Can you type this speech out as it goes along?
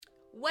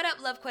What up,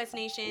 LoveQuest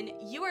Nation?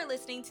 You are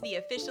listening to the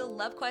official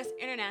LoveQuest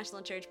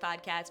International Church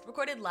podcast,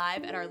 recorded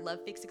live at our Love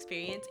Fix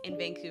experience in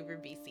Vancouver,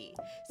 BC.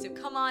 So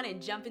come on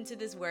and jump into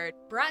this word,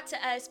 brought to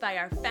us by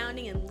our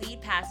founding and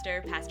lead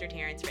pastor, Pastor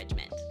Terrence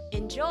Richmond.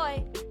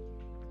 Enjoy!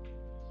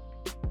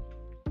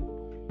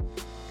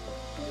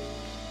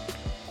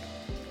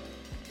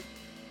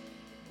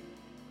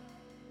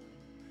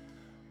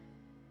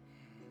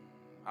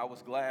 I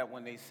was glad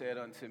when they said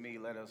unto me,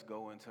 let us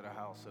go into the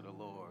house of the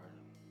Lord.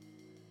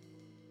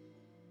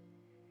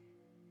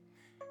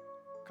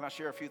 Can I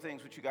share a few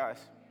things with you guys?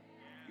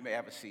 You may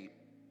have a seat.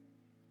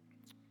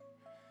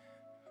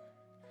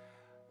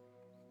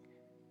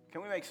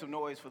 Can we make some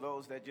noise for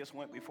those that just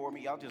went before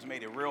me? Y'all just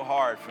made it real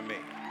hard for me.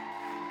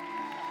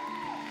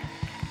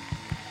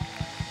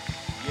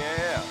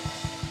 Yeah.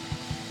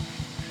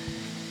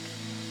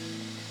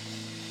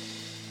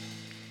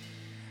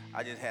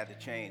 I just had to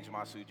change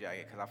my suit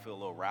jacket because I feel a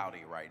little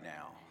rowdy right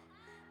now.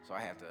 So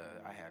I had,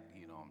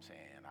 you know what I'm saying,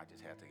 I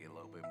just had to get a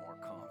little bit more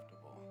comfortable.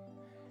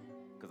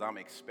 Because I'm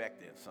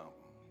expecting something.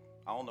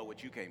 I don't know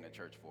what you came to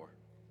church for.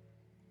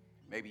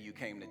 Maybe you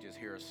came to just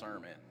hear a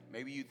sermon.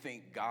 Maybe you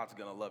think God's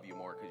going to love you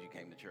more because you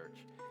came to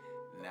church.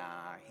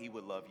 Nah, he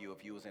would love you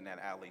if you was in that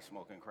alley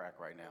smoking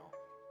crack right now.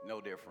 No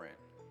different.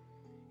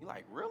 You're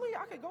like, really?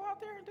 I could go out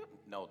there and do it?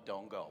 No,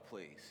 don't go,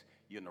 please.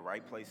 You're in the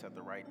right place at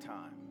the right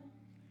time.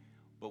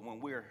 But when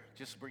we're,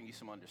 just to bring you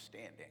some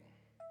understanding.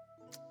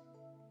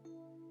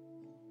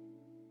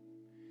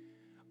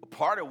 A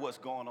part of what's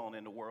going on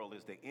in the world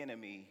is the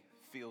enemy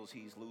feels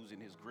he's losing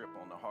his grip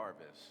on the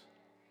harvest.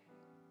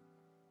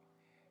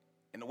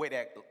 And the way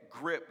that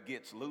grip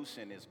gets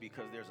loosened is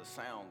because there's a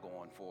sound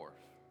going forth.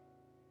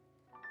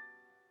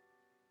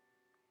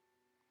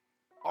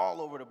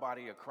 All over the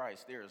body of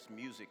Christ, there's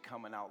music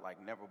coming out like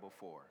never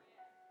before.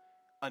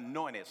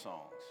 Anointed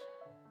songs,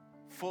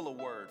 full of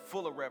word,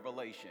 full of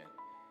revelation.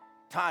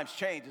 Times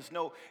change.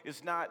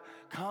 It's not,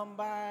 come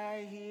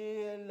by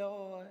here,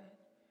 Lord.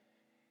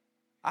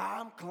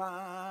 I'm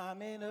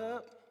climbing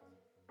up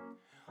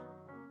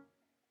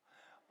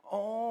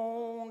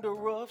on the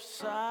rough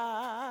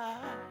side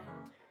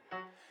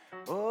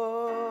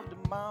of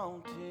the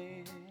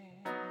mountain.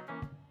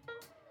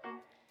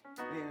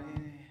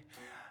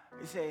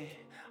 He say,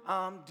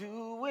 I'm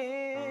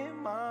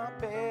doing my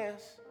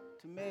best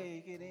to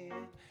make it in.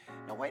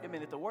 Now wait a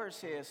minute, the word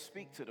says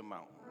speak to the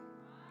mountain.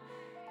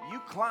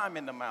 You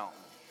climbing the mountain.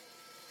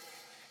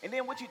 And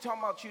then what you talking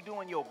about, you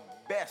doing your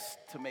best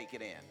to make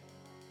it in.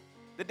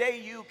 The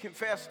day you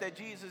confess that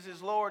Jesus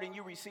is Lord and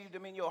you received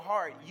him in your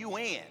heart, you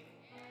in.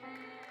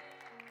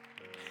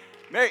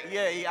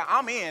 Yeah,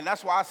 I'm in.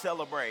 That's why I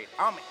celebrate.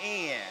 I'm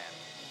in.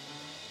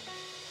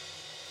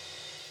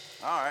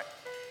 All right.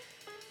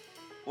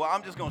 Well,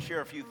 I'm just going to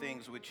share a few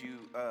things with you.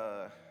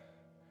 Okay,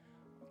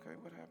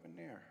 what happened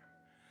there?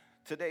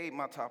 Today,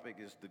 my topic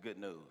is the good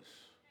news.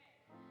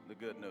 The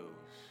good news.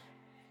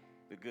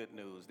 The good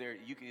news. There,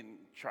 you can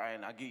try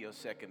and I'll give you a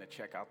second to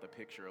check out the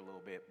picture a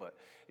little bit, but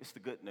it's the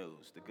good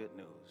news. The good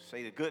news.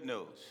 Say the good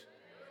news.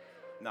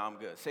 No, I'm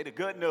good. Say the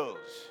good news.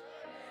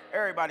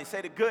 Everybody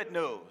say the good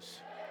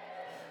news.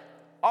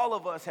 All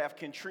of us have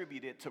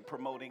contributed to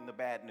promoting the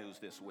bad news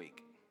this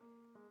week.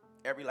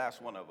 Every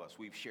last one of us.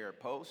 We've shared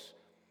posts.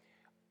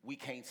 We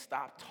can't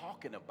stop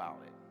talking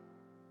about it.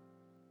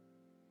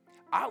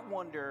 I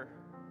wonder,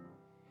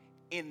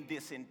 in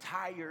this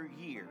entire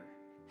year,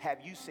 have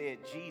you said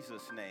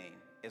Jesus' name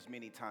as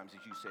many times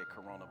as you said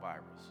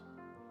coronavirus?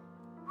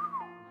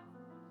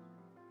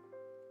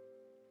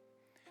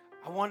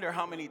 I wonder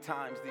how many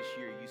times this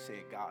year you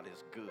said God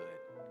is good.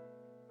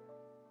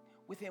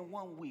 Within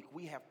 1 week,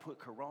 we have put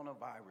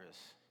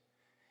coronavirus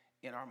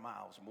in our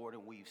mouths more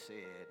than we've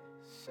said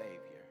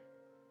Savior.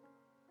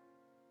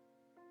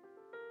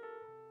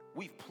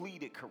 We've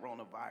pleaded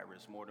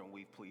coronavirus more than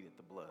we've pleaded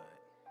the blood.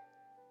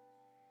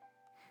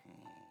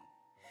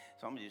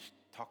 So I'm going to just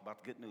talk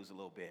about the good news a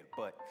little bit.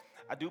 But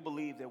I do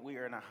believe that we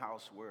are in a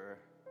house where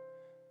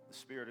the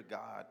Spirit of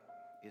God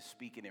is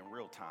speaking in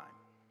real time.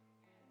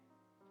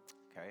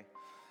 Okay?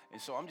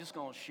 And so I'm just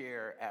going to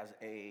share as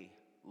a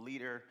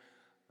leader,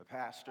 a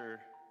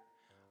pastor,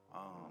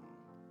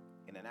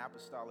 in an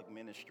apostolic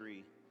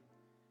ministry,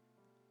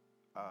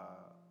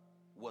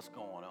 what's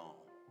going on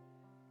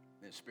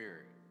in the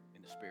spirit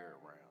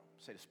realm.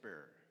 Say the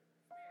spirit.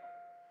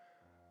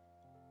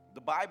 The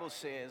Bible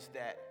says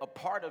that a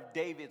part of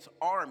David's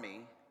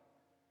army,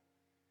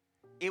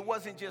 it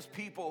wasn't just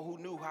people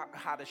who knew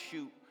how to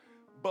shoot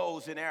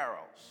bows and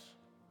arrows.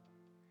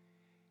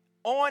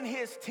 On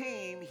his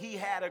team, he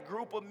had a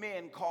group of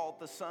men called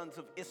the sons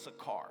of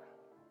Issachar.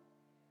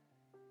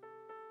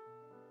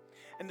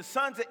 And the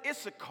sons of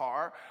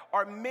Issachar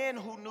are men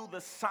who knew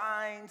the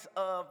signs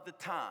of the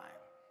time.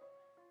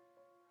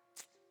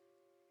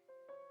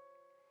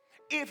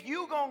 If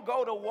you gonna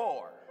go to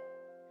war,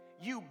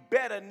 you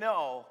better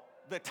know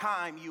the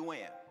time you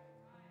in.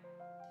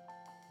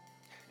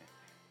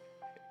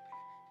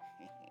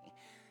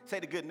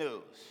 Say the good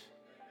news.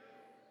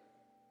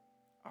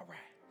 All right.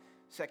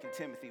 2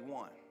 Timothy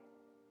 1.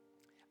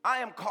 I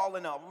am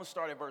calling up. I'm going to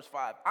start at verse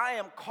 5. I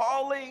am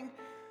calling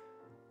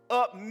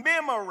up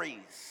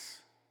memories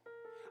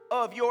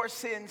of your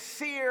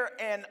sincere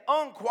and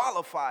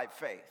unqualified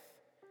faith,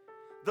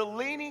 the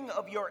leaning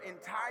of your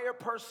entire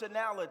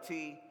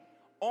personality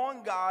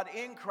on God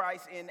in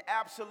Christ in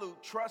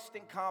absolute trust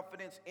and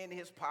confidence in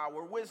his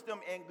power, wisdom,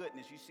 and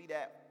goodness. You see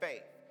that?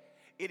 Faith.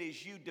 It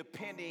is you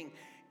depending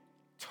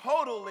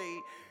totally,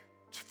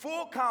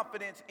 full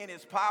confidence in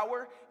his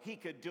power. He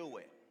could do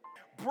it.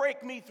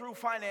 Break me through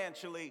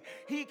financially.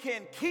 He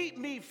can keep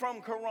me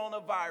from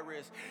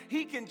coronavirus.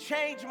 He can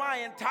change my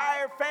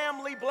entire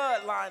family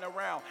bloodline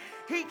around.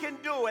 He can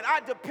do it. I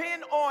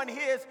depend on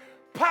his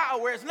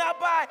power. It's not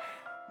by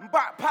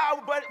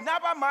power, but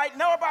not by might,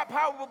 nor by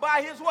power, but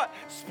by his what?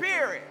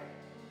 Spirit.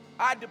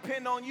 I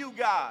depend on you,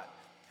 God.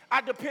 I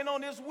depend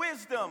on his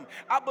wisdom.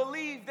 I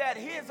believe that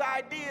his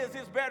ideas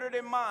is better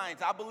than mine.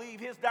 I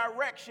believe his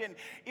direction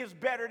is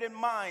better than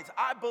mine.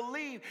 I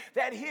believe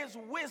that his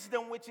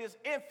wisdom, which is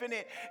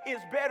infinite, is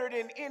better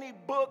than any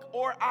book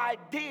or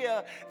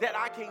idea that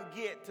I can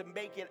get to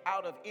make it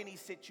out of any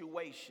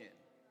situation.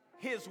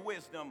 His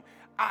wisdom,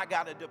 I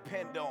got to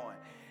depend on.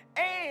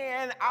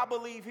 And I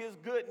believe his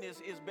goodness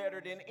is better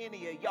than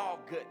any of y'all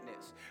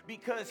goodness,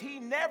 because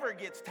he never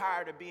gets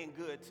tired of being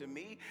good to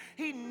me.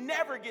 He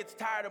never gets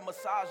tired of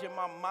massaging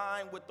my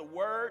mind with the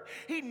word.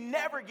 He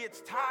never gets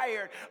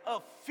tired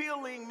of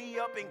filling me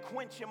up and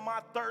quenching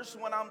my thirst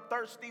when I'm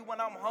thirsty, when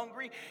I'm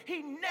hungry.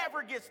 He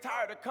never gets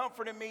tired of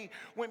comforting me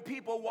when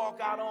people walk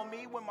out on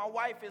me, when my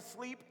wife is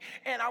asleep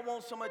and I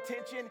want some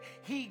attention.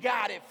 He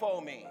got it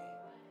for me.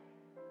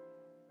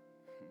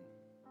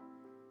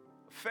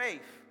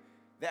 Faith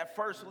that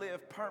first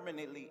lived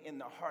permanently in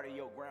the heart of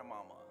your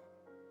grandmama.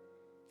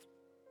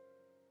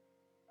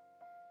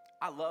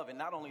 I love it.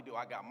 Not only do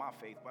I got my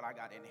faith, but I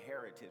got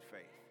inherited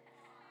faith.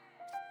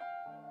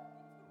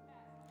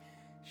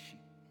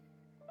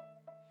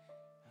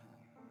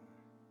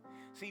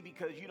 See,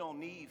 because you don't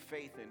need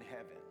faith in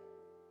heaven.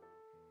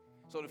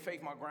 So the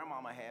faith my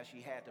grandmama had,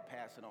 she had to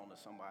pass it on to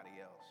somebody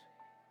else.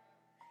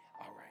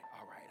 All right.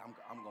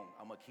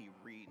 I'm going to keep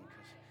reading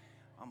because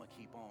I'm going to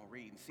keep on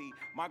reading. See,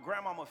 my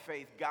grandmama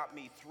faith got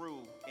me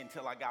through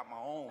until I got my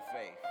own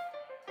faith.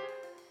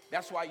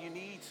 That's why you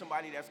need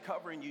somebody that's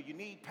covering you. You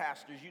need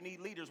pastors. You need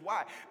leaders.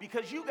 Why?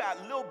 Because you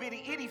got little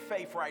bitty itty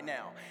faith right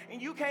now.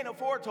 And you can't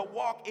afford to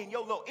walk in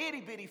your little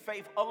itty bitty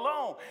faith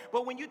alone.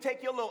 But when you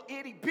take your little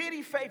itty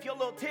bitty faith, your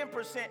little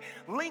 10%,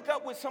 link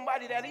up with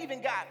somebody that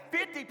even got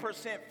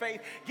 50%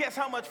 faith, guess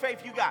how much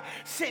faith you got?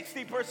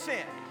 60%.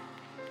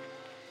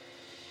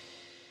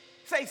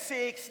 Say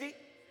 60.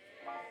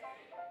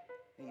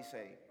 And you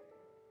say,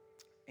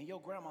 and your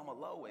grandmama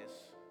Lois,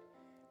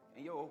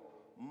 and your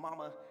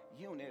mama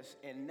Eunice,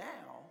 and now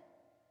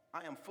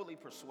I am fully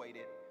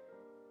persuaded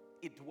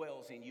it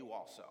dwells in you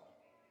also.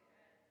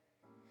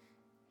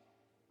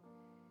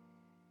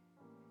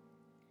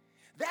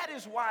 That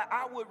is why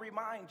I would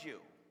remind you,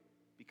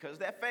 because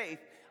that faith,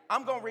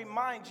 I'm going to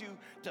remind you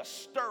to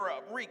stir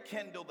up,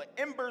 rekindle the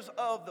embers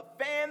of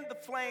fan the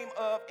flame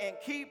of, and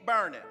keep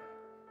burning.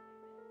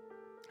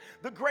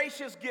 The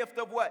gracious gift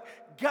of what?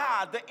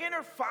 God, the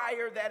inner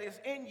fire that is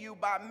in you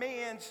by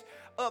means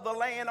of the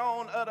laying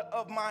on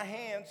of my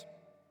hands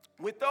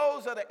with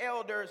those of the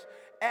elders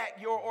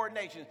at your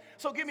ordination.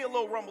 So give me a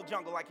little rumble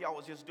jungle like y'all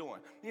was just doing.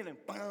 You know,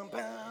 bum,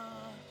 bum.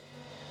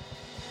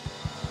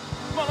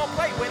 Come on, don't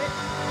play with it.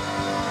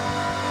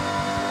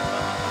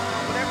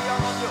 Whatever y'all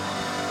gonna do.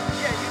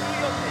 Yeah, you do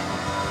your thing.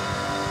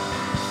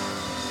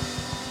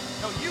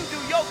 No, you do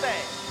your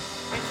thing,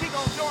 and she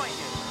gonna join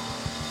you.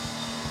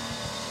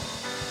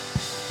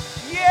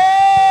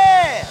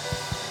 Yeah!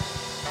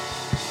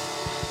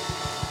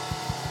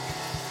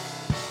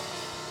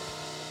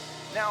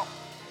 Now,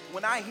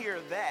 when I hear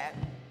that,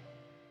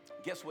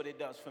 guess what it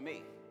does for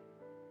me?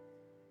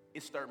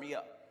 It stirred me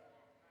up.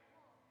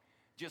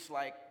 Just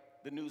like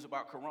the news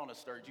about Corona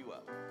stirred you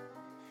up.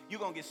 You're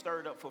going to get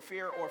stirred up for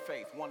fear or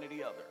faith, one or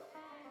the other.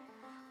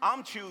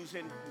 I'm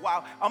choosing,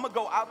 while I'm going to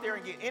go out there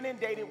and get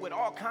inundated with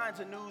all kinds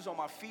of news on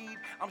my feed.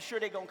 I'm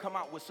sure they're going to come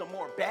out with some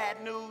more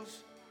bad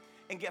news.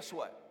 And guess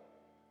what?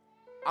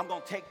 I'm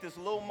going to take this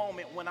little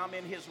moment when I'm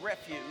in his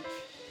refuge,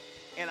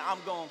 and I'm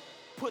going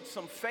to put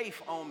some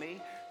faith on me.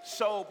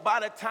 So by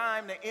the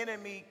time the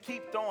enemy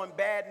keep throwing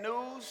bad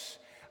news,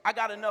 I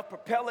got enough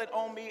propellant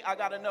on me. I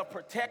got enough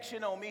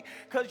protection on me,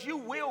 because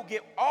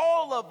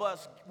all of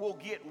us will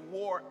get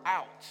wore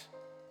out.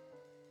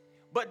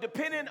 But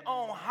depending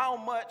on how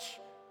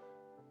much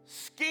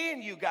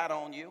skin you got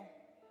on you,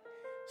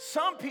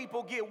 some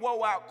people get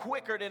wore out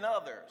quicker than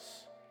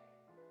others.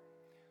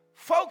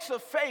 Folks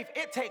of faith,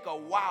 it take a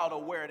while to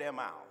wear them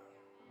out.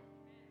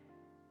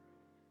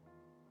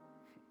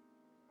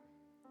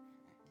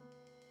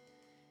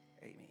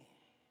 Amen.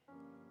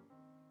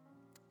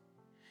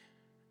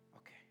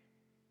 Okay.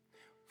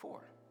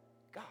 For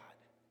God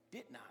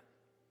did not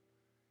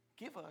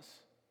give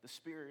us the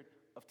spirit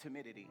of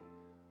timidity.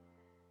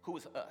 Who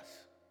is us?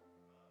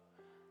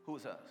 Who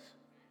is us?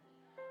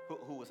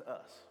 Who is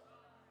us?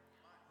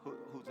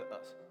 Who's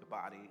us? The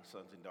body,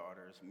 sons and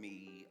daughters,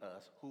 me,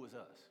 us. Who is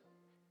us?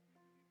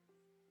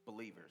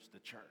 Believers, the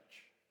church,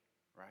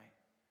 right?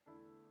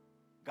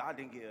 God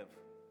didn't give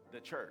the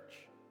church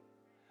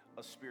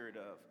a spirit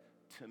of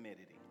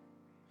timidity,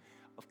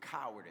 of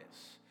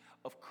cowardice,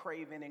 of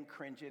craving and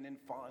cringing and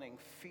fawning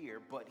fear,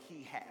 but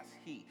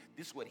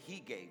this is what he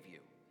gave you.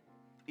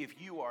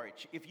 If you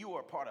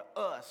are part of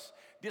us,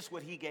 this is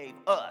what he gave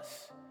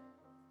us.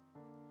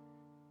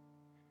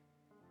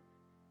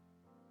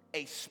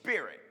 A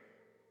spirit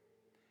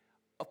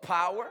of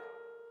power.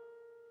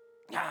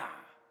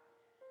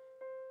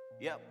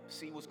 Yep,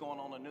 see what's going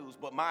on in the news,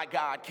 but my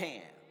God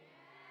can.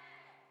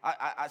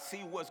 I see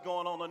what's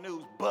going on in the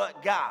news,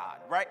 but God,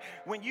 right?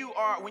 When you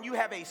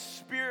have a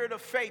spirit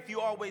of faith, you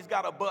always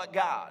got a but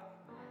God.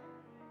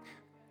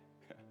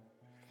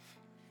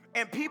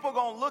 And people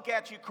gonna look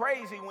at you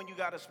crazy when you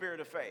got a spirit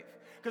of faith,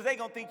 because they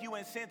gonna think you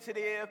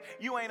insensitive,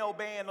 you ain't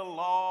obeying the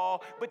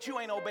law, but you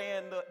ain't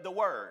obeying the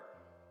word.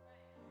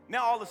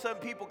 Now all of a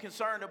sudden people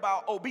concerned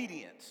about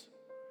obedience.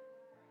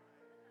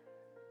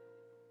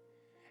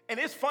 And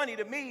it's funny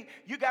to me,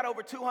 you got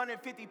over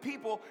 250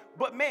 people,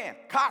 but man,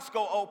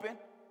 Costco open.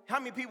 How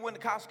many people went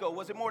to Costco?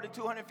 Was it more than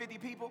 250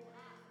 people?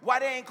 Why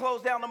they ain't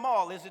closed down the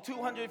mall? Is it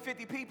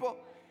 250 people?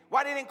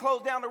 Why they didn't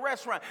close down the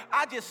restaurant?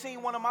 I just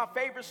seen one of my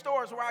favorite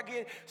stores where I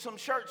get some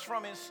shirts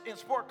from in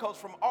sport coats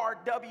from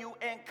RW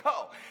 &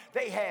 Co.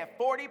 They have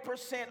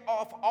 40%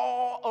 off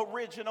all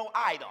original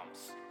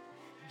items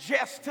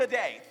just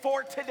today,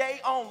 for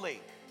today only.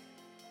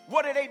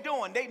 What are they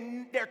doing?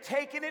 They're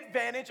taking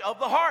advantage of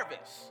the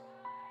harvest.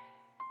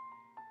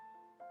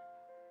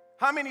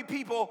 How many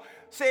people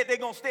said they're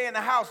going to stay in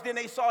the house, then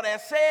they saw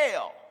that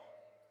sale?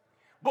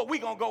 But we're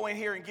going to go in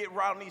here and get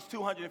around these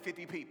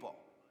 250 people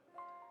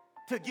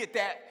to get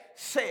that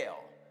sale.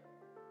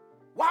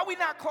 Why are we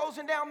not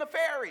closing down the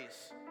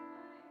ferries?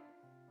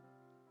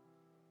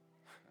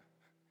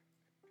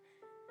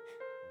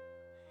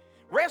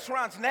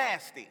 Restaurants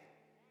nasty.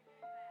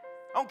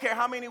 I don't care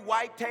how many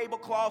white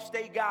tablecloths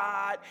they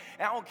got.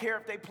 And I don't care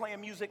if they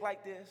playing music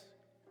like this.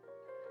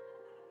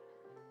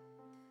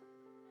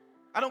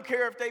 I don't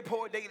care if they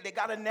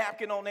got a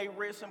napkin on their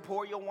wrist and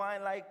pour your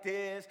wine like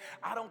this.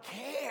 I don't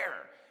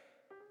care.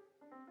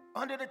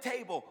 Under the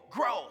table,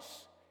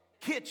 gross.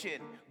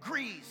 Kitchen,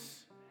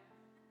 grease.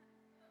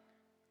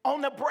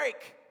 On the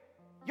break,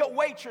 your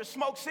waitress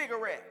smokes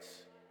cigarettes.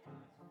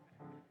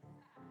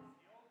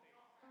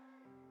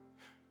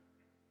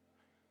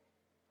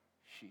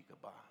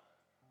 Shikaba.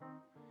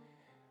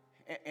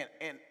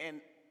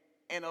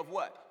 And of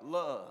what?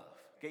 Love.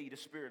 Gave you the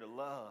spirit of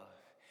love.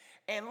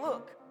 And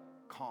look,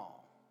 calm.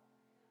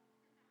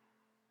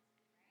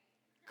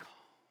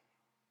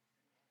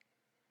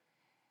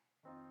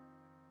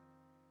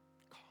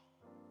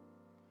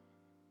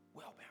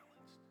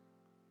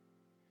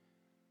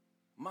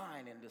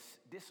 Mind and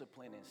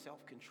discipline and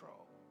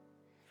self-control.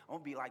 I'm going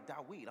to be like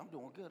Dawid. I'm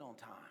doing good on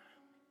time.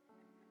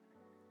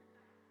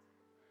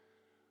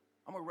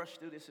 I'm going to rush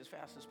through this as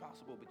fast as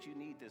possible, but you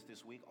need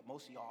this week.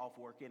 Most of y'all off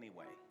work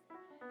anyway.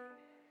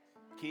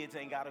 Kids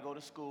ain't got to go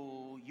to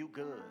school. You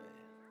good.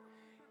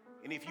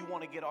 And if you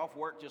want to get off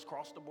work, just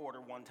cross the border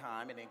one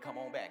time and then come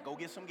on back. Go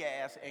get some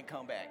gas and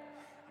come back.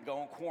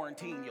 Go and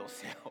quarantine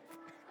yourself.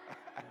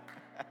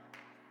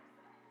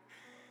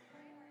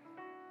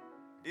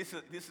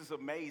 This is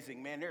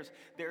amazing, man.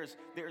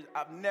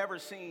 I've never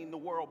seen the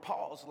world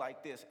pause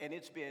like this, and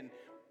it's been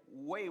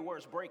way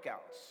worse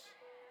breakouts.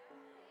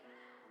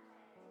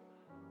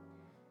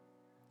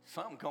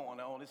 Something going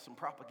on. There's some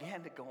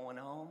propaganda going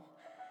on.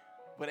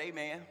 But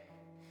amen.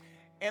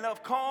 And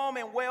of calm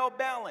and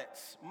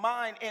well-balanced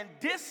mind and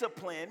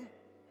discipline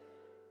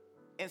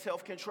and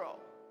self-control.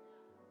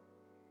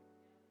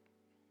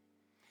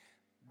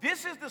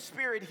 This is the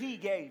spirit he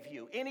gave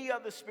you. Any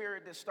other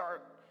spirit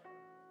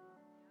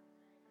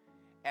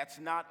that's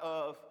not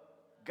of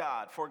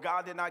God. For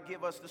God did not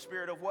give us the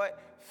spirit of what?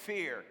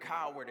 Fear,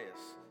 cowardice,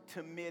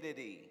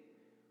 timidity.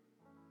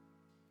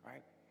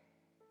 Right?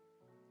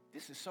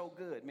 This is so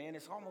good, man.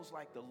 It's almost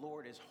like the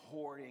Lord is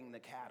hoarding the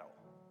cattle.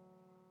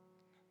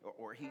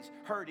 Or he's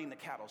herding the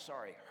cattle,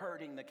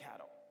 herding the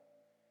cattle.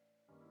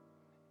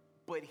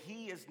 But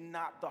he is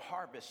not the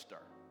harvester.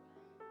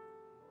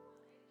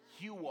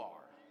 You are.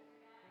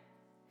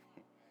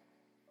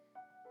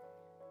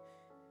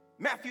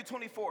 Matthew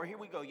 24, here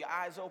we go. Your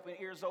eyes open,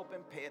 ears open,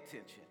 pay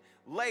attention.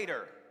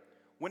 Later,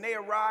 when they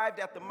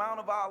arrived at the Mount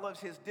of Olives,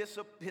 his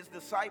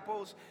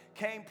disciples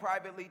came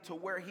privately to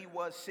where he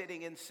was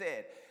sitting and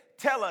said,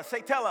 tell us,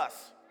 say tell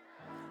us.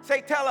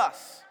 Say tell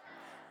us.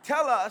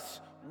 Tell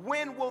us,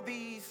 when will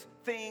these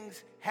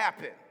things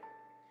happen?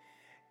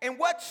 And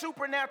what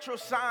supernatural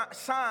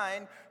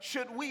sign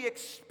should we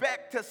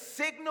expect to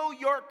signal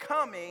your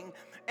coming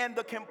and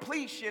the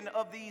completion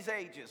of these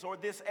ages, or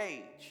this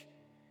age?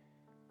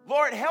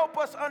 Lord, help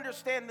us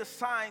understand the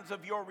signs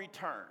of your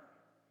return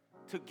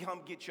to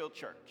come get your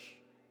church.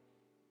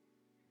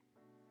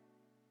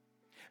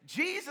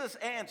 Jesus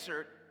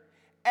answered,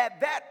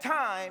 at that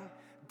time,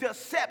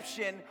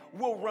 deception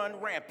will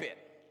run rampant.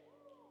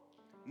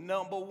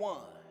 Number one,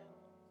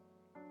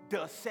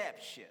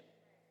 deception.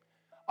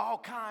 All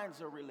kinds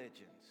of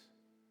religions,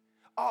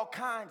 all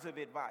kinds of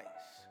advice,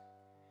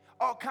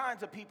 All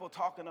kinds of people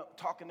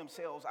talking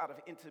themselves out of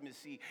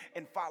intimacy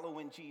and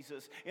following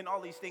Jesus and all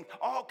these things.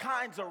 All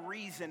kinds of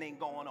reasoning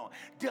going on.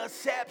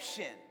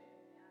 Deception.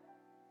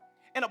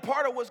 And a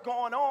part of what's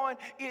going on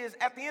is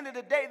at the end of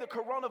the day, the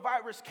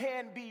coronavirus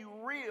can be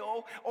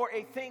real or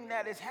a thing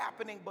that is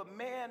happening. But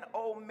man,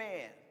 oh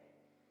man,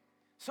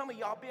 some of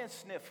y'all been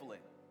sniffling.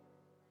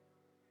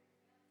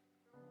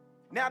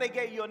 Now they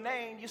gave you a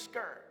name, you're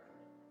scared.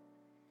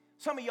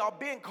 Some of y'all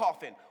been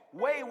coughing.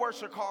 Way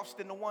worse coughs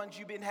than the ones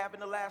you've been having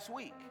the last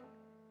week.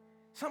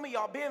 Some of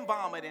y'all been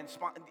vomiting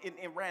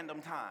in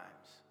random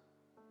times.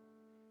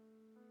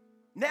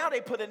 Now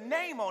they put a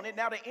name on it.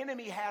 Now the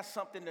enemy has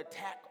something to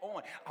tack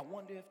on. I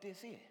wonder if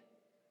this is.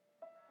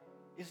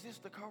 Is this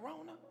the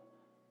corona?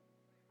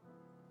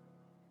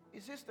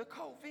 Is this the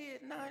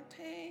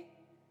COVID-19?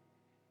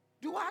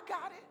 Do I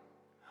got it?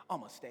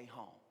 I'm going to stay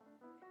home.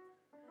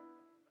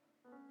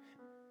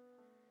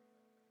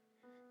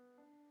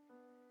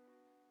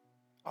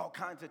 All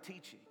kinds of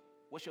teaching.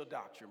 What's your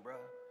doctrine, bro?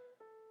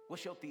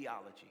 What's your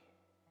theology?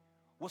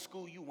 What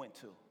school you went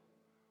to?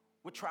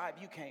 What tribe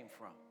you came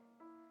from?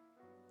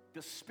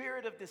 The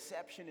spirit of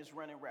deception is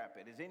running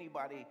rapid. Is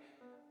anybody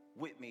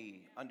with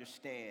me?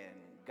 Understand?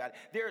 God,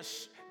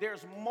 there's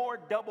more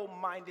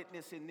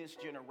double-mindedness in this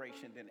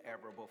generation than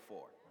ever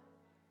before.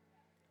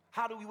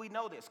 How do we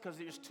know this? Because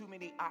there's too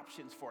many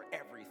options for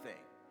everything.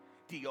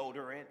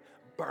 Deodorant,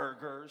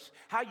 burgers.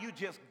 How you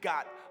just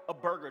got a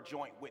burger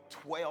joint with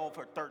 12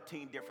 or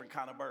 13 different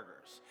kind of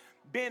burgers.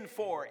 Ben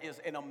 4 is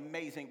an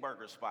amazing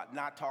burger spot.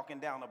 Not talking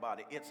down about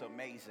it. It's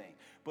amazing,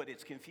 but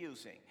it's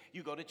confusing.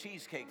 You go to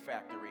Cheesecake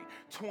Factory,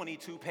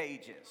 22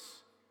 pages.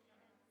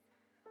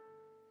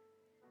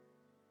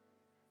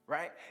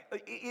 Right?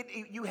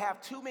 You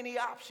have too many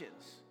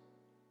options.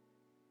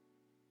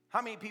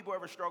 How many people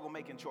ever struggle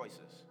making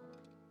choices?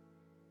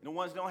 The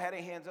ones that don't have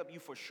their hands up, you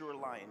for sure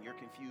lying. You're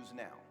confused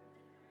now.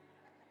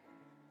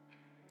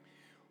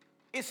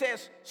 It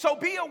says, so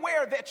be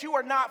aware that you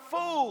are not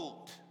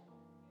fooled.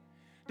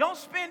 Don't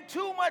spend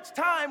too much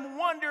time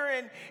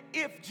wondering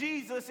if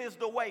Jesus is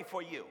the way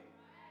for you.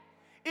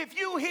 If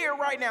you here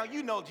right now,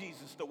 you know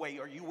Jesus is the way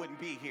or you wouldn't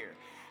be here.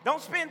 Don't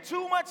spend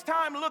too much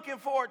time looking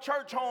for a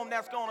church home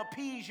that's going to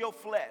appease your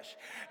flesh.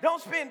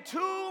 Don't spend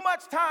too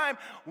much time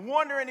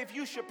wondering if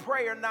you should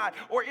pray or not,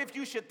 or if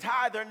you should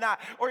tithe or not,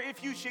 or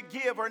if you should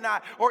give or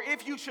not, or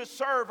if you should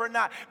serve or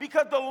not.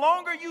 Because the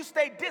longer you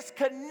stay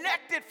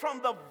disconnected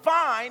from the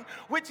vine,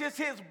 which is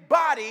his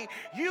body,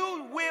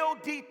 you will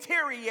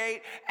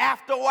deteriorate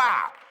after a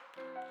while.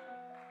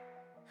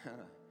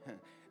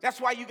 That's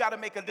why you got to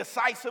make a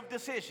decisive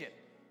decision.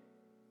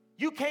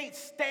 You can't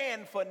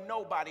stand for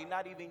nobody,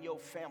 not even your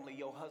family,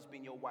 your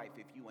husband, your wife,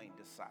 if you ain't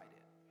decided.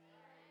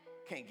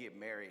 Can't get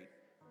married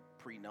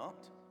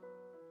prenupped.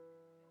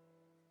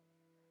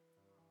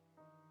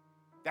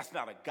 That's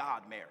not a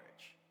God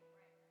marriage.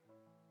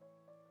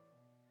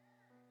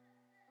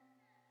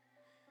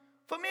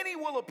 For many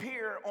will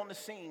appear on the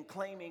scene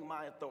claiming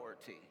my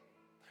authority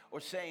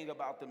or saying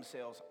about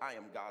themselves, I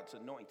am God's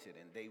anointed,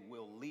 and they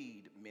will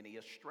lead many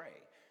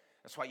astray.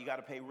 That's why you got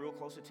to pay real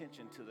close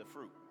attention to the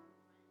fruit.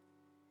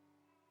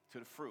 To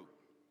the fruit.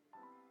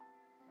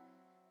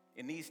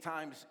 In these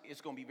times,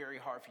 it's going to be very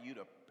hard for you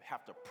to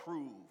have to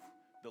prove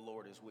the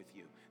Lord is with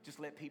you. Just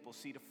let people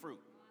see the fruit.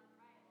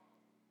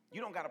 You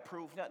don't got to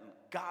prove nothing.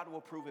 God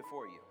will prove it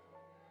for you.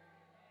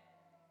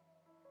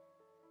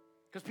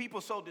 Because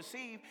people so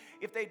deceived,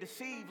 if they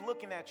deceive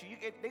looking at you,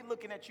 they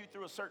looking at you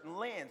through a certain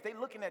lens. They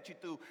looking at you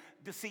through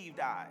deceived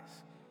eyes.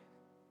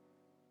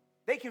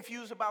 They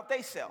confused about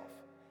themselves.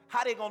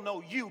 How they going to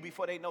know you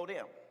before they know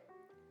them?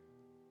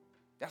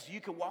 That's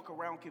you can walk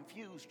around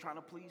confused trying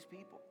to please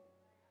people.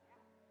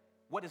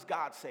 What does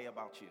God say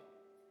about you?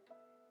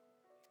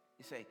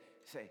 You say,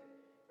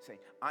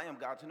 I am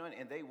God's anointed,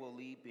 and they will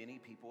lead many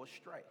people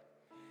astray.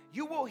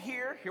 You will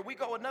hear, here we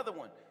go, another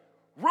one.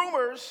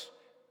 Rumors,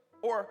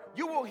 or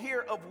you will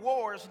hear of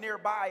wars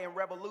nearby and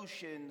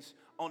revolutions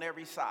on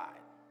every side.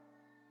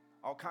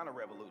 All kind of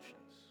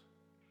revolutions.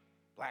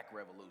 Black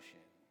revolution,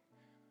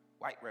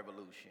 white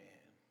revolution,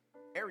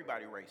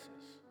 everybody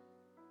racist.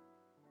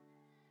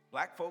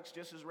 Black folks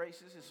just as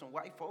racist as some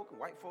white folk.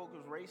 White folks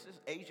is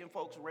racist. Asian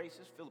folks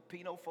racist.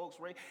 Filipino folks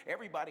racist.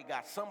 Everybody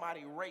got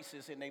somebody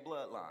racist in their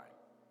bloodline.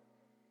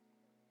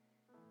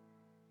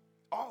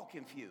 All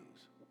confused.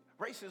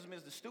 Racism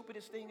is the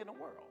stupidest thing in the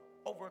world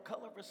over a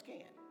color of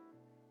skin.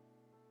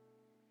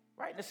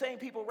 Right? And the same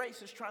people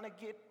racist trying to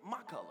get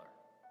my color.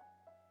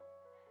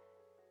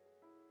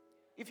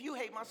 If you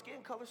hate my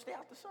skin color, stay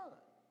out the sun.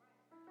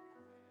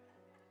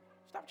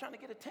 Stop trying to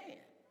get a tan.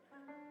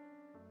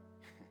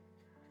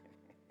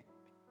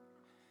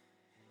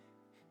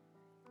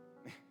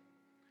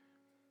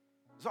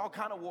 There's all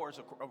kind of wars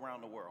around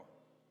the world.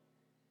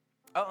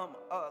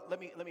 Let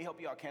me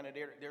help you out,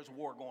 Canada. There's a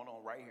war going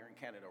on right here in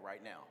Canada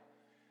right now.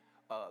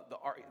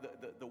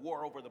 The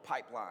war over the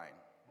pipeline.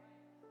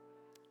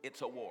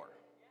 It's a war.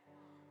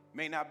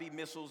 May not be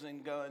missiles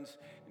and guns.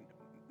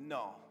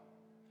 No.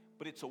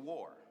 But it's a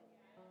war.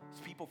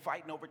 It's people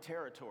fighting over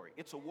territory.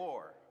 It's a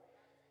war.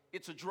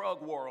 It's a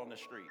drug war on the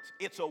streets.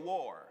 It's a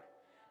war.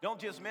 Don't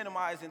just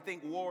minimize and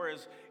think war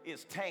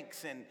is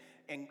tanks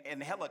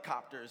and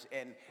helicopters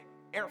and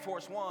Air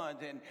Force Ones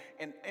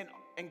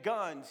and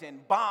guns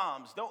and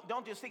bombs.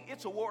 Don't just think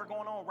it's a war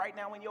going on right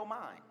now in your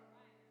mind.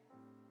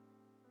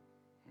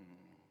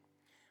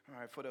 All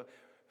right,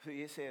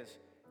 it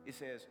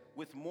says,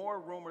 with more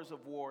rumors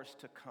of wars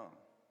to come.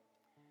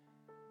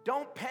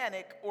 Don't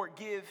panic or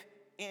give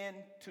in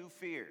to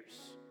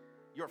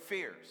your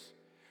fears.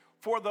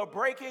 For the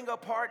breaking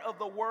apart of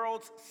the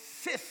world's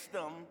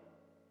system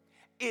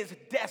is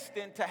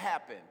destined to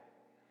happen.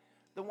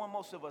 The one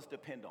most of us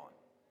depend on.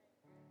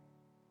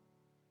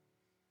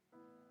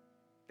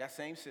 That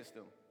same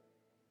system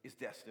is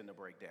destined to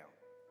break down.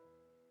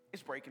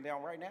 It's breaking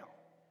down right now.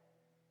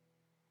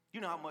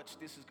 You know how much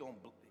this is going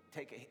to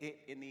take a hit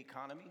in the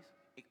economies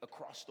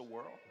across the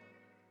world?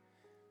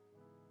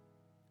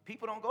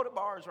 People don't go to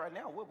bars right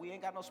now. What, we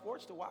ain't got no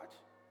sports to watch?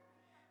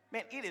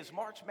 Man, it is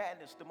March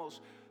Madness,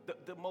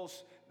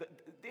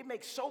 they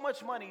make so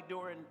much money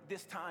during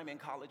this time in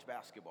college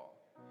basketball.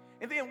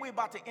 And then we're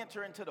about to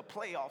enter into the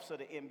playoffs of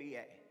the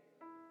NBA.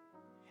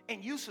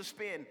 And you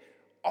suspend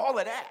all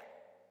of that.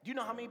 Do you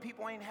know how many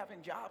people ain't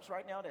having jobs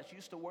right now that's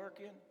used to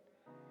working?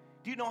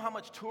 Do you know how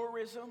much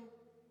tourism,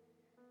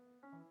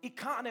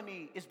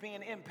 economy is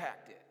being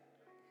impacted?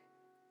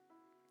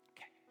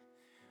 Okay.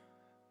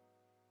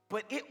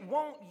 But it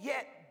won't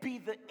yet be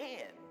the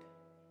end.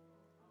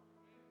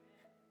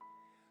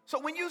 So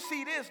when you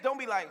see this, don't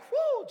be like,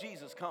 whoo,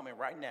 Jesus coming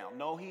right now.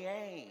 No, he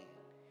ain't.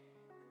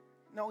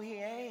 No, he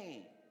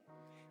ain't.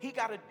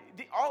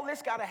 All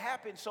this got to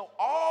happen so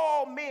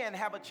all men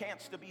have a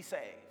chance to be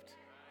saved.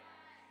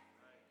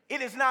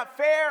 It is not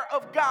fair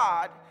of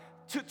God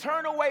to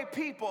turn away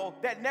people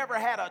that never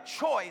had a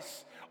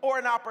choice or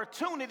an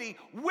opportunity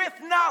with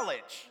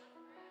knowledge.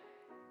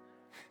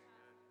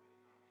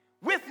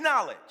 With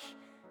knowledge.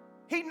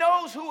 He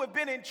knows who have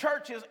been in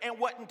churches and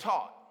wasn't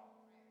taught.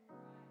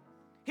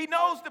 He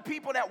knows the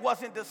people that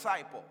wasn't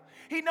discipled.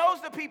 He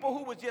knows the people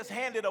who was just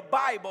handed a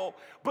Bible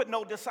but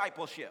no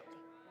discipleship.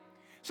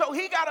 So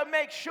he got to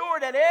make sure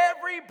that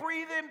every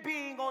breathing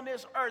being on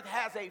this earth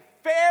has a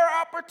fair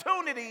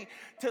opportunity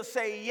to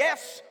say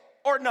yes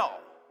or no.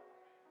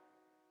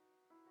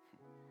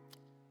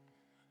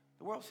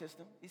 The world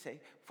system, he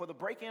say, for the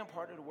break-in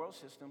part of the world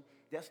system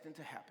destined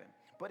to happen,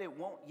 but it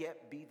won't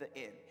yet be the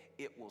end.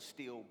 It will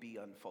still be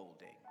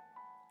unfolding.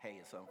 Hey,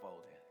 it's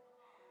unfolding.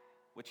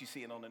 What you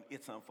seeing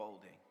it's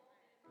unfolding.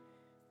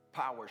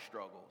 Power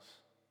struggles,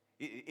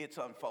 it's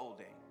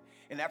unfolding.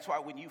 And that's why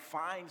when you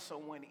find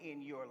someone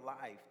in your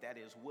life that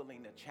is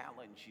willing to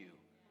challenge you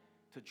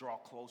to draw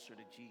closer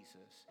to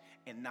Jesus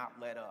and not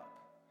let up,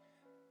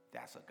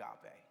 that's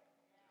agape.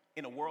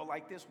 In a world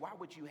like this, why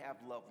would you have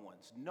loved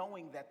ones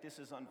knowing that this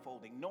is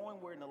unfolding,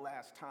 knowing we're in the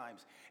last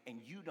times,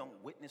 and you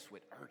don't witness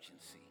with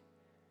urgency?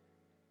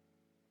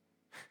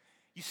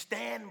 You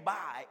stand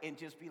by and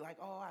just be like,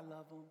 oh, I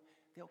love them.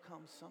 They'll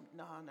come some,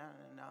 no.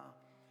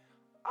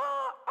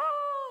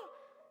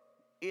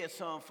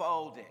 It's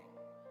unfolding.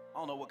 I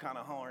don't know what kind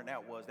of horn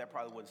that was. That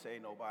probably wouldn't say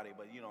nobody,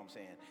 but you know what I'm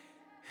saying.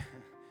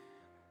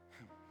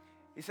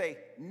 He say,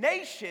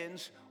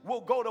 nations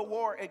will go to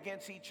war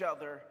against each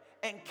other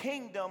and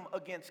kingdom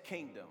against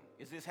kingdom.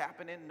 Is this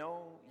happening?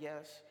 No,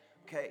 yes,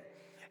 okay.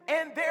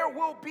 And there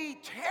will be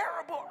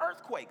terrible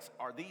earthquakes.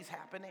 Are these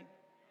happening?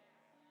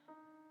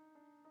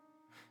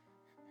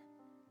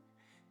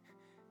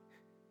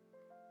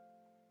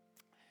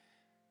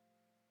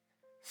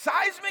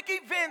 Seismic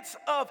events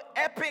of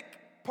epic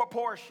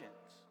proportions.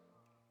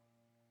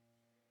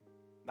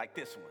 Like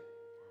this one.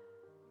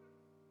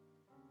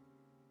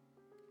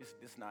 This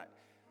is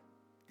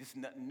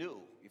not new.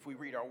 If we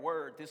read our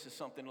word, this is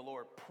something the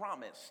Lord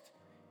promised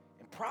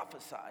and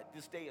prophesied.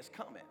 This day is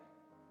coming.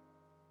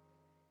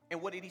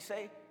 And what did he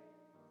say?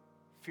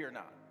 Fear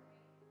not.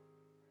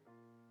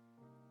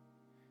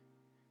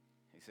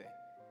 He said,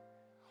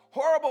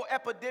 horrible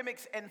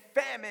epidemics and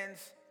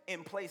famines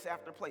in place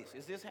after place.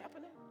 Is this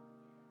happening?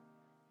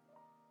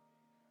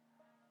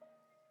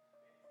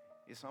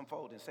 It's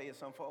unfolding. Say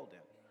it's unfolding.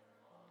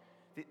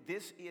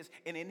 This is,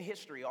 and in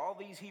history, all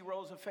these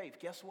heroes of faith,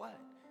 guess what?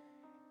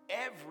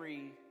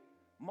 Every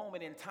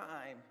moment in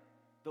time,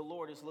 the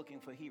Lord is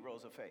looking for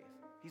heroes of faith.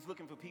 He's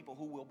looking for people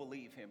who will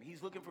believe him.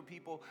 He's looking for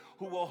people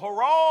who will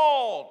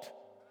herald.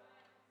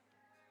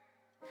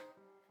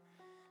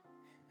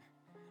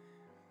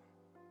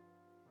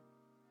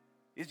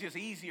 It's just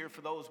easier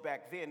for those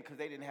back then because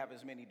they didn't have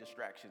as many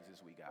distractions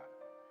as we got.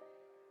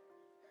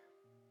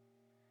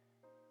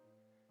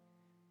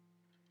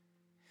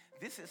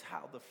 This is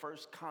how the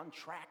first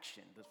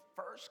contractions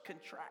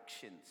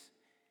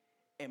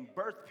and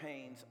birth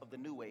pains of the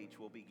new age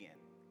will begin.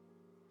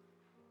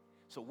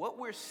 So what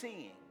we're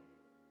seeing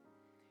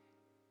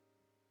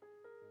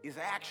is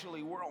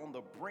actually we're on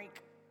the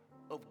brink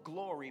of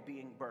glory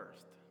being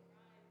birthed.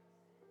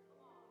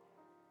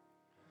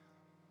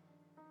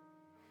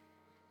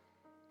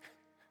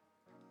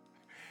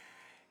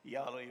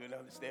 Y'all don't even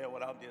understand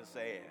what I'm just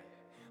saying.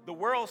 The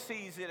world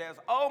sees it as,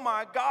 oh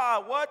my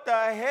God, what the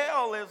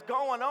hell is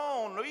going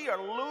on? We are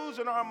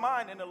losing our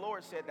mind. And the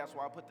Lord said, that's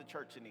why I put the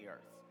church in the earth.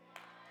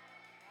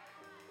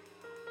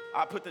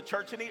 I put the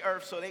church in the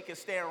earth so they can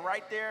stand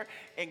right there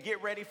and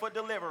get ready for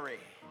delivery.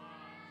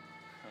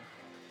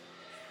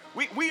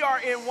 We are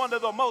in one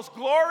of the most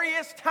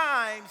glorious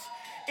times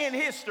in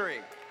history.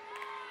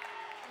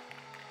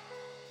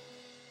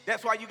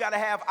 That's why you got to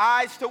have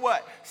eyes to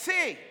what?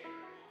 See.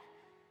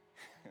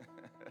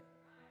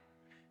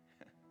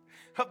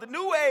 Of the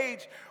new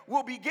age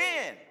will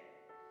begin.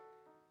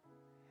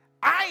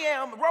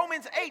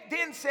 Romans 8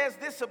 then says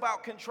this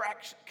about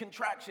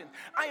contraction.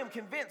 I am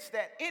convinced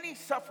that any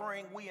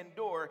suffering we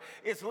endure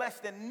is less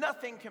than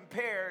nothing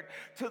compared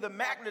to the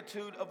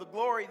magnitude of the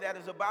glory that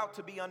is about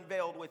to be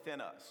unveiled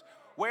within us.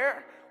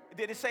 Where?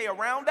 Did it say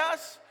around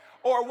us?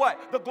 Or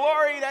what? The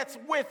glory that's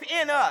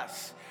within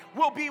us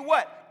will be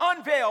what?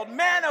 Unveiled,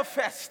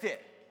 manifested.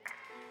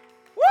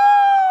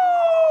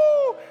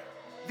 Woo!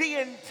 The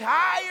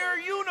entire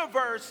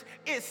universe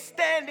is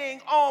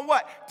standing on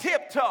what?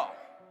 Tiptoe.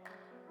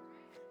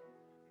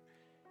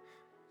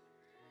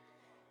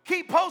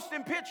 Keep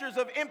posting pictures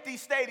of empty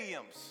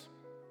stadiums.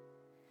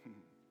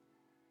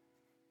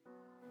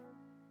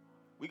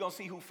 We're going to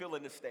see who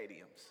filling the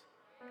stadiums.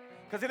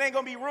 Because it ain't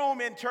going to be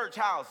room in church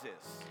houses.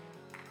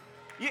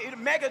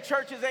 Mega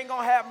churches ain't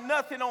going to have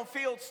nothing on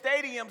field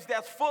stadiums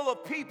that's full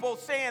of people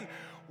saying,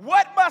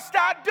 what must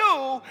I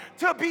do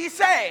to be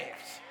saved?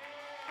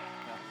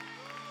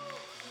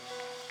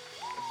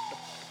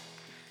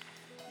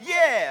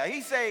 Yeah,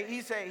 he say,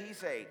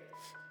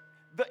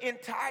 the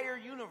entire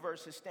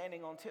universe is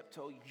standing on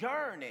tiptoe,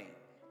 yearning.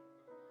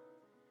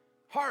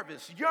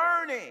 Harvest,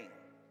 yearning.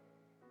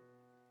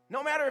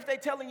 No matter if they're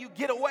telling you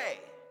get away,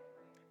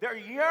 they're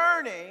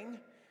yearning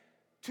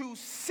to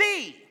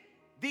see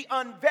the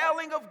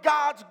unveiling of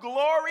God's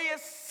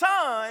glorious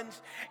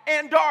sons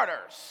and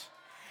daughters.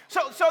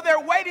 So they're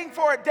waiting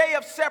for a day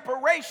of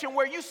separation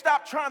where you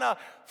stop trying to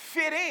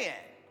fit in.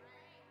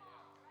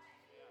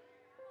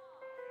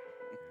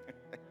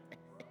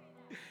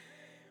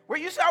 Where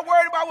you start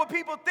worrying about what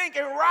people think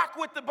and rock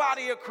with the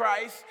body of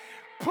Christ.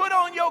 Put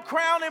on your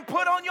crown and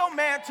put on your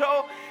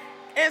mantle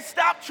and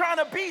stop trying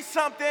to be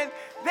something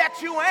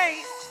that you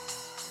ain't.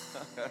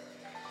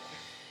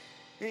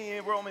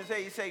 In Romans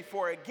 8, he say,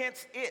 for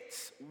against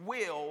its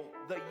will,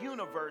 the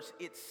universe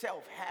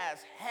itself has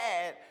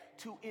had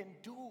to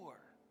endure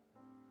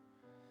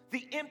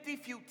the empty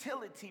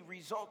futility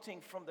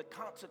resulting from the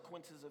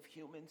consequences of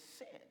human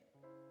sin.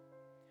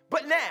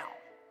 But now,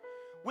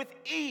 with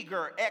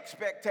eager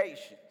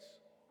expectations,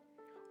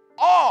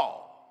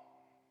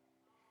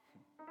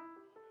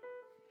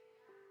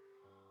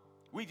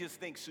 we just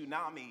think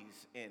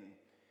tsunamis and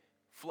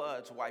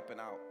floods wiping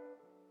out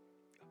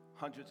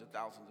hundreds of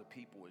thousands of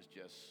people is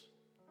just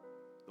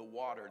the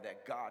water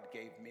that God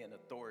gave men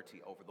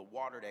authority over, the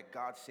water that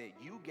God said,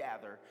 you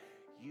gather,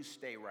 you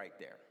stay right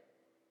there.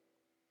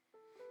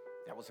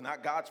 That was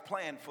not God's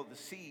plan for the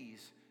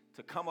seas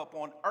to come up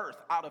on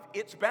earth out of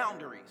its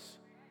boundaries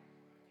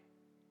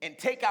and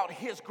take out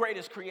his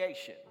greatest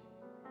creation.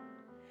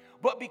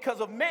 But because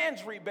of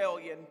man's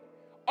rebellion,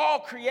 all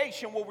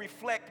creation will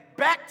reflect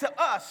back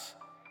to us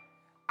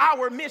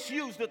our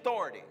misused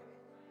authority.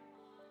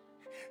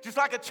 Just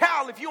like a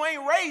child, if you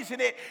ain't raising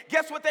it,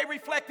 guess what they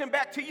reflecting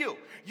back to you?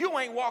 You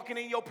ain't walking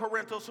in your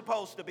parental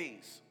supposed to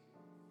be's.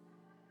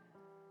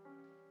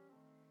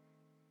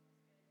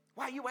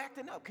 Why you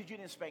acting up? Because you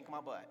didn't spank my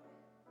butt.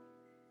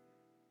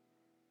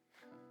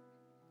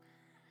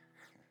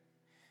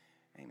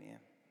 Amen.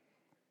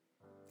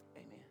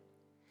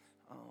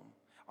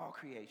 All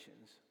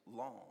creations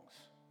longs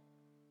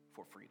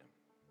for freedom.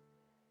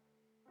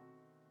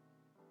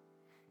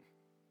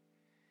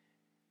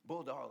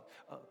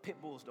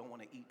 Pit bulls don't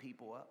want to eat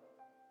people up.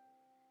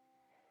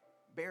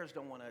 Bears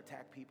don't want to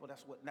attack people.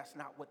 That's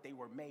not what they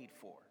were made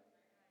for.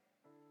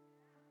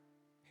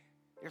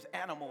 There's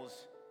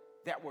animals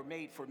that were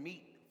made for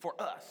meat for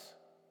us.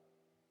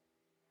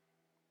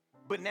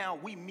 But now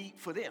we meat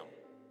for them.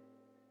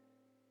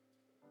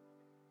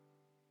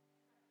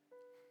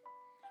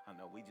 I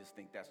know, we just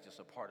think that's just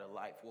a part of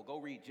life. Well, go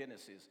read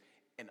Genesis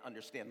and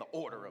understand the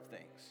order of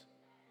things.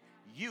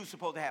 You're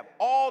supposed to have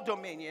all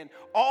dominion,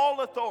 all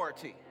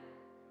authority.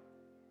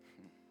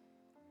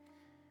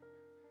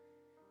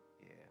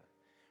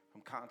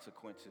 From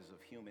consequences of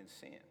human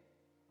sin.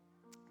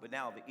 But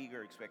now the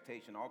eager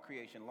expectation, all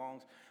creation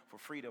longs for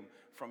freedom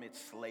from its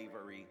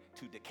slavery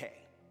to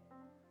decay.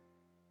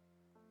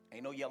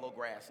 Ain't no yellow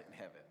grass in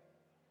heaven.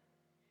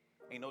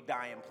 Ain't no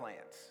dying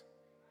plants.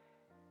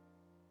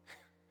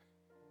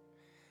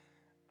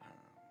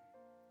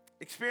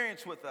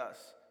 Experience with us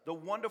the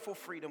wonderful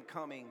freedom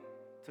coming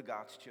to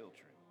God's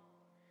children.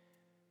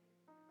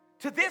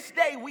 To this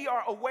day, we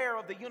are aware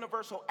of the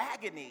universal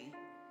agony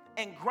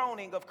and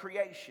groaning of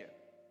creation,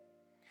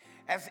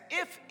 as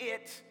if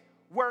it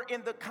were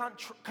in the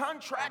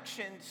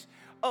contractions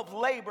of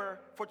labor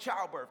for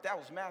childbirth. That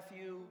was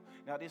Matthew.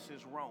 Now this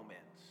is Romans.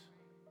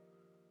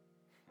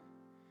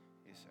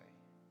 It say,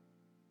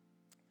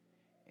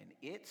 and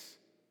it's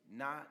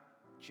not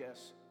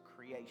just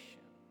creation.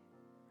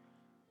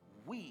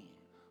 We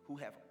who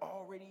have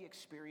already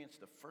experienced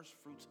the first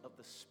fruits of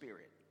the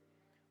Spirit,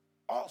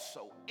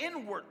 also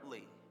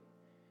inwardly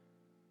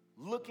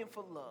looking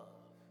for love,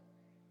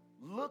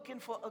 looking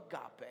for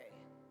agape.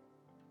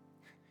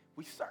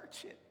 We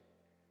search it.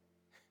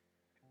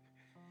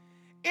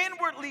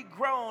 Inwardly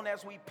grown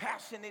as we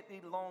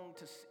passionately long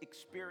to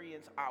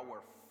experience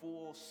our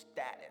full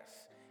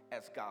status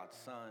as God's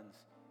sons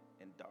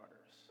and daughters.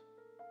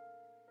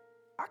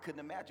 I couldn't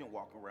imagine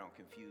walking around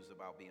confused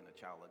about being a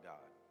child of God.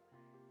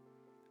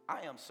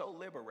 I am so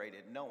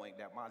liberated knowing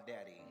that my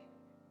daddy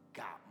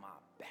got my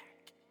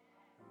back,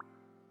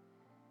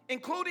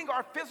 including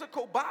our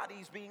physical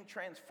bodies being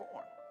transformed.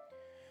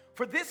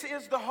 For this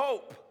is the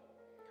hope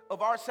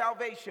of our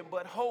salvation,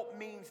 but hope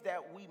means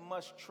that we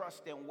must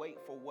trust and wait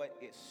for what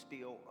is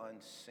still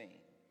unseen.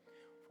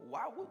 For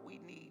why would we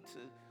need to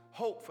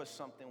hope for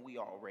something we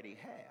already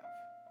have?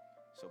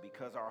 So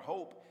because our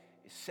hope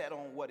is set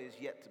on what is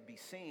yet to be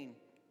seen,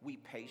 we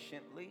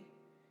patiently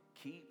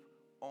keep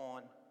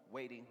on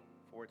waiting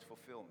for its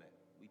fulfillment.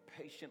 We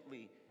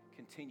patiently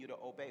continue to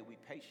obey. We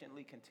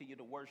patiently continue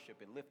to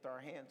worship and lift our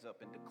hands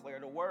up and declare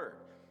the word.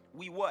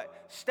 We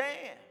what?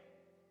 Stand.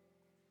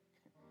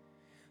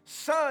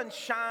 Sons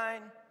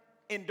shine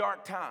in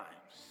dark times.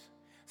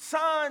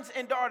 Sons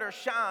and daughters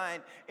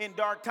shine in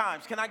dark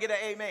times. Can I get an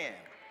amen?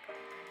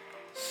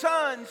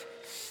 Sons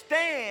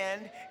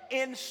stand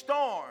in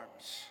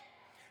storms.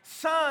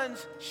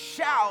 Sons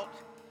shout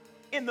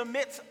in the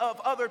midst of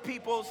other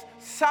people's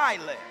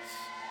silence.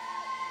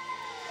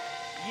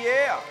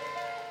 Yeah.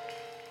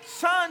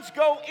 Sons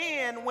go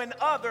in when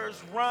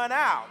others run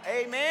out.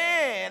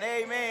 Amen.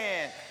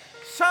 Amen.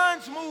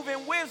 Sons move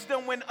in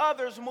wisdom when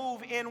others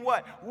move in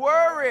what?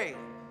 Worry.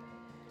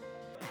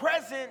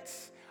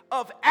 Presence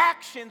of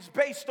actions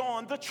based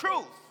on the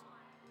truth.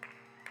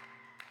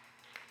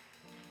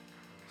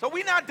 So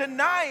we're not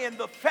denying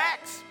the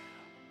facts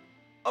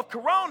of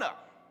Corona,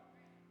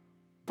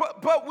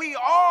 but we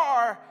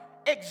are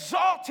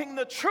exalting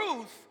the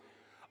truth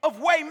of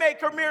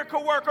waymaker,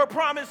 miracle worker,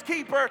 promise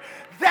keeper.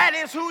 That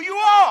is who you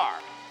are.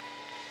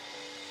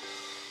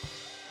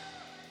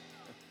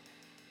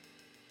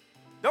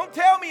 Don't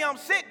tell me I'm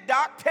sick,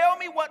 doc. Tell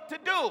me what to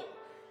do.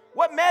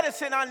 What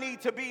medicine I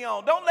need to be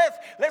on.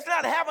 Let's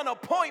not have an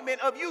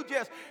appointment of you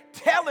just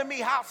telling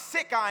me how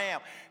sick I am.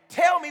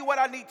 Tell me what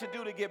I need to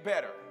do to get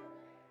better.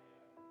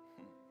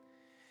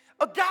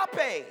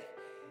 Agape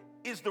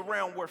is the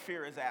realm where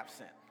fear is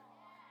absent.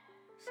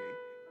 See?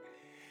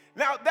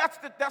 Now, that's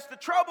the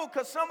trouble,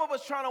 because some of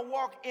us trying to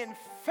walk in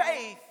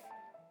faith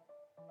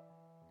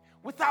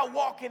without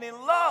walking in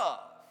love.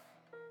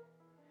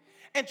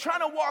 And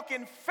trying to walk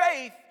in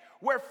faith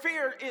where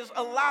fear is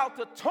allowed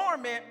to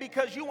torment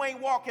because you ain't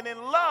walking in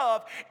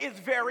love is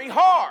very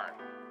hard.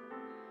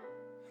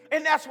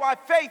 And that's why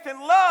faith and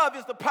love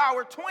is the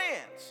power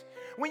twins.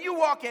 When you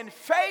walk in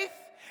faith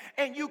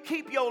and you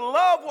keep your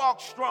love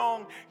walk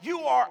strong, you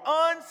are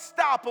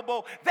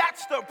unstoppable.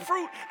 That's the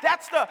fruit.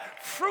 That's the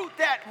fruit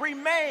that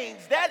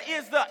remains. That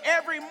is the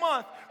every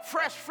month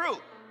fresh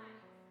fruit.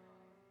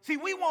 See,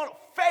 we want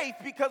faith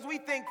because we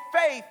think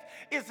faith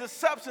is the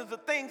substance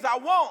of things I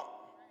want.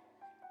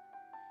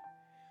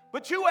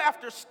 But you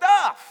after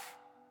stuff.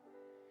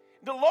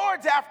 The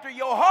Lord's after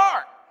your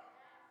heart.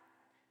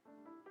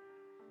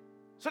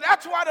 So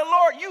that's why the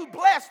Lord, you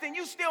blessed and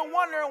you still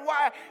wondering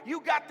why you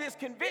got this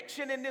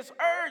conviction and this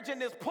urge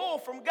and this pull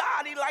from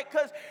God. He like,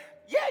 because,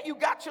 yeah, you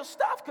got your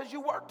stuff because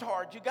you worked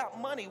hard. You got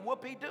money.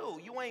 Whoopee-doo.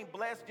 You ain't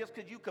blessed just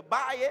because you could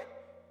buy it.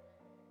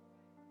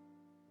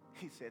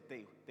 He said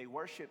they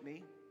worship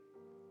me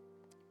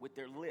with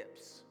their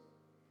lips,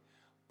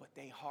 but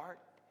their heart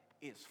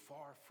is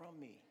far from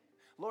me.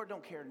 Lord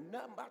don't care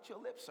nothing about your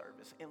lip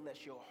service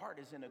unless your heart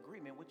is in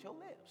agreement with your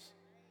lips.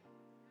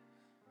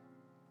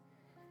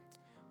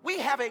 We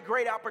have a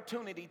great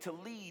opportunity to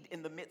lead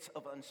in the midst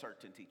of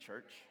uncertainty,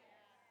 church.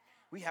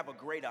 We have a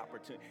great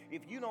opportunity.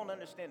 If you don't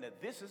understand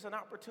that this is an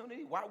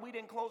opportunity, why we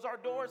didn't close our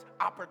doors?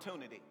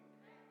 Opportunity.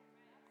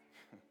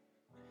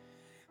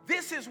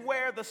 This is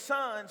where the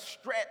sons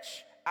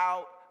stretch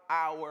out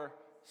our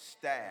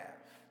staff.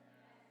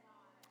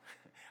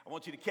 I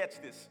want you to catch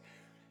this.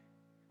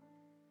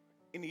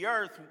 In the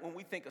earth, when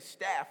we think of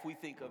staff, we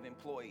think of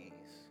employees.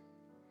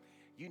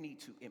 You need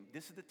to,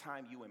 this is the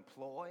time you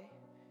employ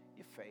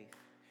your faith.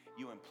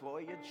 You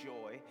employ your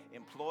joy,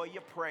 employ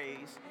your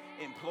praise,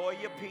 employ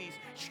your peace.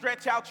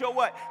 Stretch out your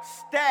what?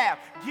 Staff.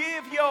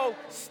 Give your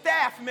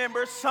staff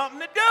members something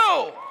to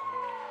do.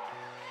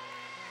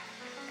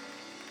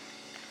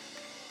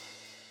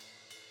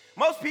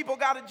 Most people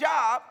got a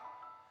job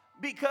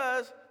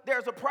because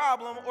there's a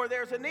problem or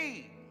there's a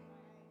need.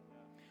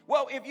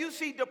 Well, if you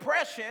see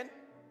depression,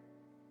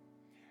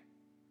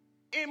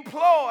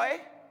 employ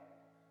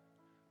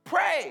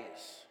praise.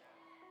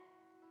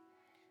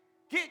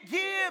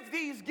 Give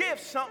these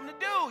gifts something to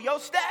do. Your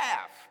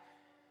staff.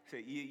 So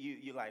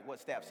you like, what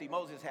staff? See,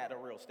 Moses had a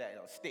real staff,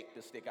 a stick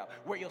to stick out.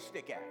 Where your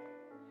stick at?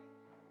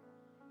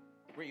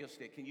 Where your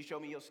stick? Can you show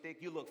me your stick?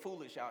 You look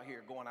foolish out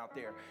here going out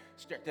there.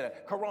 Straight to the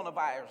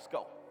coronavirus,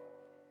 go.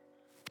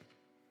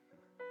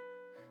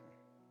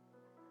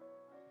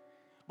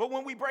 But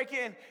when we break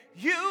in,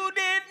 you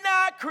did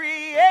not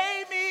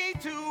create me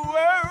to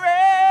worry.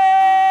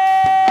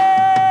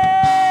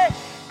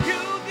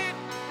 You did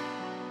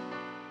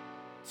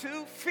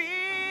to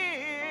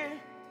fear.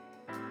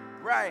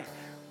 Right.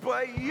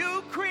 But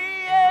you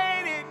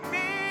created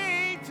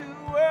me to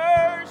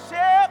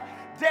worship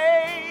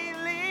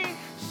daily.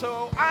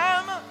 So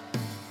come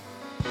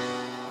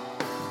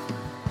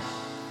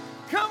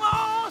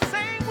on,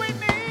 sing with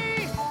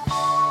me.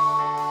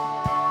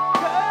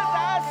 'Cause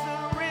I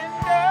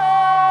surrender.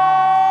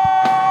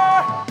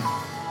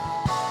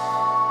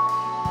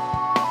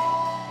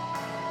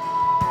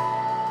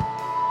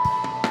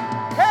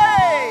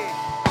 Hey,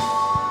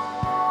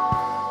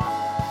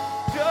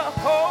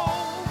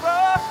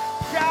 Jehovah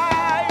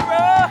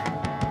Jireh.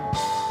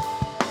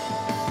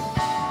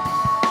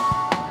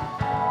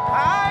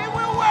 I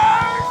will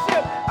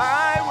worship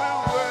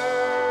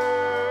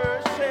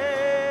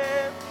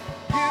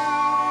you,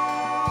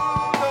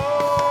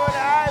 Lord.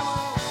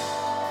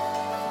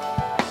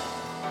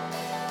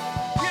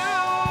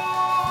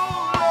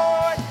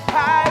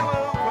 I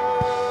will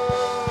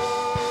worship.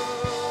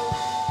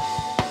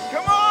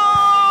 Come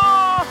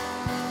on.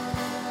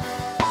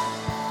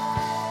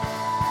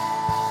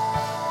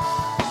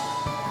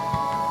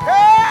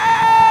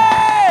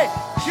 Hey,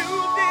 you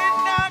did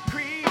not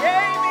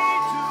create me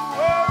to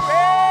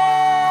worry.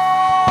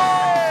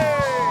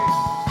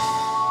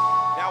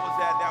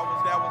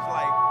 That was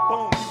like,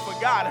 boom, you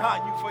forgot, huh?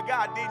 You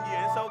forgot, didn't you?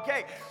 It's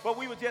okay. But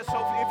we were just so,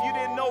 if you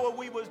didn't know what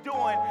we was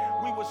doing,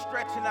 we were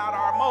stretching out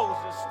our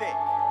Moses stick.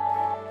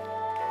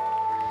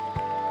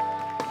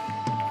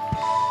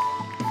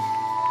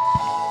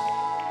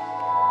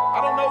 I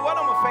don't know what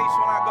I'm going to face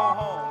when I go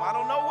home. I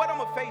don't know what I'm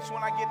going to face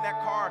when I get in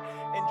that car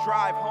and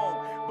drive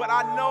home. But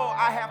I know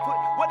I have put,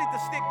 what did the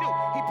stick do?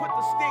 He put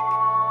the stick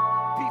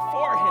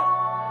before him.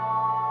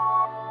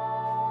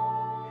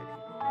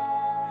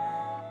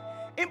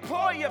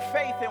 Employ your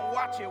faith and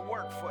watch it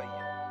work for you.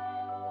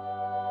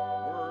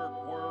 Work.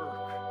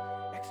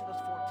 Exodus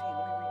 14,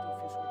 let me read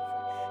through a few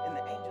scriptures for you. And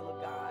the angel of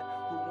God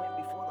who went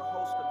before the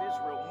host of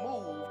Israel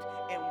moved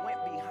and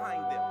went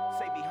behind them.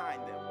 Say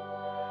behind them.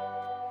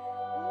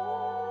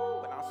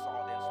 Ooh, when I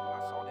saw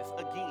this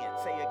again,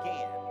 say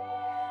again.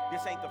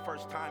 This ain't the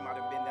first time I've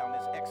been down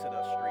this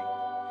Exodus street.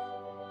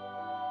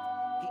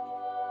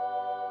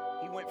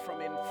 He went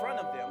from in front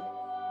of them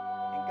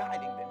and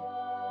guiding them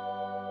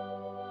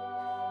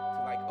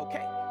to like,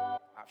 okay,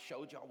 I've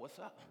showed y'all what's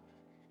up.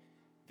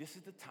 This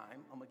is the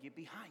time I'm going to get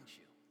behind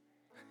you.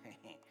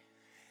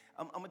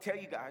 I'm going to tell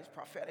you guys,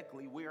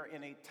 prophetically, we are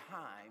in a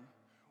time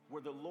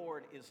where the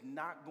Lord is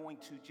not going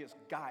to just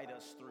guide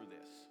us through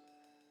this.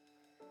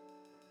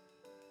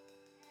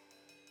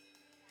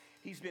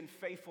 He's been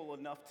faithful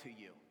enough to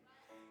you.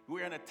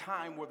 We're in a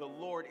time where the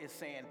Lord is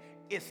saying,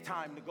 it's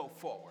time to go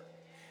forward.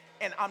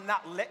 And I'm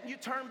not letting you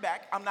turn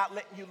back. I'm not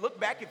letting you look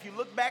back. If you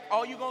look back,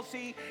 all you're going to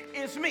see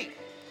is me.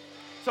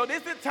 So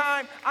this is the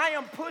time I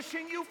am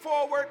pushing you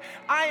forward.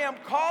 I am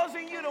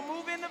causing you to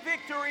move into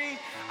victory.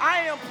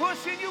 I am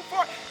pushing you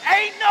forward.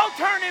 Ain't no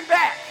turning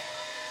back.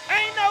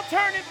 Ain't no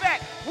turning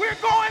back. We're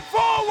going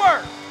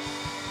forward.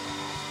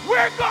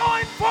 We're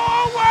going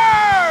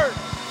forward.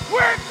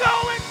 We're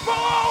going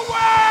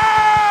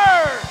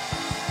forward.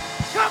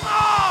 Come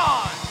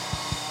on.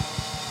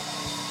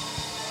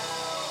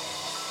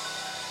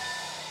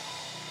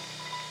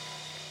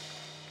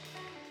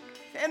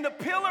 And the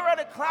pillar of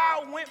the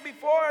cloud went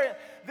before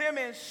them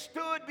and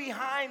stood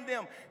behind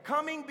them,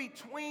 coming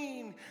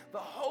between the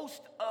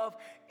host of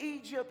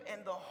Egypt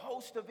and the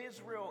host of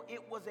Israel.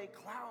 It was a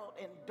cloud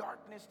and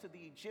darkness to the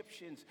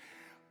Egyptians,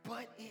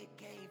 but it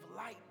gave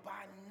light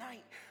by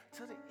night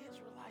to the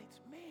Israelites.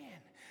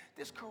 Man,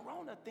 this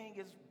corona thing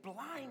is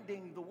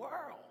blinding the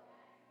world.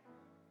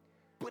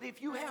 But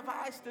if you have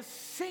eyes to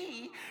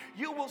see,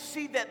 you will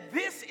see that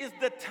this is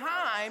the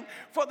time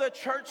for the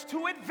church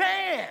to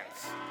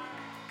advance.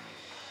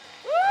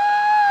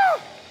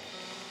 Woo!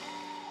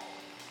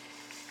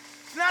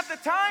 It's not the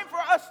time for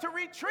us to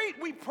retreat.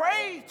 We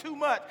pray too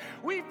much.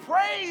 We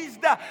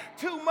praised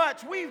too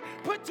much. We've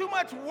put too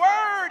much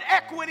word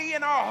equity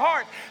in our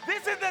heart.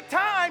 This is the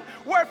time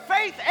where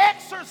faith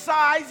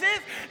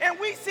exercises and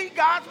we see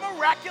God's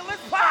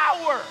miraculous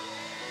power.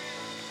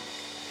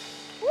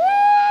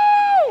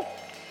 Woo!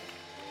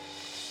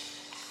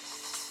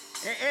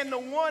 And the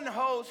one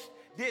host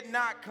did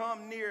not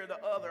come near the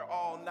other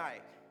all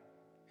night.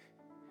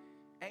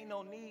 Ain't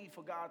no need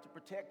for God to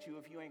protect you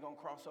if you ain't going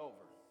to cross over.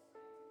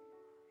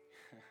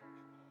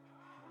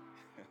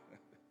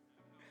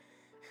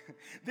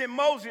 Then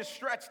Moses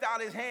stretched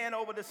out his hand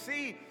over the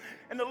sea,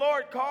 and the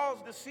Lord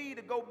caused the sea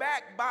to go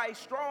back by a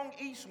strong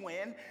east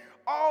wind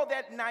all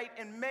that night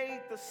and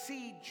made the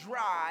sea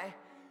dry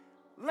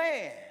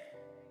land.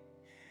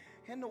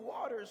 And the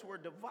waters were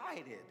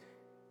divided,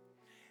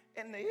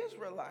 and the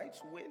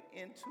Israelites went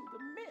into the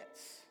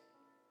midst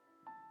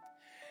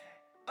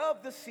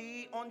of the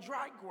sea on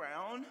dry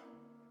ground,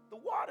 the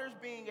waters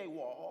being a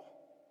wall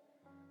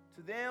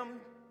to them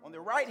on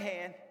their right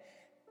hand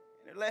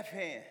and their left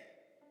hand.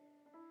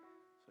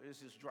 So there's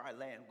this dry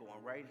land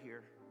going right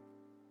here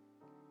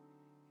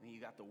And you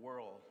got the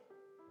world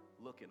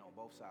looking on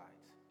both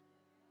sides.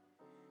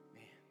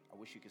 Man, I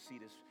wish you could see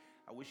this.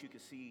 I wish you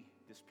could see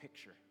this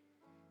picture,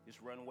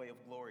 this runway of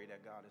glory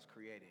that God is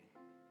creating.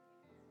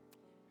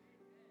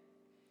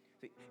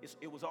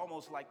 It was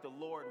almost like the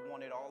Lord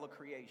wanted all of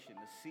creation,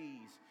 the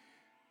seas,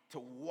 to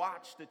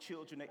watch the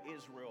children of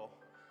Israel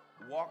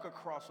walk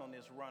across on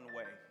this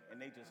runway. And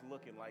they just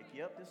looking like,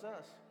 yep, this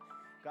us.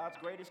 God's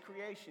greatest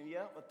creation,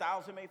 yep.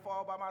 1,000 may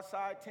fall by my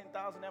side,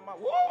 10,000 at my,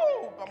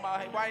 by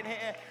my right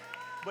hand,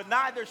 but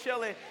neither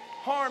shall it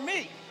harm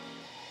me.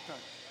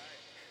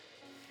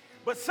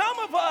 But some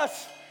of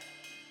us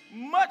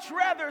much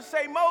rather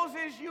say,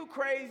 Moses, you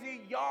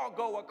crazy, y'all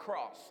go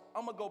across.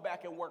 I'm going to go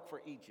back and work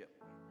for Egypt.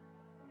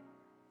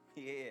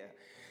 Yeah.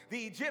 The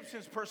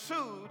Egyptians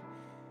pursued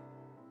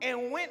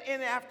and went in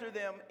after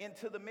them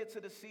into the midst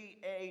of the sea,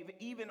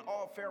 even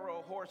all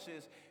Pharaoh's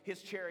horses,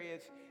 his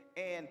chariots,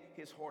 and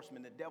his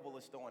horsemen. The devil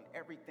is throwing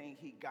everything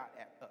he got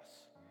at us.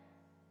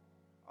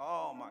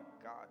 Oh my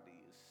God, do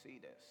you see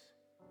this?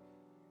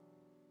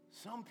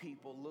 Some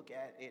people look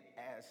at it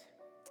as,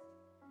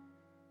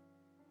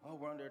 oh,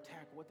 we're under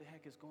attack. What the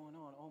heck is going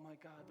on? Oh my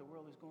God, the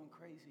world is going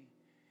crazy.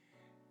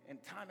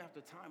 And time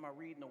after time I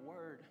read in the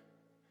Word,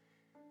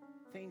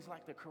 things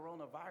like the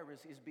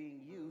coronavirus is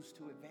being used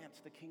to advance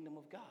the kingdom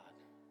of God.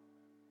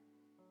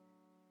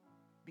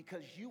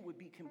 Because you would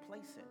be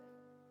complacent.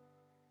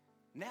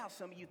 Now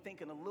some of you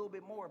thinking a little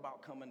bit more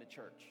about coming to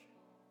church.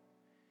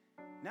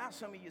 Now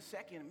some of you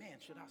second, man,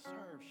 should I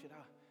serve? Should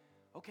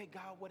I? Okay,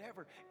 God,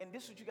 whatever. And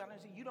this is what you got to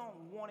understand. You don't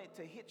want it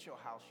to hit your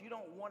house. You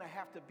don't want to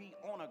have to be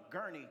on a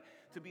gurney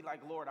to be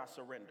like, Lord, I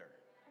surrender.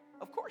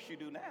 Of course you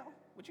do now.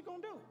 What you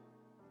going to do?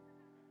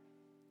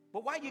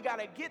 But why you got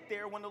to get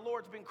there when the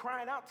Lord's been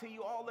crying out to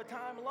you all the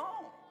time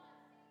long?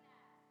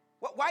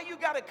 Why you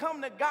got to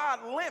come to God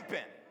limping?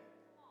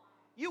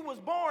 You was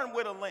born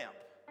with a limp.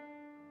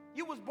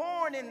 You was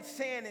born in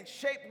sin and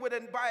shaped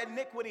by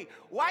iniquity.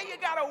 Why you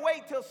got to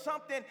wait till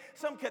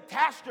some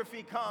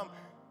catastrophe come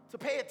to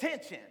pay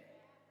attention?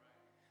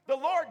 The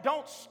Lord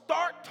don't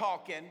start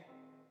talking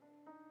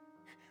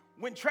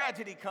when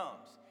tragedy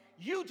comes.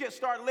 You just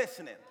start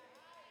listening.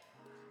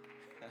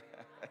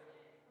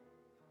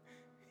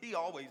 He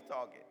always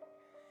talking.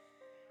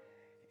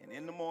 And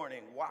in the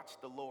morning, watch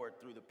the Lord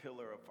through the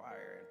pillar of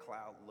fire and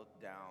cloud look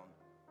down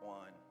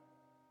on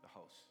the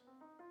hosts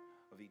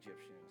of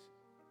Egyptians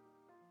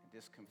and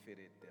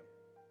discomfited them.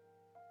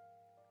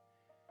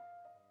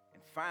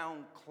 And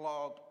found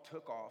clogged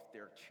took off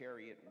their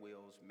chariot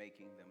wheels,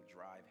 making them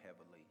drive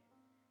heavily.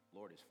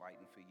 Lord is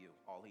fighting for you.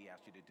 All he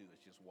asks you to do is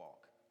just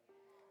walk.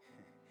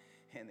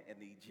 and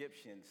the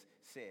Egyptians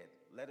said,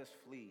 let us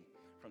flee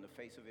from the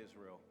face of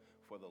Israel,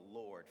 for the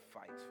Lord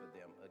fights for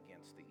them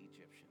against the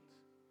Egyptians.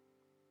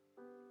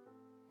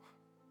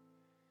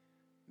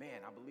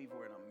 Man, I believe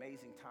we're in an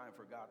amazing time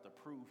for God to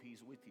prove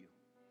he's with you.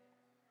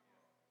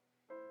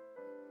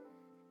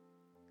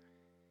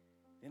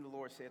 Then the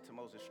Lord said to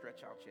Moses, stretch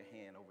out your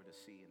hand over the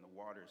sea, and the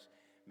waters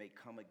may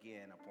come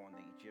again upon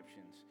the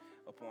Egyptians,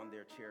 upon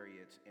their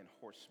chariots and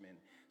horsemen.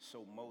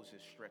 So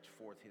Moses stretched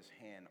forth his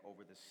hand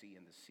over the sea,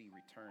 and the sea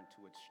returned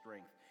to its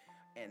strength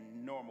and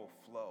normal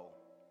flow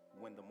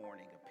when the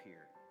morning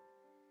appeared.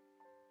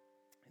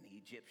 And the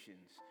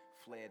Egyptians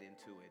fled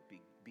into it,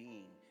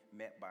 being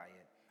met by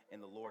it. And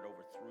the Lord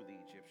overthrew the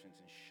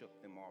Egyptians and shook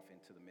them off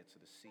into the midst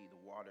of the sea.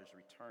 The waters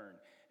returned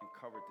and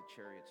covered the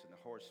chariots and the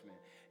horsemen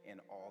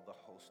and all the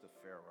host of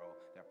Pharaoh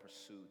that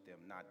pursued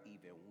them. Not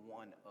even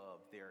one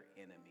of their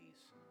enemies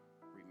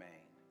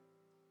remained.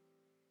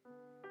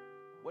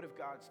 What if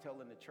God's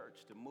telling the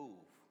church to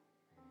move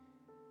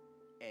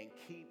and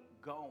keep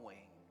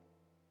going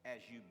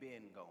as you've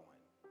been going?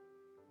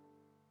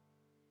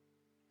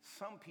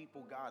 Some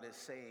people God is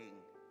saying,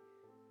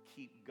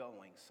 keep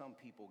going. Some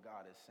people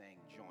God is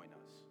saying, join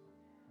us.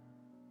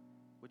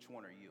 Which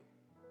one are you?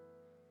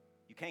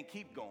 You can't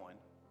keep going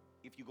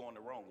if you're going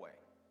the wrong way.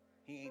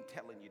 He ain't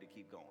telling you to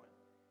keep going.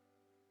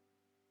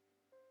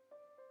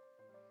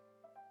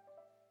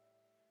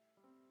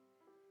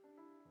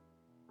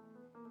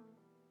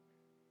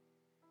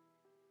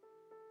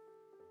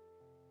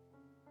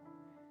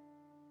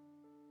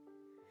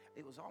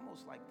 It was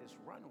almost like this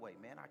runway,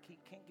 man. I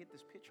can't get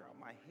this picture out of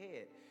my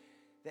head.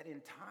 That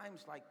in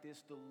times like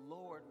this, the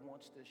Lord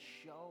wants to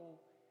show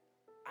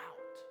out.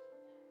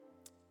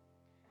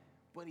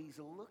 But he's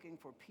looking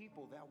for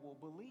people that will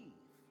believe.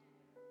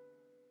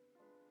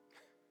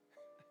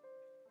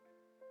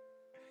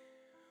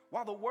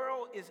 While the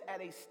world is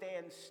at a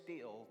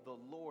standstill, the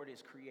Lord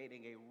is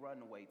creating a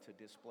runway to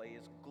display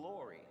his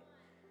glory.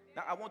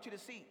 Now, I want you to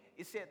see,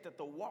 it said that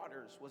the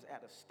waters was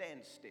at a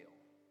standstill.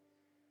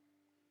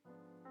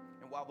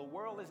 And while the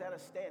world is at a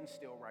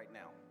standstill right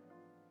now,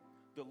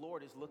 the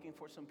Lord is looking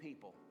for some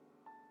people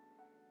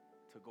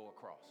to go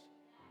across.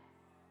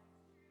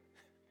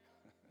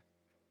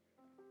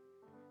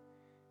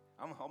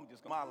 I'm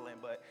just modeling,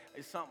 but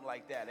it's something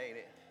like that, ain't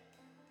it?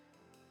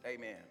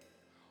 Amen.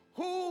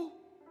 Who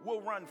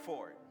will run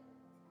for it?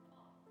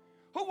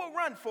 Who will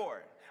run for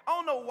it?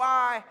 don't know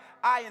why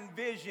I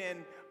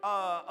envision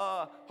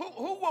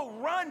who will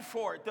run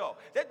for it though.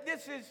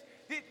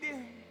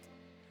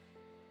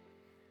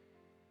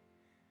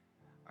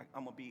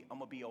 I'm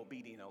gonna be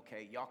obedient,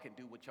 okay? Y'all can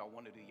do what y'all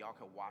want to do. Y'all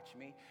can watch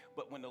me.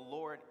 But when the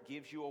Lord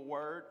gives you a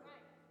word,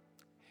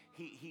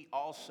 He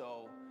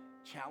also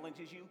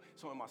challenges you.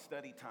 So in my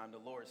study time, the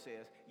Lord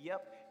says,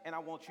 yep, and I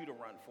want you to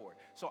run for it.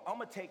 So I'm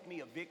going to take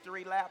me a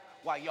victory lap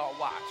while y'all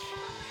watch.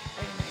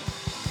 Amen.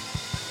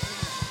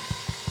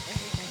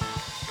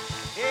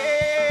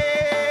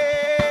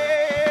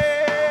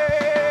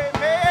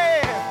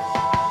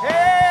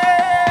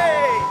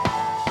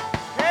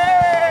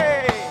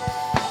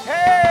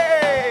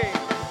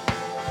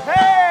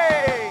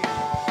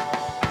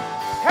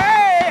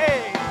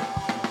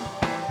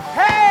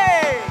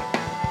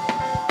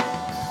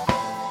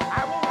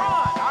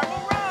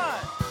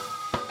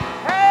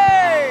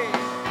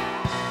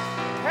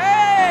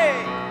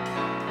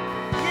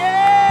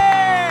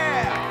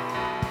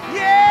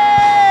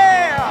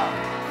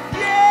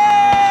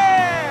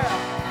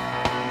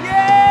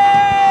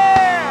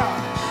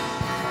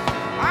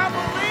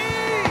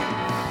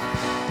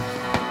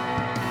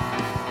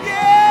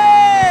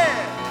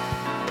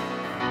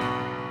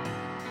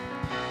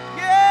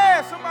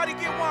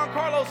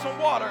 Some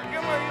water.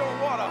 Give me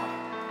your water.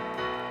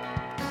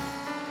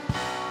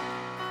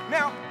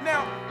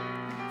 Now,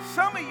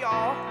 some of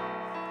y'all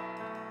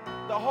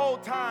the whole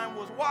time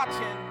was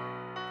watching,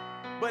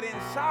 but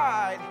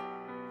inside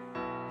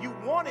you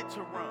wanted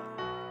to run.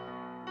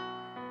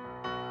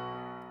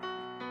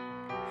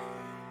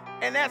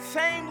 And that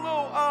same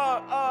little,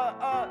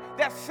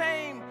 that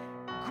same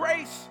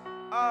grace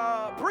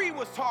Bree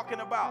was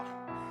talking about,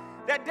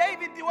 that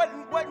David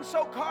wasn't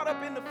so caught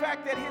up in the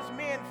fact that his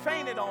men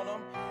fainted on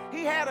him.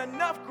 He had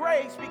enough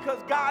grace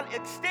because God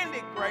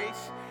extended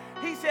grace.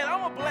 He said, I'm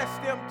going to bless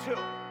them too.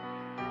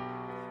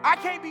 I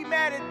can't be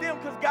mad at them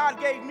because God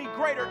gave me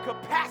greater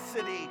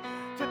capacity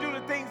to do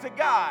the things of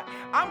God.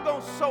 I'm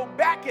going to sow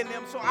back in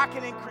them so I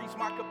can increase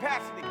my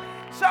capacity.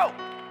 So,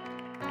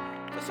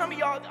 for some of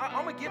y'all,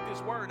 I'm going to get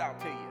this word out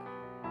to you.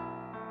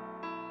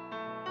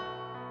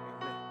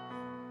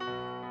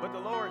 But the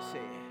Lord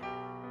said,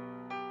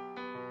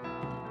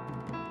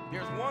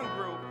 there's one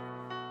group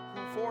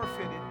who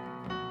forfeited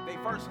their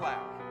first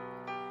lap.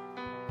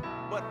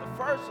 But the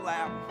first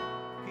lap,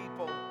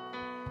 people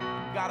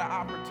got an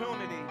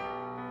opportunity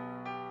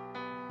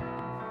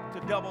to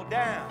double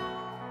down.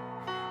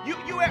 You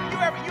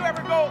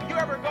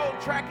ever go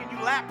track and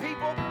you lap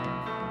people?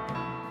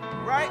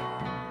 Right?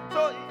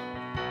 So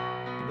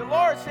the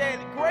Lord said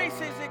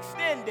grace is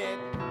extended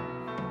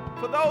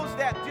for those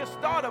that just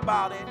thought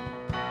about it.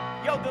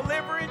 Your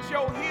deliverance,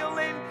 your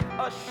healing,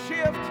 a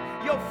shift,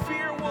 your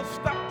fear will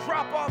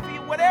drop off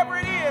you, whatever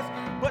it is,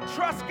 but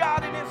trust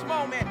God in this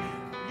moment.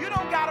 You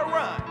don't gotta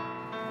run,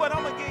 but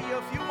I'm gonna give you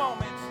a few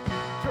moments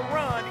to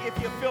run if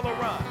you feel a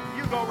run.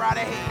 You go right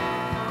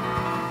ahead.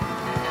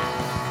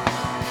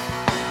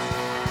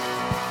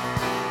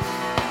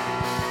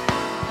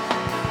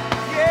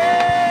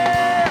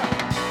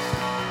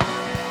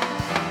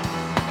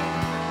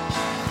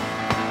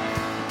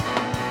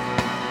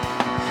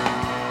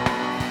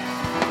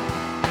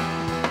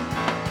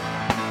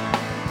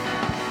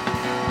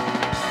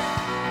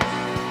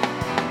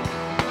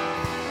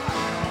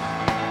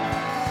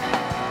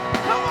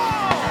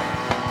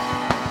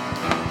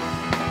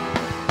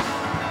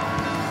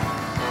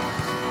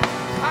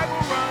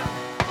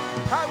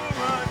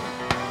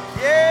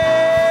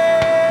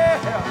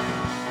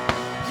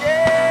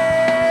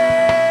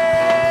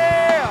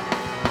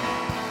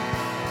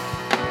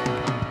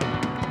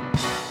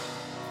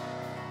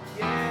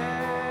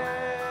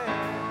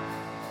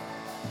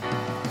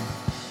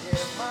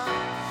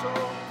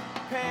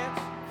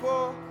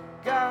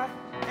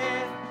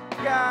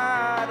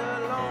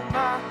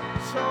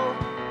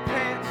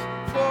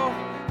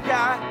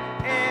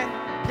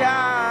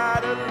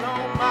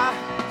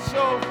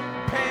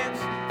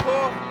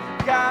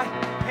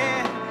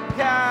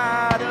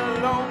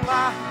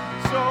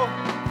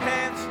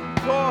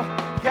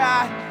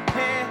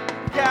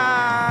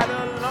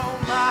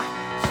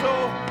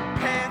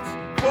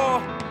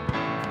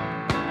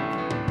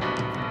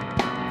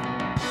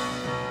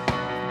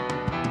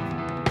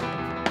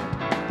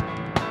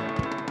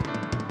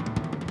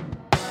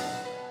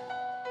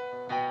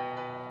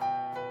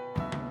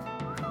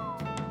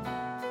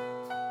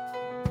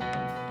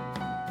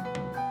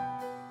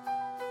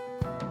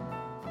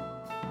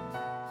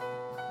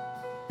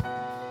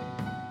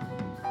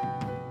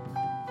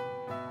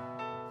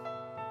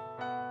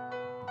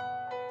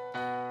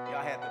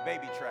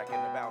 Baby track in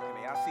the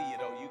balcony. I see you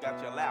though. You got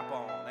your lap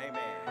on.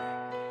 Amen.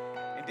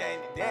 And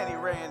Danny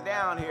ran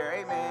down here.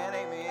 Amen.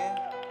 Amen.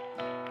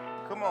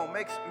 Come on,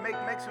 make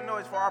some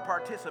noise for our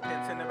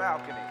participants in the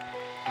balcony.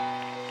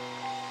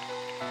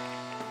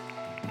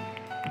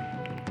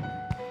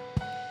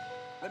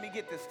 Let me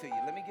get this to you.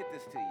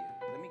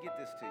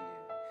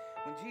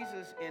 When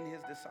Jesus and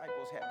his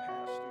disciples had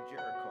passed through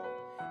Jericho,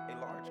 a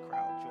large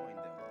crowd joined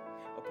them.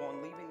 Upon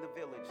leaving the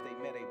village, they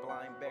met a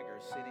blind beggar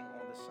sitting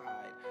on the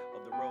side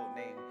of the road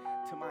named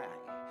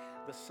Timaeus,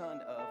 the son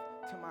of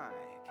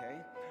Timaeus. Okay?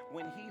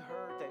 When he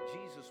heard that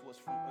Jesus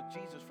from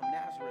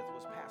Nazareth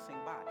was passing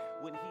by,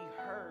 when he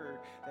heard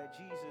that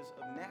Jesus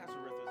of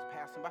Nazareth was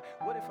passing by,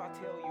 what if I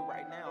tell you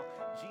right now,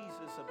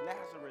 Jesus of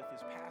Nazareth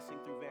is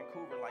passing through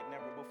Vancouver like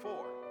never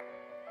before?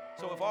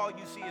 So if all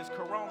you see is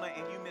Corona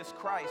and you miss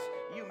Christ,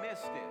 you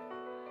missed it.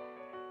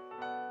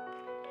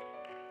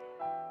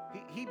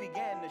 He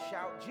began to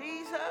shout,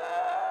 Jesus,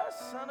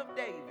 son of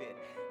David,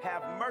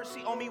 have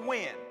mercy on me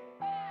when?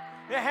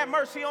 Have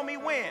mercy on me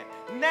when?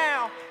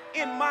 Now,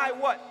 in my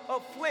what?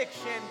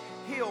 Affliction,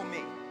 heal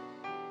me.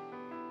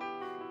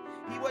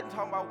 He wasn't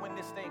talking about when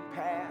this thing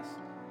passed.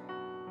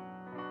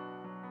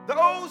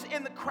 Those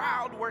in the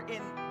crowd were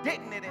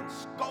indignant and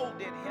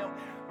scolded him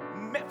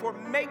for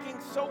making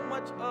so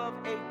much of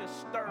a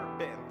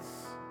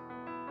disturbance,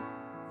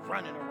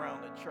 running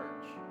around the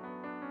church.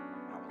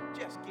 I was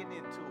just getting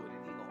into it,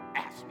 and he gonna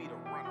ask me to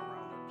run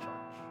around the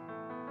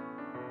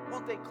church.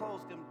 Won't they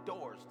close them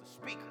doors? The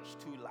speaker's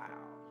too loud.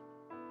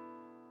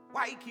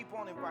 Why he keep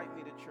on inviting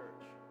me to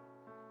church?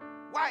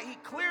 Why he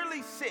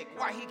clearly sick?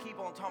 Why he keep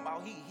on talking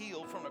about he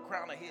healed from the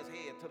crown of his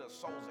head to the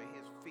soles of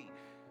his feet?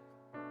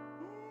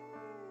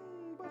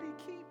 But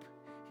he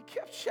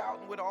kept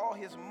shouting with all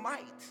his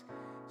might,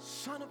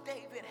 Son of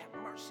David,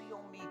 have mercy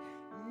on me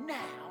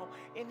now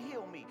and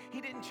heal me. He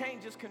didn't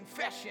change his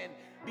confession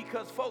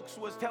because folks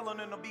was telling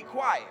him to be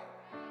quiet.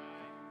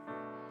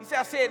 He said,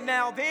 I said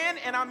now then,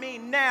 and I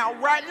mean now,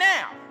 right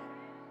now.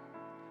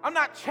 I'm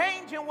not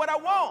changing what I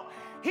want.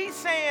 He's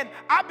saying,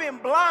 I've been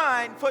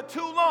blind for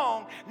too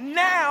long.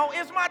 Now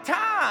is my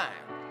time.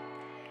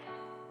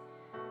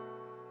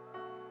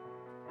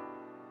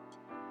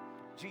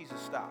 Jesus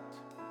stopped.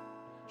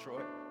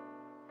 Troy,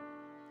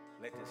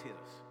 let this hit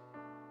us.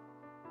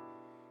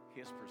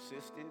 His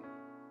persistent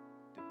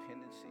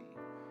dependency,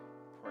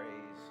 praise,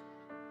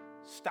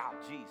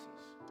 stopped Jesus.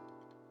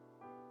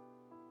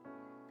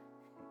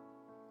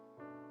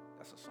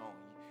 That's a song.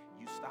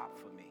 You stop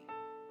for me.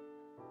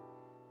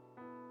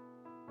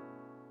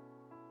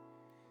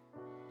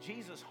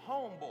 Jesus'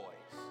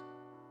 homeboys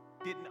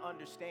didn't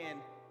understand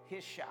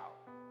his shout.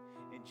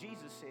 And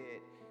Jesus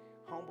said,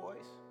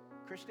 homeboys,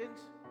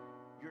 Christians,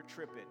 you're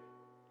tripping.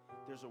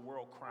 There's a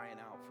world crying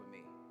out for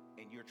me,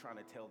 and you're trying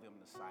to tell them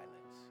to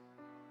silence.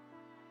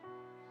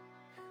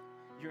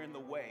 You're in the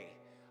way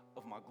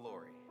of my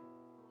glory.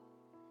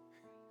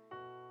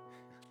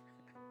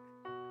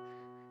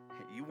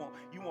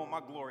 You want my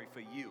glory for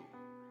you.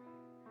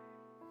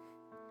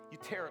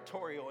 You're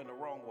territorial in the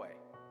wrong way.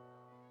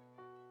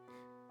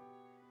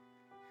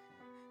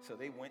 So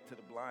they went to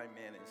the blind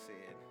man and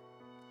said,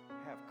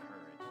 have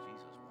courage,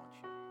 Jesus wants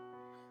you.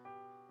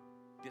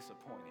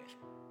 Disappointed.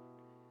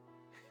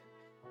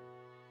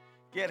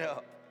 Get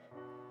up.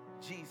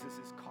 Jesus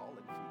is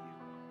calling for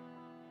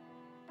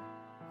you.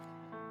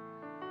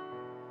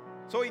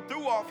 So he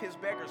threw off his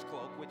beggar's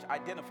cloak, which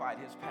identified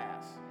his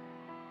past.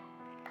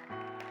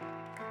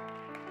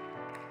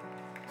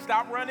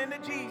 Stop running to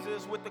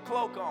Jesus with the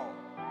cloak on.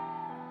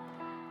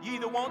 You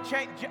either won't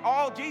change.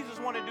 All Jesus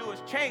want to do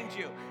is change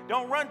you.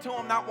 Don't run to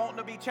him not wanting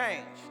to be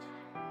changed.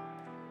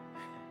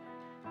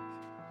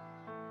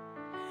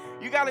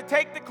 You got to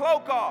take the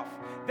cloak off.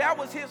 That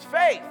was his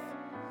faith.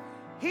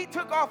 He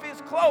took off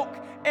his cloak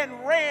and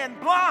ran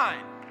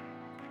blind.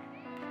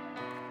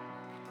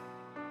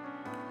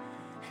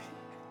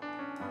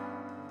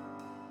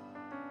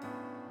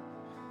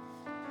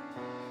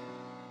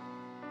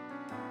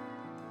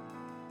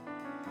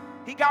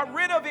 He got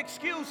rid of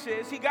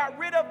excuses. He got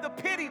rid of the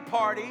pity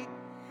party.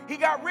 He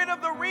got rid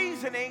of the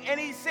reasoning. And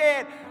he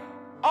said,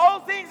 all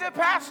things have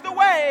passed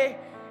away.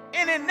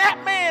 And in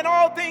that man,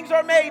 all things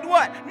are made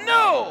what?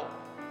 New.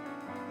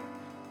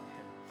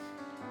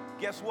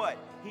 Guess what?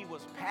 He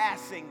was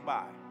passing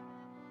by.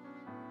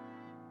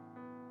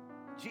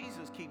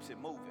 Jesus keeps it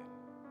moving.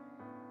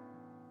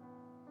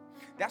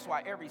 That's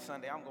why every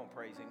Sunday I'm going to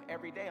praise him.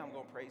 Every day I'm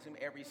going to praise him.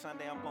 Every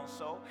Sunday I'm going to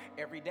sow.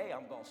 Every day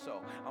I'm going to sow.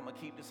 I'm going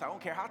to keep this. I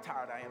don't care how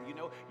tired I am.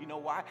 You know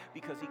why?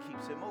 Because he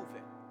keeps it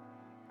moving.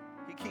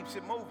 He keeps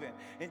it moving.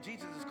 And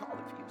Jesus is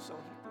calling for you. So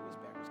he threw his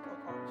beggar's cloak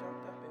on,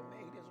 jumped up, and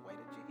made his way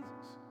to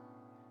Jesus.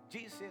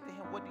 Jesus said to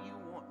him, what do you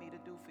want me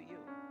to do for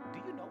you? Do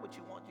you know what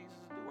you want Jesus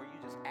to do? Or are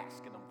you just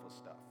asking him for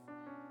stuff?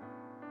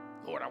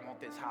 Lord, I want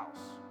this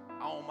house.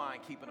 I don't mind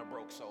keeping a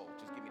broke soul.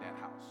 Just give me that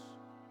house.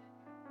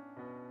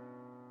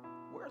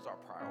 Where's our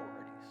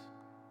priorities?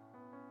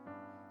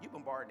 You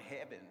bombard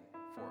heaven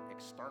for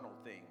external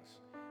things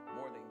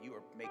more than you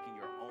are making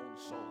your own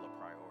soul a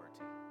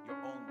priority, your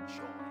own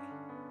joy.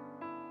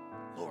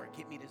 Lord,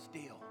 get me this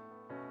deal.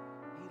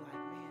 He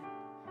like, man,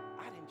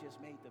 I didn't just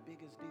make the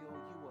biggest deal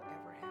you will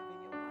ever have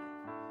in your life.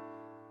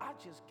 I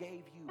just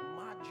gave you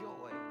my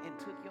joy and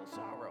took your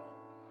sorrow.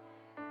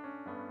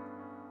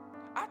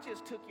 I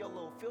just took your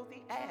little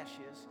filthy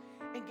ashes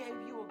and gave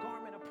you a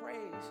garment of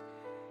praise.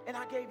 And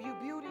I gave you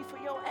beauty for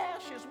your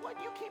ashes. What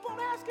do you keep on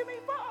asking me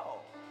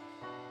for?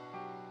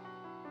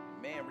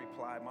 Man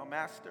replied, my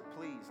master,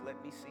 please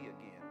let me see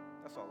again.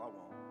 That's all I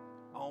want.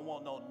 I don't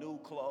want no new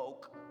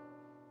cloak.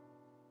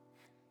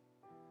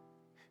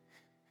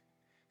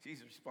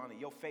 Jesus responded,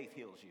 your faith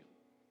heals you.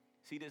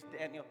 See this,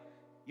 Daniel?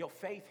 Your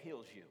faith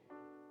heals you.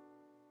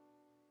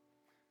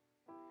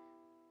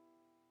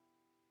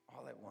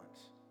 All at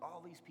once.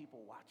 All these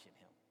people watching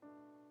him.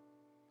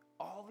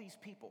 All these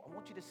people, I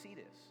want you to see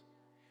this.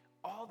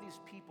 All these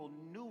people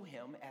knew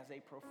him as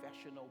a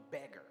professional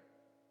beggar.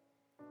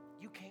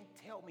 You can't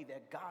tell me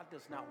that God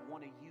does not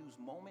want to use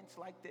moments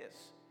like this.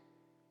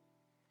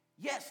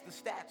 Yes, the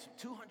stats,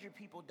 200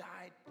 people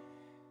died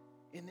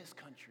in this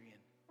country,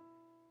 and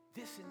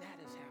this and that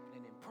is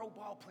happening, and pro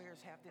ball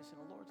players have this, and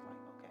the Lord's like,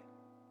 okay,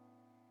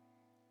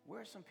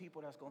 where are some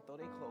people that's going to throw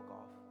their cloak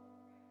off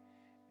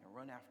and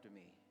run after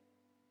me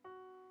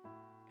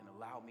and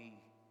allow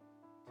me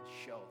to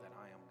show that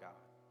I am God?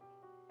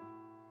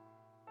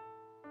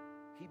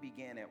 He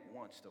began at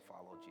once to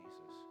follow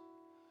Jesus.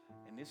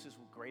 And this is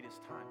the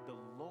greatest time. The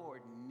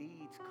Lord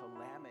needs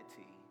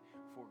calamity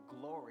for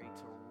glory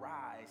to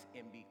rise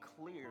and be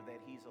clear that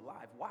he's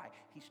alive. Why?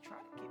 He's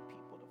trying to get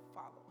people to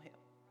follow him.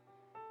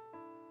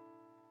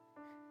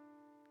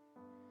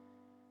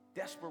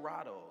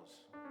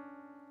 Desperados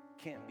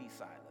can't be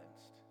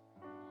silenced.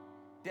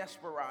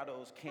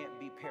 Desperados can't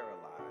be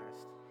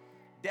paralyzed.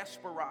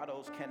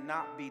 Desperados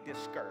cannot be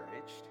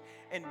discouraged.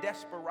 And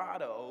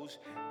desperados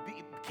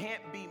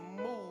can't be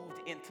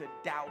moved into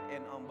doubt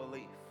and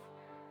unbelief.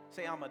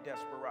 Say, I'm a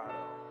desperado.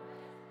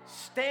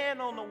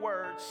 Stand on the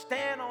word.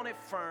 Stand on it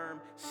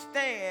firm.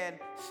 Stand,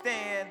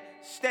 stand,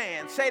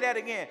 stand. Say that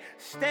again.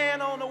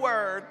 Stand on the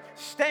word.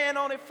 Stand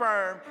on it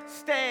firm.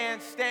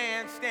 Stand,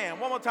 stand, stand.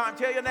 One more time.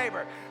 Tell your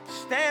neighbor.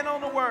 Stand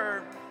on the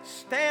word.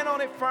 Stand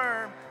on it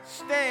firm.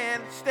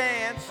 Stand,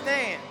 stand,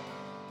 stand.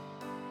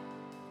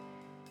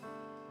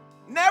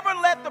 Never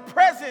let the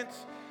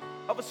presence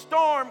of a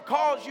storm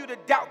cause you to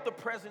doubt the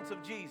presence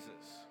of Jesus.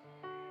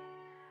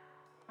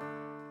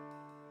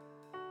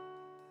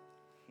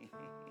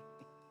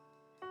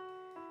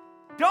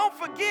 Don't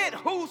forget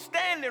who's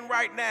standing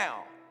right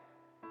now.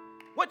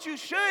 What you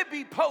should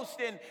be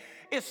posting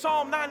is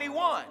Psalm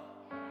 91.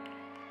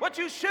 What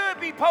you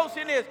should be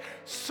posting is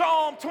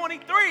Psalm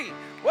 23.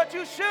 What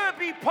you should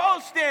be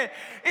posting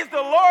is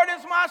the Lord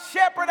is my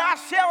shepherd, I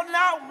shall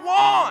not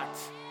want.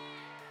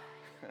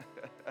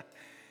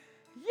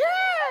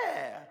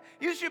 Yeah.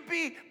 You should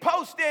be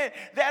posting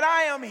that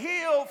I am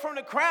healed from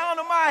the crown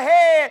of my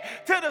head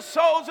to the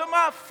soles of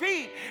my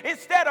feet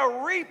instead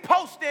of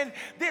reposting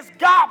this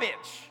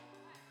garbage.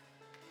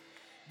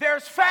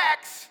 There's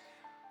facts,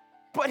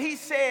 but he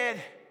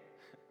said,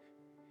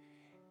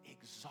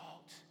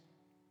 exalt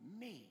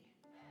me.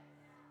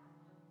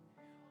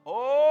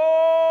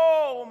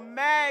 Oh,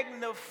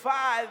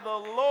 magnify the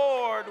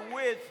Lord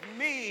with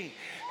me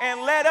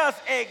and let us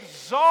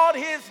exalt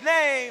his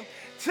name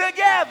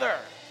together.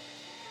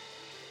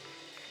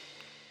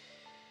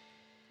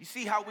 You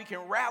see how we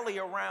can rally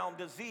around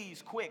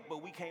disease quick,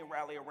 but we can't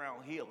rally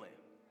around healing.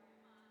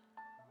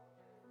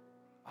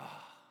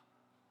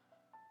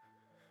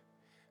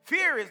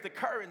 Fear is the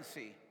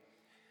currency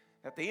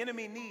that the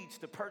enemy needs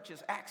to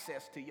purchase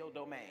access to your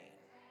domain.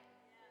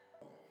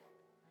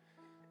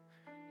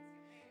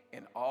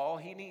 And all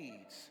he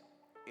needs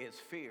is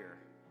fear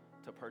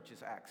to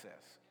purchase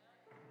access.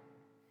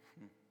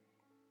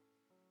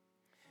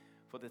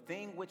 For the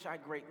thing which I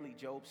greatly,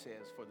 Job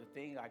says, for the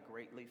thing I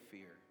greatly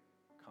fear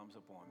comes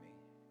upon me,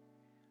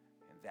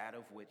 and that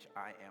of which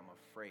I am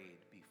afraid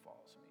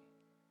befalls me.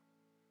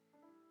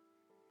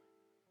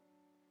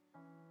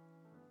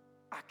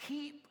 I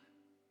keep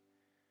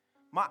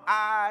my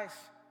eyes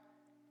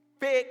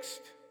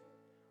fixed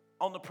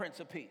on the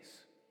Prince of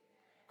Peace.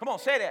 Come on,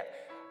 say that.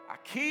 I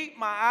keep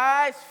my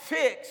eyes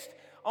fixed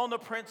on the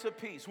Prince of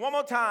Peace. One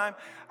more time.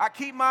 I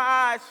keep my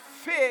eyes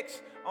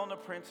fixed on the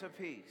Prince of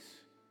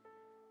Peace.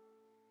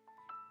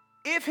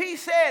 If he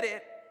said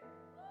it,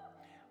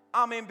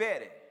 I'm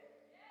embedded.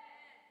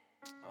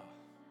 Oh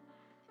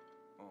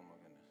my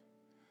goodness.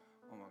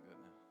 Oh my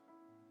goodness.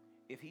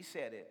 If he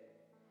said it,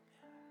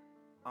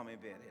 I'm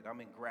embedded.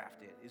 I'm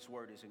engrafted. His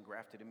word is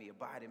engrafted in me.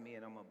 Abide in me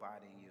and I'm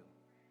abide in you.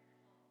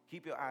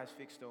 Keep your eyes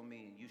fixed on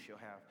me and you shall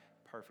have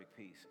perfect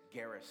peace.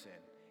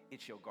 Garrison, it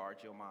shall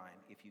guard your mind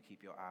if you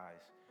keep your eyes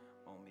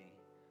on me.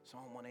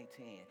 Psalm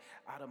 118,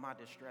 out of my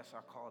distress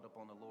I called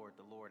upon the Lord.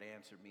 The Lord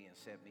answered me and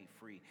set me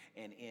free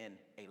and in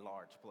a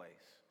large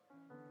place.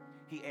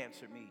 He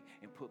answered me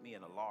and put me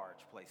in a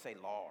large place. Say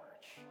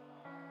large.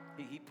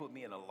 He put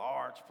me in a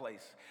large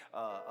place,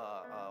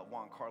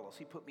 Juan Carlos.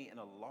 He put me in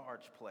a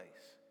large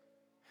place.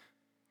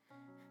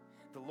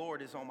 The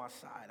Lord is on my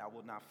side. I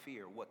will not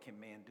fear. What can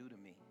man do to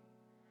me?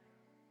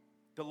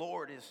 The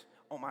Lord is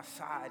on my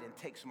side and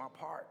takes my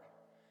part.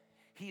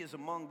 He is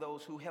among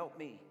those who help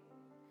me.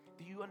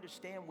 Do you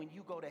understand when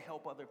you go to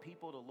help other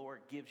people, the Lord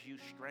gives you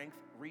strength,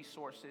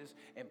 resources,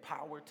 and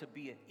power to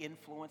be an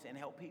influence and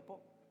help people?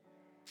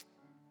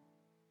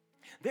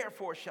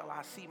 Therefore shall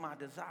I see my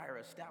desire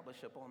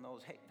established upon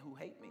those who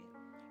hate me.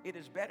 It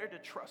is better to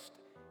trust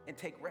and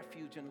take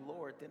refuge in the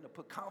Lord than to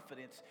put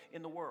confidence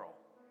in the world.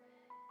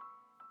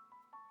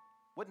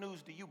 What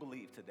news do you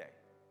believe today?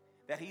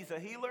 that he's a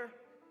healer,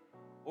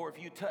 or if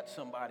you touch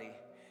somebody,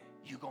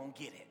 you're going to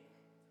get it.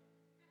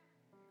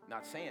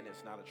 Not saying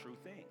it's not a true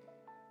thing.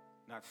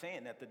 Not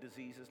saying that the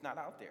disease is not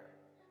out there.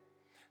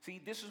 See,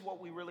 this is what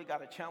we really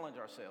got to challenge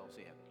ourselves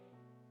in.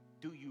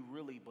 Do you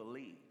really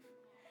believe?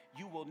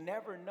 You will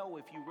never know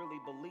if you really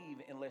believe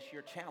unless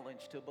you're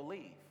challenged to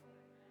believe.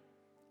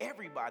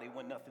 Everybody,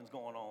 when nothing's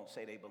going on,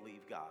 say they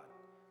believe God.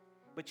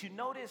 But you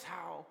notice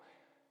how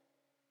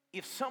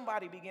if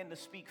somebody began to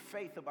speak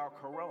faith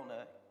about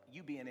corona,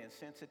 you being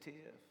insensitive.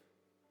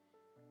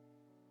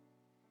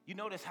 You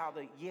notice how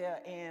the yeah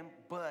and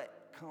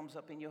but comes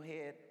up in your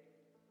head.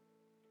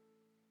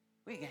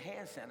 We can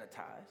hand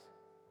sanitize.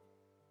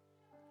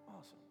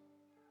 Awesome.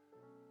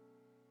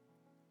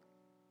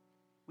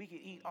 We can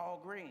eat all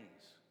greens.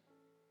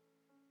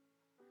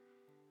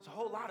 There's a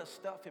whole lot of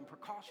stuff and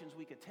precautions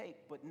we could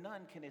take, but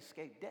none can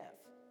escape death.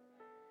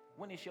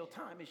 When it's your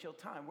time, it's your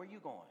time. Where you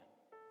going?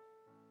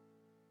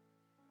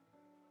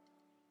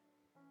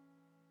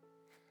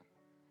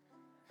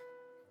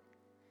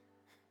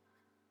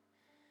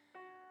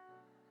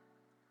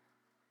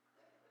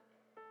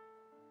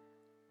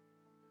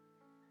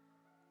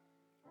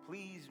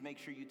 Please make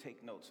sure you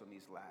take notes on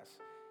these last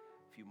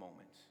few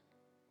moments.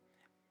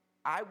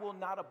 I will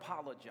not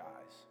apologize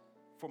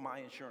for my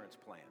insurance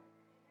plan.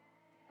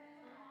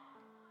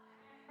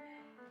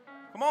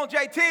 Come on,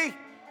 JT.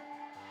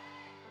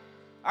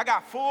 I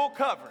got full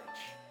coverage.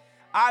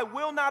 I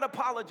will not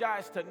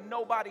apologize to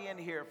nobody in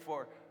here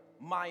for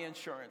my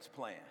insurance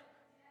plan.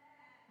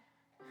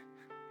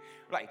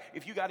 Like,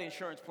 if you got an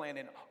insurance plan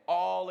and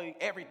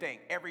everything,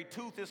 every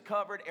tooth is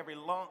covered, every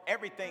lung,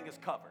 everything is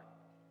covered.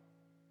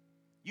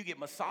 You get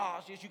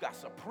massages, you got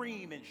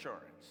Supreme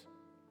insurance.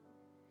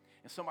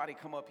 And somebody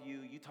come up to you,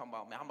 you talking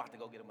about, man, I'm about to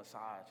go get a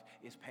massage.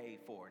 It's paid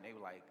for. And they were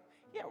like,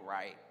 yeah,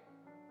 right.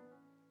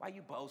 Why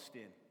you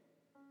boasting?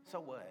 So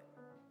what?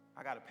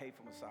 I got to pay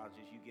for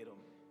massages. You get them.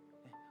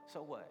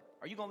 So what?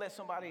 Are you going to let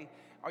somebody,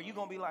 are you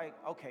going to be like,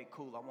 okay,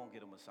 cool, I won't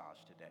get a massage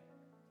today?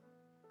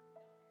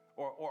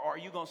 Or are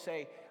you going to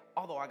say,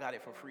 although I got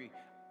it for free,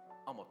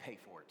 I'm going to pay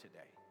for it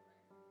today?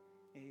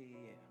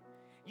 Yeah.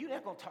 You're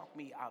not going to talk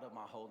me out of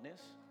my wholeness.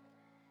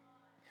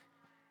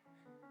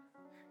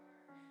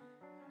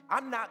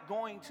 I'm not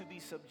going to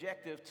be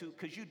subjective to,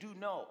 because you do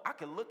know, I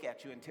can look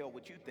at you and tell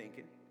what you're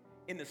thinking.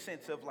 In the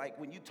sense of like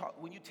when you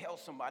tell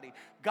somebody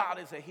God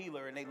is a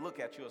healer and they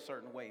look at you a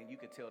certain way and you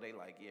can tell they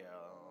like, yeah,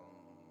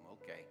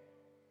 okay.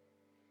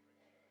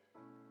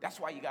 That's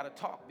why you got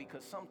to talk,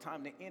 because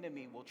sometimes the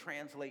enemy will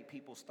translate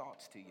people's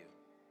thoughts to you.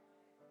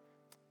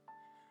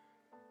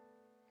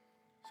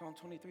 Psalm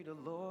 23, the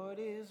Lord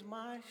is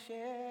my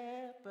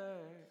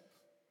shepherd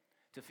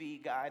to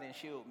feed, guide, and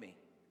shield me.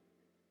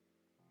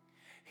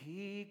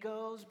 He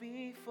goes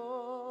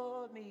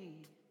before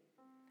me.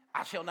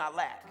 I shall not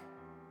lack.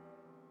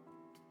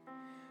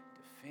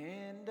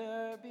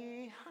 Defender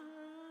behind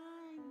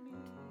me.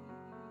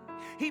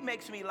 He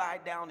makes me lie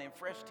down in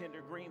fresh,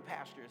 tender, green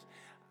pastures.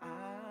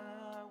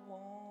 I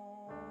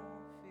won't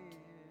fear.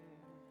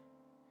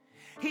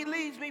 He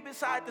leads me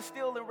beside the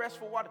still and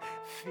restful water,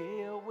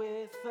 filled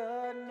with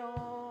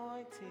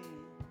anointing.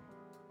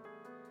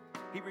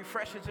 He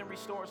refreshes and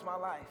restores my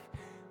life.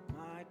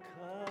 My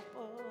cup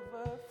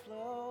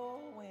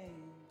overflowing.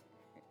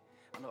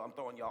 I know I'm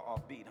throwing y'all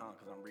off beat, huh?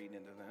 Because I'm reading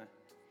into that.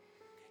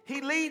 He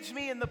leads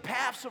me in the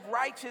paths of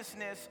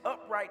righteousness,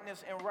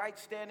 uprightness, and right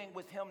standing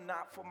with him,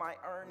 not for my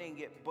earning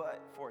it, but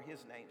for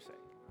his name's sake.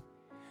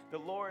 The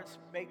Lord's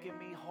making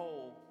me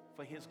whole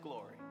for his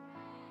glory.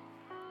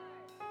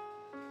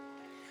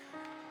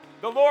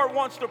 The Lord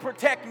wants to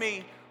protect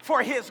me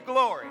for his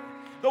glory.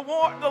 The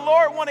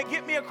Lord want to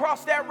get me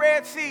across that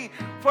Red Sea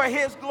for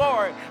his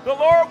glory. The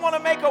Lord want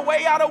to make a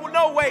way out of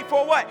no way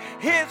for what?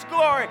 His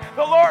glory.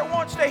 The Lord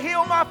wants to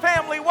heal my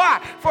family. Why?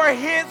 For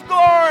his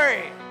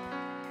glory.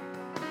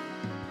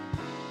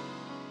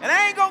 And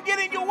I ain't going to get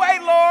in your way,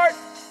 Lord.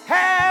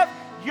 Have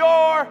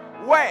your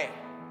way.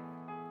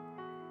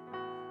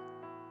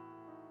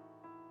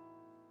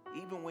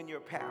 Even when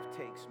your path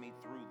takes me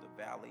through the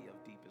valley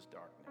of deepest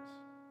darkness,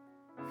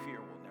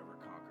 fear will never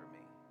conquer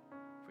me.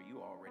 For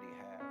you already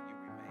have. You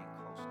remain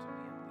close to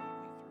me and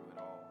lead me through it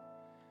all.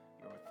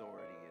 Your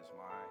authority is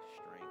my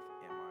strength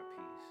and my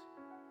peace.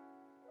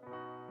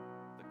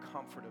 The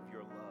comfort of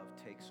your love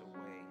takes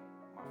away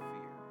my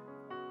fear.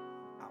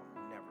 I'll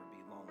never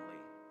be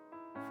lonely,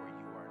 for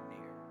you are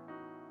near.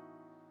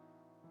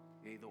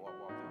 Yea, though I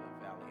walk through the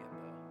valley of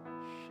the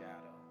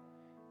shadow.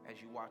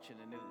 As you watch in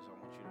the news, I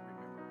want you to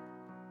remember,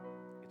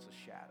 it's a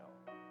shadow.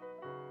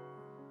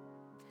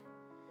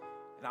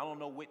 And I don't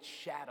know which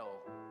shadow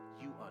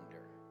you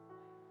under.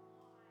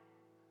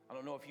 I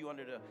don't know if you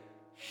under the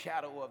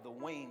shadow of the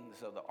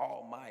wings of the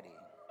Almighty.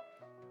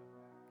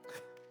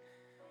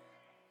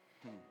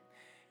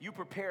 You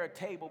prepare a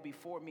table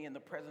before me in the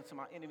presence of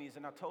my enemies.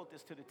 And I told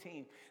this to the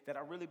team that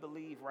I really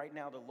believe right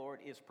now the Lord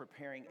is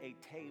preparing a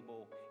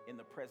table in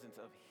the presence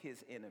of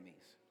his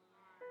enemies.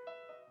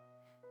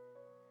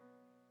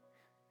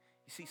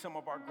 You see, some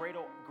of our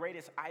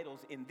greatest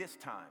idols in this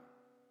time,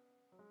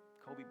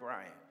 Kobe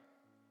Bryant,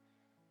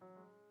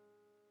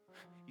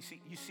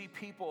 You see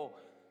people,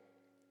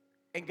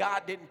 and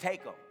God didn't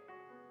take them.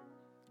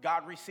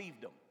 God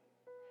received them.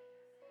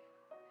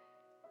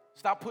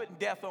 Stop putting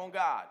death on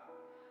God.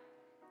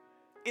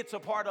 It's a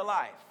part of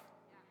life.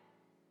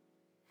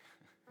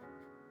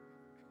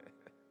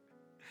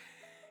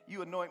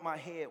 You anoint my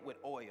head with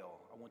oil.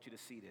 I want you to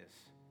see this.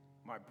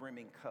 My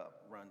brimming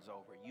cup runs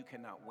over. You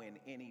cannot win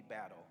any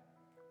battle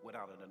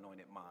without an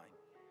anointed mind.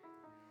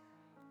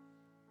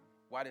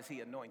 Why does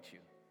he anoint you?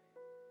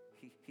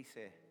 He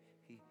said,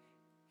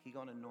 he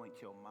gonna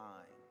anoint your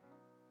mind.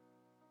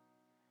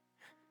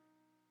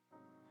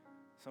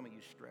 Some of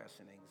you stress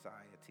and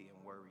anxiety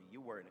and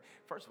worry.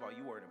 First of all,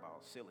 you worried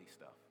about silly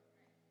stuff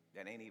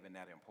that ain't even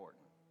that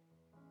important.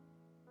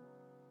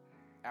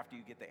 After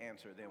you get the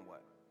answer, then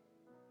what?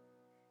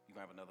 You're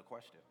gonna have another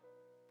question.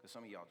 Because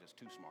some of y'all just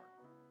too smart.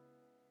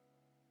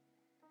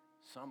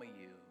 Some of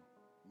you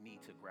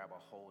need to grab a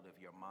hold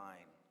of your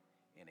mind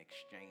and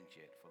exchange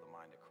it for the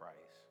mind of Christ.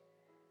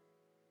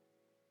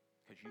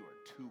 Because you are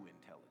too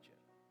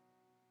intelligent.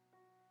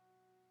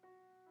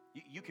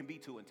 You can be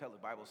too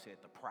intelligent. The Bible said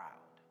the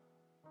proud.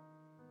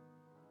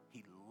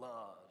 He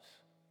loves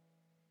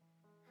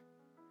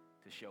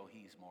to show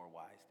he's more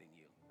wise than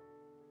you.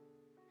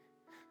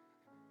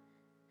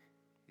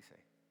 He say,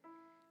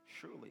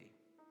 surely,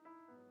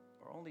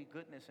 or only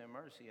goodness and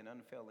mercy and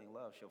unfailing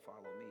love shall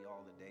follow me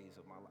all the days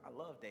of my life. I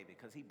love David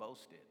because he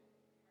boasted.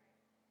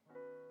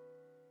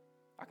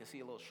 I can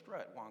see a little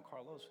strut. Juan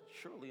Carlos,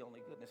 surely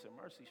only goodness and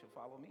mercy shall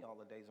follow me all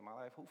the days of my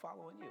life. Who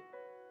following you?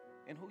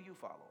 And who you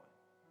following?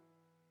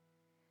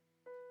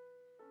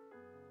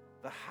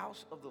 The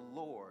house of the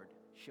Lord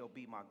shall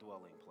be my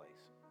dwelling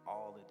place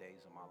all the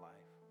days of my life.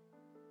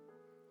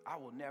 I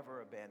will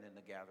never abandon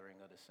the gathering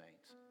of the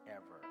saints,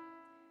 ever.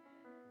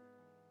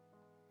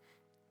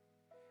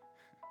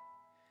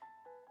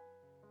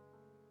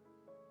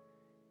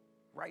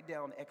 Write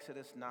down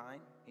Exodus 9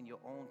 in your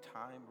own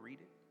time, read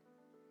it.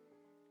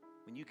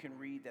 When you can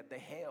read that the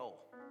hail,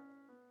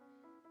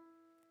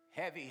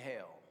 heavy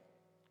hail,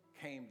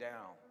 came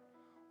down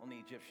on the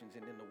Egyptians,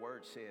 and then the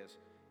word says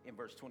in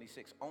verse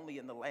 26, only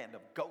in the land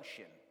of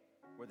Goshen,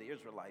 where the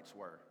Israelites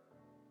were,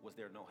 was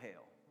there no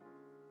hail.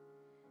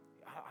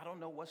 I don't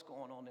know what's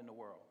going on in the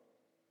world,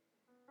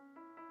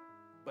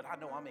 but I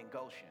know I'm in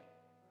Goshen.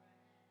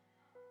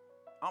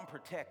 I'm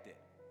protected.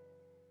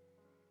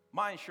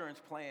 My insurance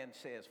plan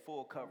says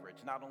full coverage.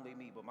 Not only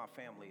me, but my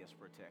family is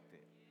protected.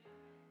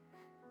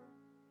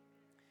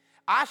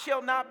 I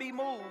shall not be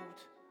moved,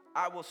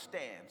 I will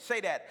stand.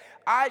 Say that.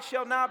 I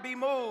shall not be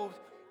moved,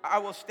 I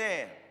will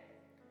stand.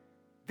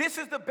 This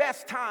is the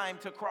best time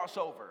to cross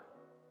over.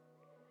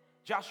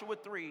 Joshua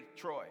 3,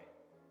 Troy,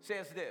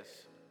 says this.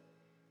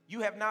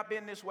 You have not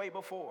been this way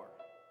before.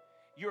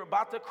 You're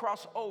about to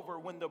cross over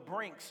when the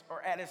brinks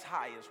are at its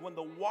highest, when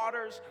the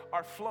waters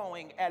are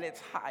flowing at its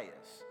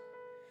highest.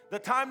 The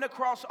time to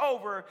cross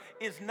over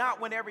is not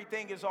when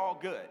everything is all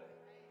good.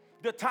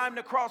 The time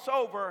to cross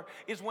over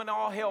is when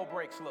all hell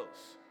breaks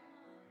loose.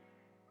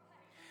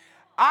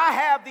 I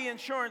have the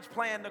insurance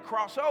plan to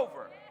cross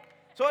over.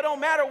 So it don't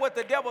matter what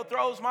the devil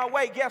throws my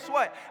way. Guess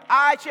what?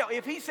 I shall.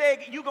 If he said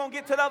you're going to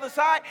get to the other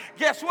side,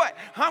 guess what?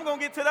 I'm going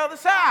to get to the other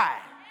side.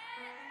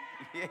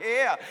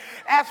 Yeah.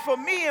 As for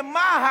me and my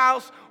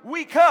house,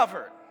 we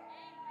covered.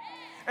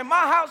 And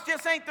my house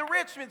just ain't the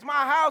Richmonds.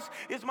 My house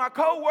is my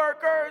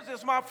co-workers,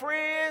 it's my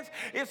friends,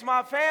 it's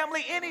my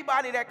family,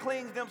 anybody that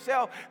clings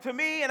themselves to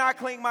me and I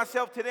cling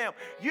myself to them.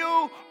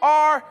 You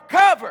are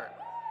covered.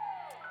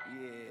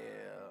 Yeah.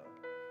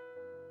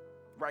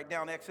 Write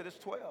down Exodus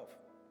 12.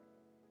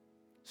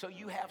 So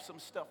you have some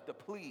stuff to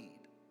plead.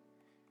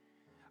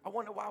 I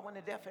wonder why when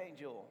the death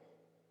angel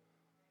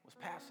was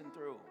passing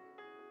through,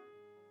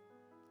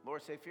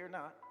 Lord said, fear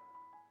not.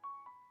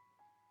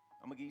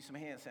 I'm going to give you some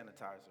hand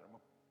sanitizer.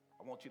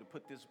 I want you to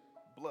put this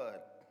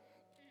blood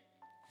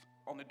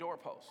on the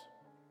doorpost.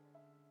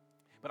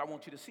 But I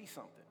want you to see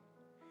something.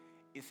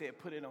 It said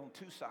put it on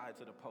two sides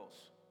of the post.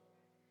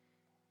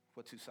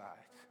 What two sides?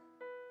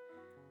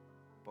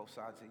 Both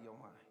sides of your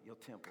mind, your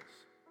temples.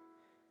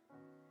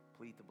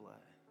 Plead the blood.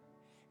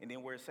 And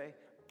then where it say?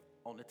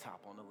 On the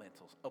top, on the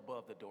lintels,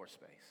 above the door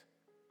space.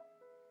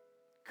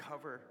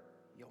 Cover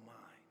your mind.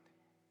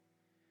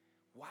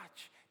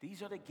 Watch.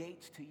 These are the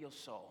gates to your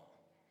soul.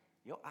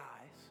 Your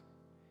eyes,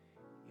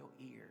 your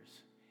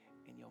ears,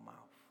 and your mouth.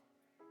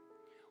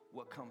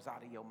 What comes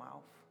out of your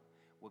mouth,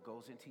 what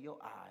goes into your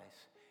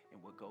eyes,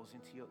 and what goes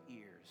into your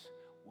ears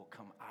will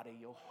come out of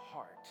your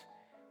heart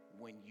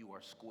when you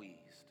are squeezed.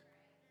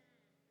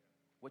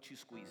 What you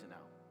squeezing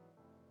out?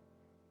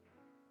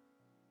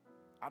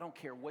 I don't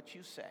care what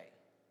you say.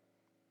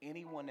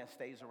 Anyone that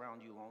stays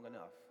around you long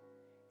enough,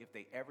 if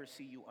they ever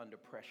see you under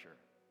pressure,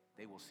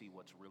 they will see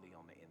what's really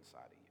on the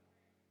inside of you.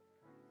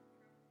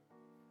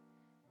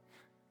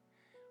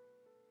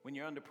 When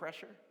you're under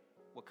pressure,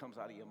 what comes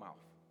out of your mouth?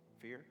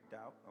 Fear,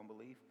 doubt,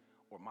 unbelief,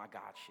 or my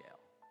God shall.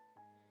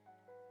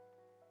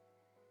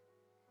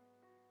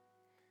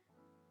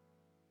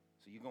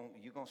 So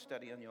you're going to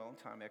study on your own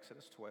time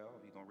Exodus 12.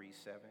 You're going to read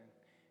 7,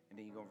 and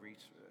then you're going to read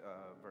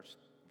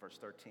verse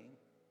 13.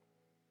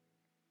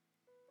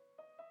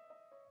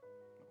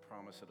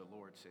 promise of the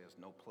Lord says,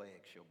 no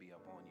plague shall be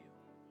upon you.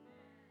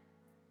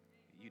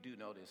 You do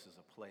know this is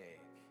a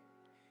plague,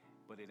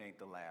 but it ain't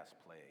the last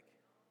plague.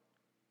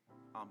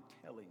 I'm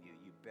telling you,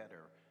 you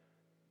better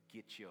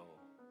get your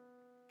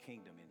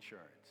kingdom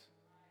insurance.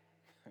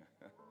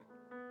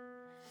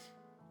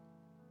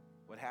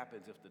 What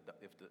happens if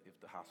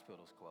the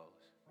hospitals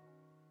close?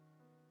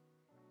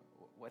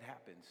 What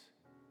happens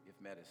if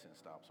medicine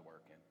stops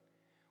working?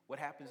 What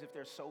happens if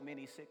there's so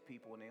many sick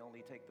people and they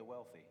only take the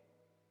wealthy?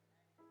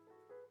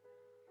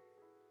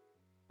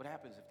 What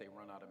happens if they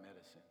run out of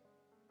medicine?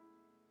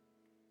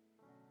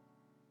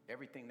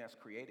 Everything that's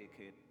created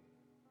could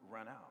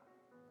run out,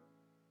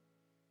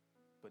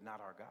 but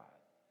not our God.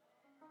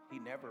 He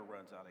never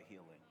runs out of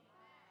healing.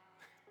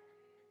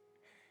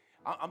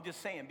 I'm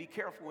just saying, be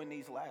careful in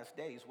these last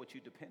days what you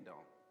depend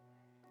on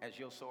as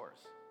your source.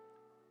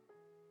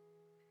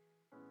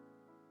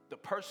 The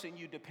person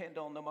you depend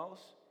on the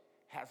most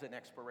has an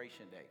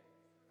expiration date.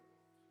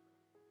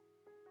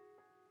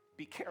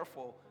 Be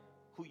careful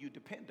who you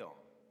depend on.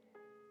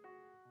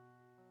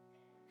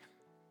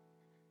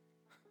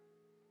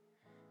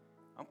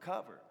 I'm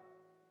covered.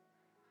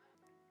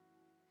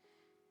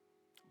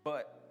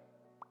 But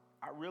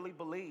I really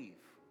believe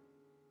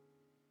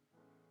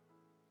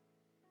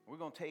we're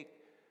going to take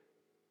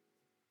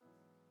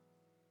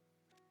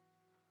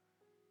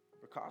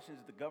precautions.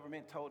 The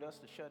government told us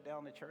to shut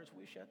down the church.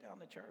 We shut down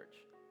the church,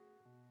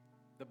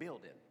 the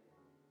building.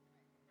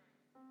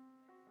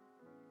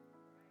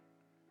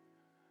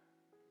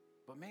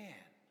 But man,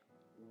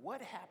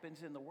 what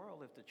happens in the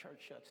world if the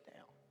church shuts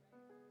down?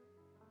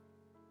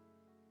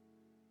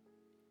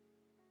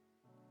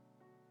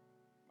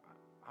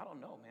 I don't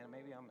know, man.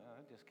 Maybe I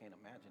just can't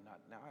imagine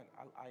not. Now,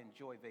 I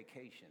enjoy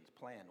vacations,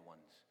 planned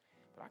ones,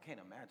 but I can't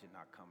imagine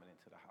not coming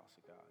into the house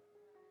of God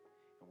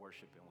and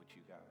worshiping with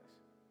you guys.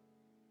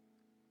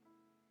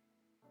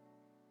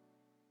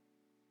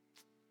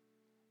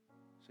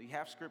 So you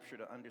have scripture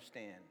to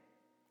understand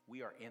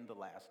we are in the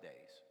last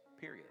days,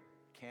 period.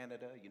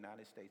 Canada,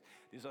 United States.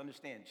 Just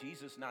understand,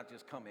 Jesus not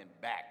just coming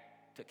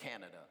back to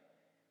Canada,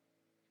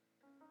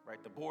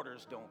 right? The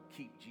borders don't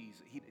keep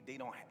Jesus. He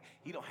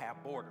don't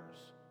have borders.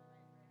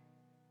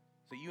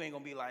 So you ain't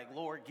gonna be like,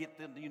 Lord, get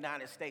them the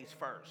United States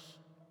first.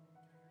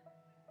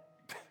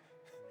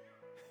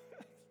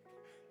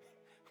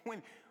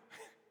 When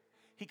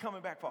he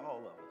coming back for all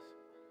of us.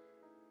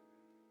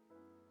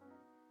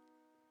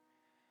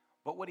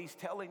 But what he's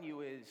telling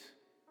you is,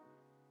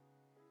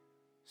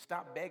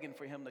 stop begging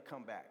for him to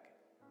come back.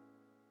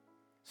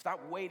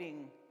 Stop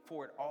waiting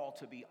for it all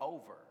to be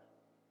over.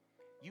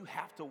 You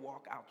have to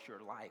walk out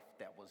your life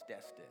that was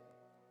destined.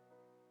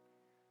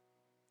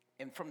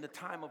 And from the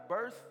time of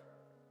birth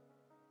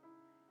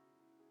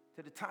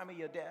to the time of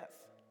your death,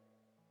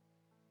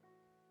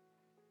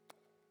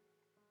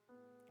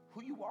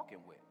 who you walking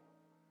with?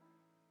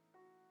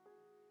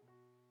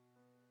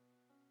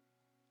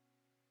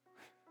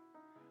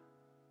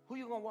 Who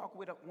you gonna walk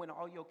with when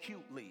all your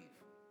cute leave?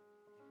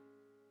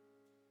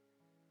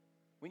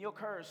 When your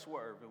curves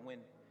swerve and when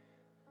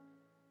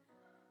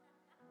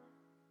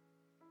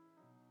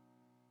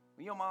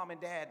your mom and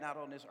dad not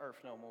on this earth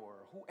no more,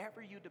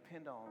 whoever you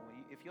depend on,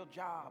 if your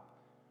job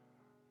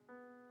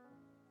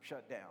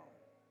shut down.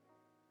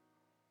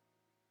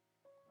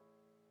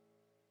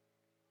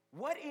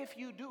 What if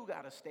you do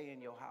gotta stay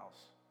in your house?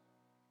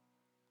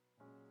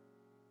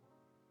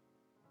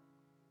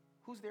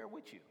 Who's there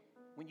with you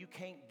when you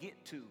can't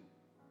get to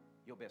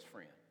your best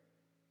friend?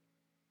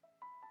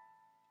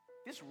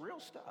 This real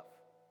stuff.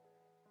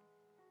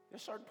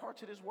 There's certain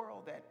parts of this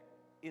world that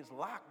is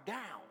locked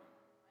down.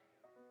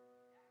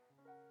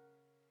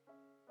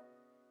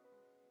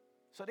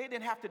 So they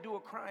didn't have to do a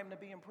crime to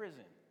be in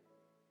prison.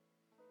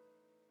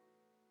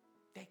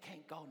 They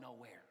can't go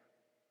nowhere.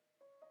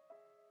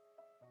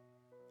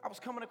 I was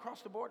coming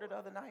across the border the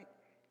other night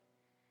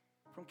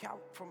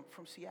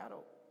from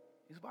Seattle.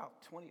 It was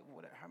about 20,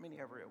 whatever, how many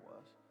ever it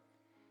was.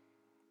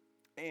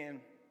 And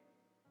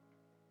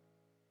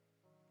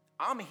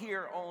I'm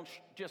here on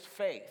just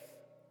faith,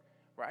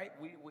 right?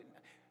 We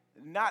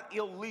not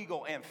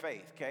illegal and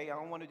faith, okay? I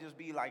don't want to just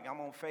be like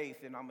I'm on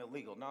faith and I'm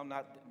illegal. No, I'm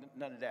not,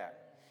 none of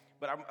that.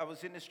 But I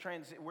was in this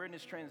we're in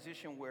this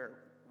transition where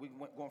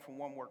going from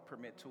one work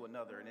permit to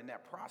another. And in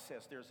that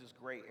process, there's this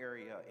gray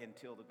area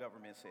until the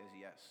government says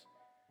yes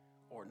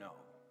or no.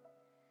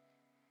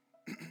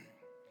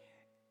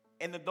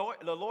 And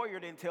the lawyer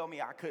didn't tell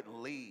me I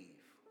couldn't leave.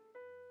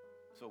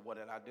 So what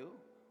did I do?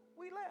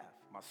 We left.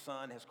 My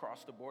son has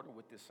crossed the border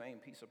with this same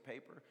piece of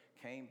paper,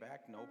 came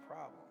back, no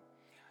problem.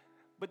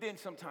 But then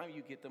sometimes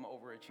you get them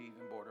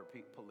overachieving border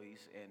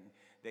police and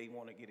they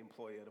want to get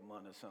employee of the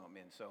month or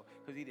something. And so,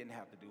 because he didn't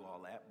have to do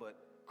all that, but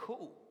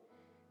cool.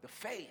 The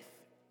faith.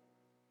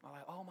 I'm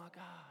like, oh my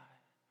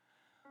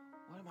God,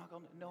 what am I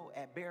going to know?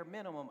 At bare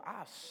minimum,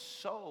 I've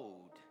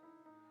sowed.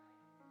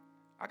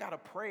 I got a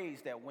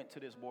praise that went to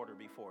this border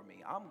before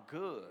me. I'm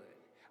good.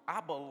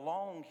 I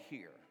belong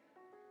here.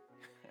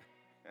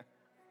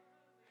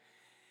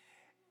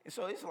 And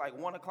so it's like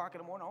 1 o'clock in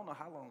the morning. I don't know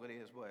how long it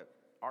is, but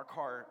our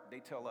car, they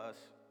tell us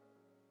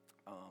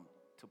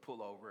to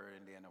pull over,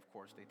 and then of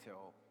course they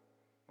tell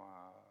my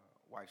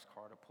wife's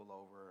car to pull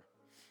over,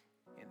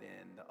 and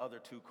then the other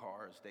two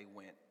cars, they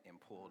went and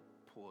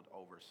pulled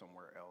over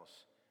somewhere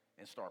else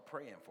and start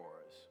praying for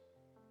us.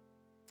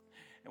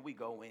 And we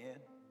go in.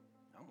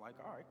 I'm like,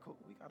 all right, cool,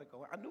 we got to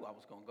go in. I knew I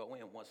was going to go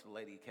in once the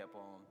lady kept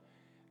on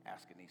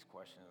asking these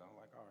questions. I'm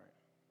like, all right.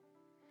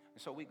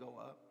 And so we go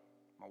up.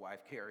 My wife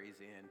carries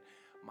in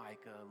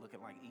Micah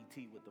looking like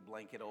E.T. with the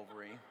blanket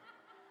over him.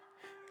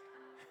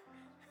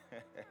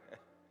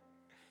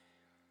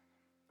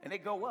 And they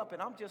go up,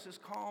 and I'm just as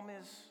calm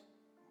as,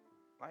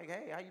 like,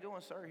 hey, how you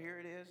doing, sir? Here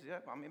it is.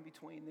 Yep, I'm in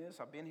between this.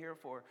 I've been here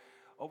for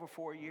over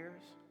 4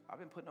 years. I've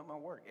been putting up my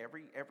work.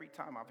 Every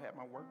time I've had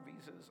my work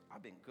visas,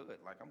 I've been good.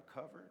 Like, I'm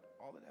covered,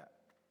 all of that.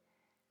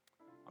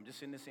 I'm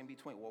just in this in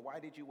between. Well, why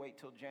did you wait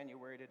till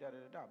January to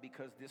da-da-da-da?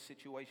 Because this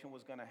situation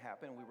was going to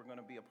happen. We were going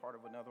to be a part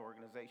of another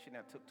organization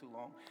that took too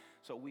long.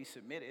 So we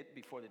submitted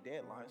before the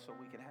deadline so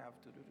we could have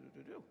to.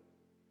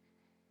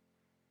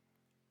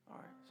 All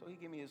right, so he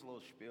gave me his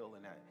little spiel,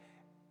 and that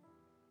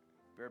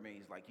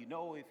he's like, you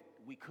know, if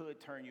we could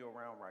turn you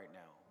around right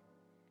now,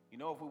 you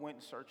know, if we went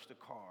and searched the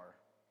car,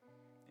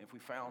 if we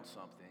found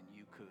something,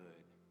 you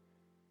could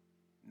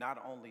not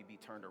only be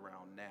turned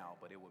around now,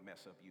 but it would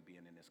mess up you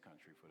being in this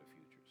country for the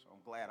future. So I'm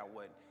glad I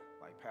wasn't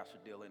like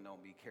Pastor Dylan,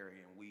 don't be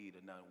carrying weed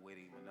or nothing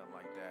with him or nothing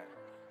like that.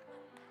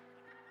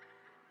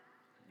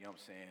 You know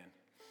what I'm saying?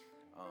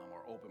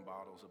 Or open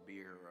bottles of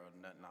beer or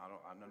nothing. I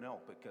don't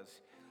know,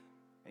 because,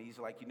 and he's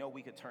like, you know,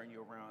 we could turn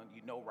you around.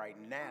 You know, right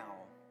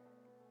now,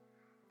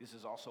 this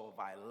is also a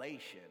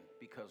violation,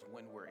 because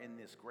when we're in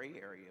this gray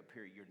area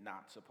period, you're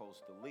not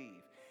supposed to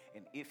leave.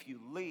 And if you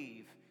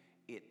leave,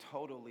 it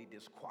totally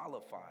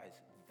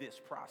disqualifies this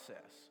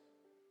process.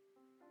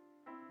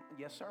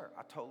 Yes, sir,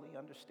 I totally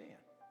understand.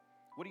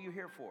 What are you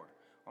here for?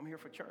 I'm here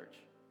for church.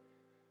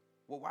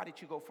 Well, why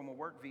did you go from a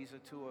work visa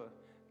to a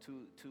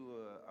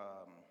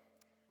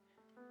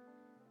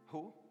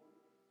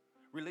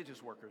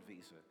religious worker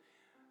visa?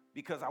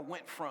 Because I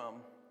went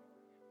from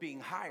being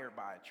hired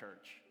by a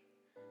church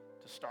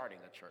to starting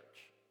a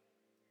church.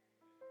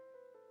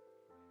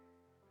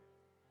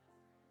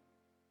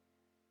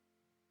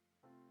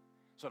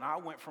 So now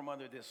I went from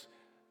under this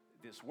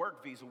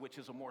work visa, which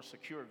is a more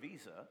secure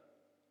visa,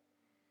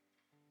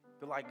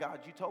 to like, God,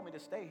 you told me to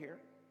stay here.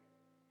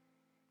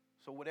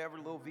 So whatever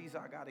little visa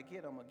I got to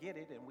get, I'm going to get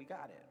it, and we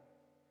got it.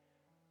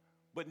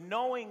 But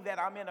knowing that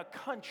I'm in a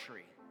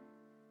country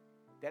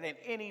that at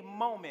any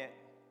moment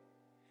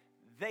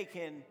they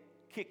can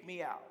kick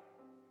me out.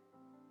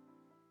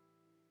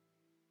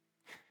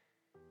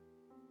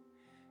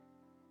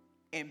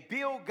 And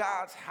build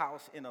God's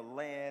house in a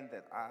land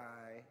that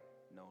I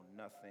know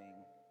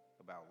nothing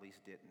about, at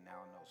least didn't,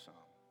 now know some.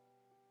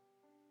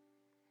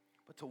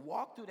 But to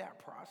walk through that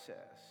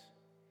process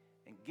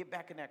and get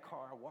back in that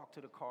car, I walked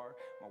to the car,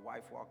 my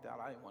wife walked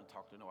out, I didn't want to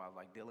talk to no, I was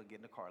like, Dylan, get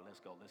in the car, let's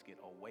go, let's get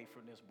away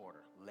from this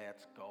border,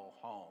 let's go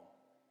home.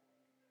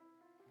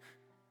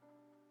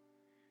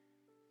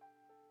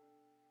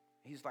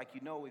 He's like,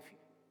 you know,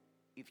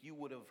 if you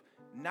would have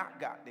not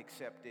gotten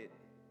accepted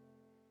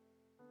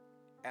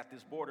at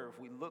this border, if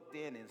we looked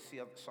in and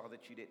saw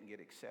that you didn't get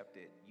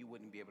accepted, you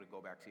wouldn't be able to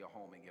go back to your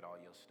home and get all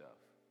your stuff.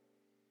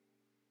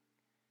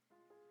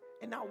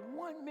 And not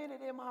 1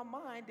 minute in my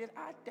mind did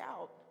I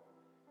doubt,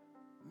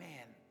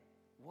 man,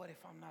 what if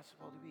I'm not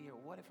supposed to be here?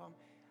 What if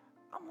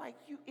I'm like,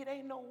 it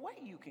ain't no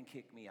way you can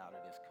kick me out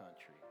of this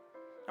country.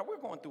 Now, we're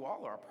going through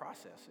all our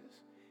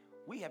processes.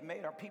 We have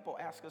made our people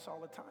ask us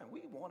all the time,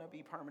 we want to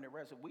be permanent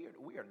residents.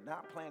 We are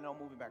not planning on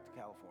moving back to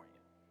California.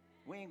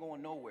 We ain't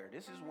going nowhere.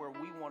 This is where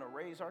we want to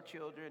raise our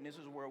children. This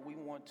is where we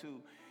want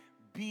to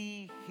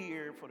be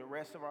here for the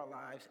rest of our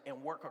lives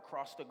and work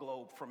across the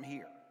globe from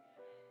here.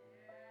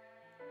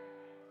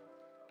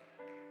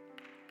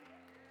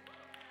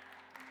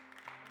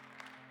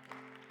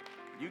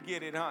 You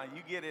get it, huh?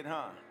 You get it,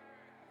 huh?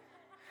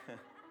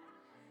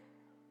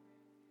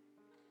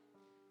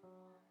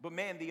 But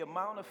man, the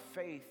amount of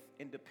faith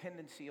and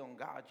dependency on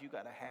God you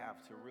got to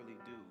have to really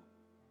do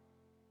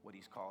what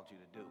he's called you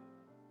to do.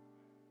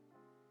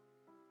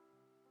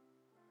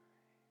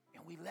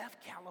 And we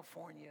left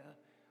California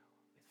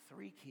with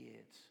 3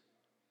 kids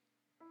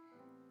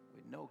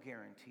with no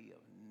guarantee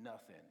of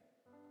nothing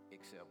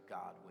except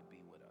God would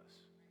be with us.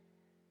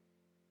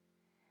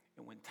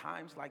 And when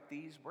times like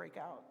these break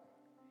out,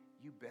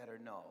 you better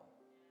know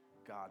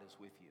God is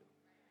with you.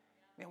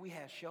 Man, we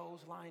had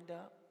shows lined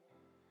up.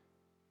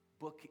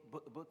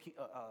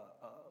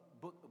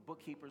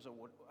 Bookkeepers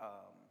or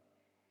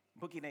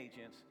booking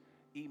agents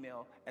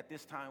email, at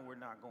this time we're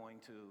not going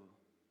to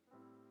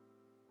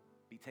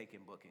be taking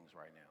bookings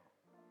right now.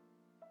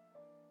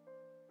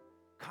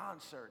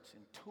 Concerts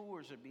and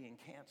tours are being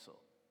canceled.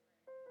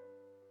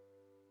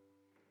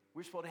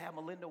 We're supposed to have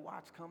Melinda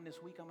Watts come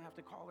this week. I'm going to have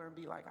to call her and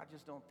be like, I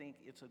just don't think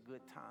it's a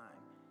good time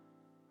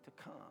to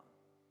come.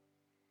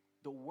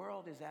 The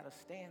world is at a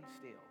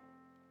standstill.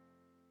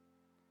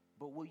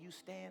 But will you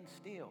stand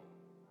still?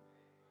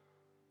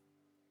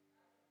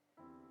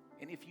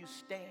 And if you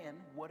stand,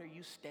 what are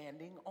you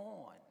standing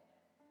on?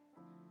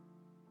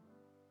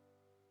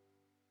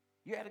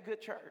 You're at a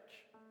good church.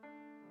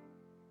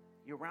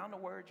 You're around the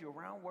word. You're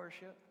around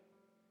worship.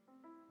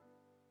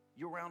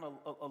 You're around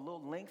a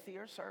little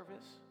lengthier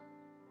service.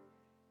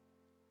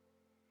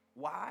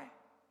 Why?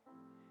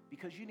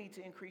 Because you need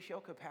to increase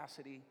your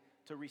capacity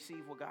to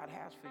receive what God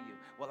has for you.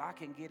 Well, I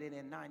can get it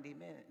in 90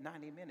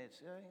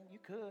 minutes. You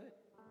could.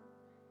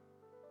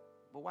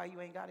 But why you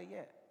ain't got it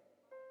yet?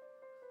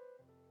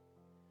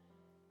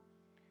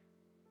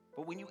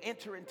 But when you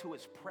enter into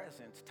his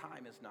presence,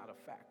 time is not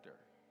a factor.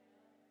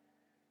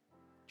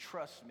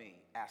 Trust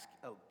me.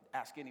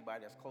 Ask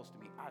anybody that's close to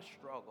me. I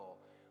struggle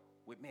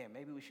with, man,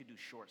 maybe we should do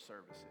short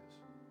services.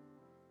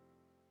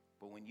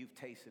 But when you've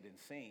tasted and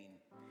seen,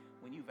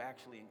 when you've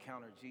actually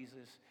encountered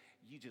Jesus,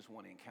 you just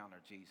want to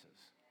encounter Jesus.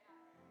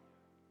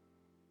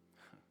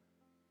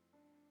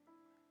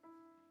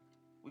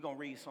 We're going to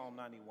read Psalm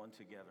 91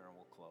 together and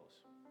we'll close.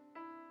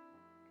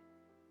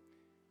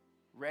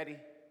 Ready?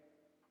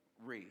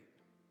 Read.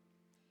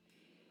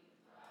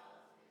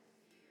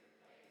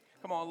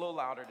 Come on, a little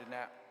louder than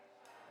that.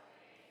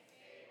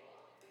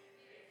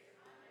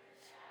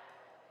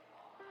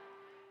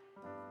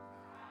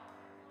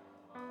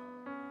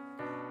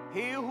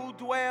 He who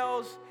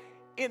dwells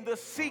in the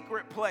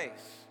secret place.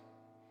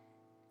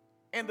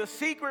 And the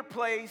secret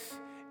place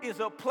is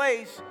a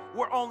place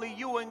where only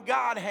you and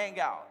God hang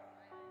out.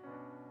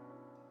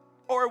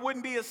 Or it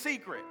wouldn't be a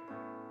secret.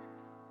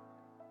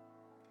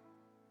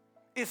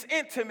 It's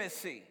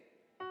intimacy.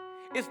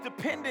 It's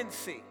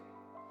dependency.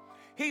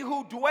 He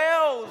who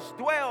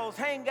dwells,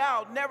 hang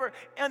out, never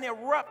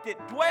uninterrupted,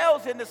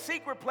 dwells in the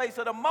secret place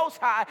of the Most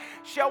High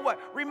shall what?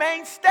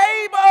 Remain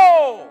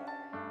stable.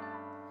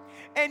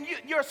 And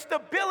your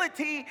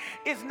stability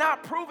is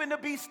not proven to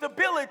be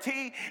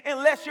stability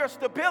unless your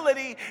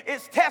stability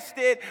is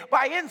tested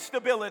by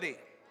instability.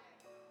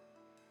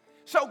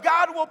 So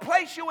God will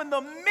place you in the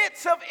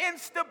midst of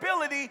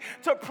instability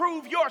to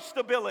prove your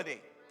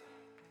stability.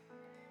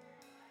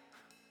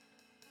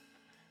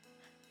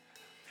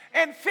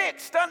 And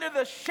fixed under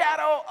the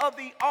shadow of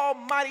the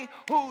Almighty,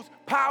 whose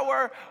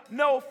power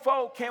no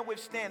foe can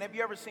withstand. Have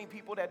you ever seen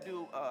people that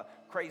do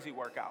crazy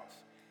workouts?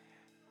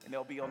 And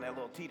they'll be on that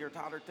little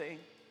teeter-totter thing,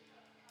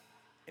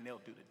 and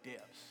they'll do the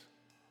dips.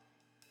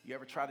 You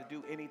ever try to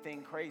do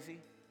anything crazy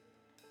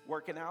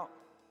working out?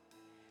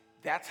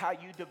 That's how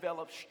you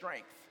develop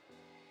strength,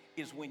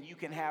 is when you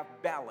can have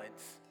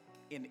balance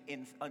in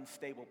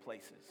unstable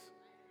places.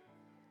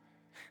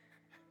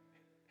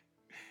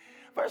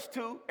 Verse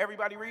 2,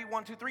 everybody read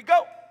 1, 2, 3,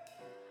 go.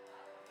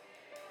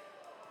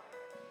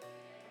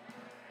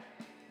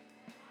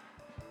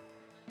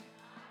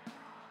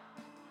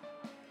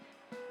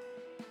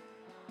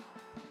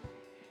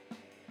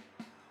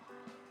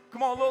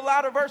 Come on, a little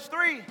louder, verse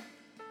 3.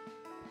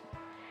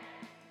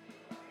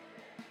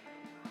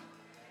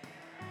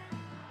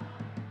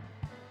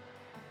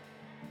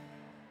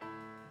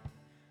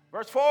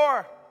 Verse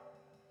 4.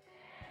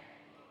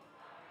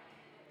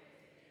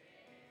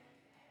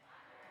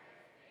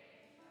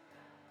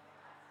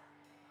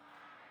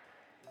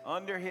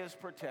 Under his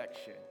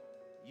protection,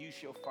 you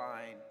shall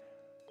find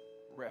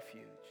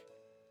refuge.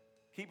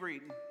 Keep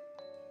reading.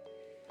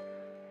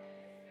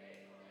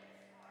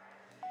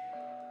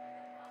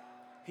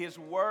 His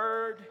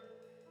word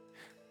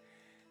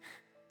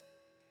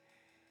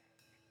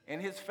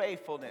and his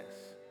faithfulness.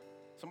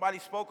 Somebody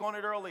spoke on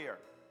it earlier.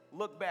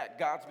 Look back.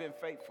 God's been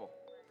faithful.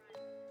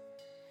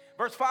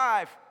 Verse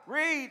 5.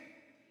 Read.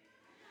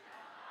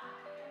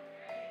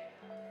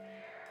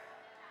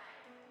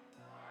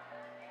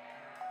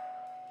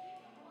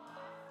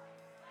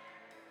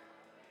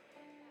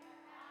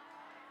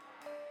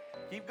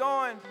 Keep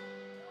going.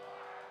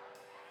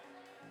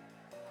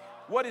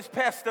 What is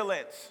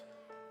pestilence?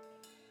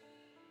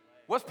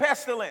 What's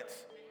pestilence?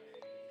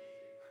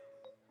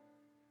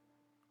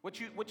 What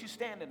you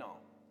standing on?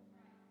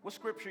 What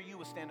scripture you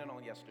was standing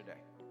on yesterday?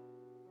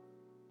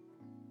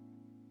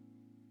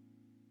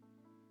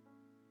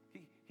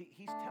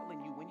 He's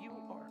telling you, when you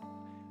are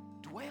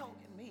dwell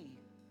in me,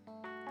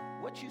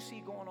 what you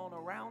see going on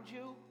around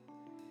you,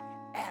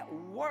 at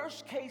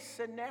worst case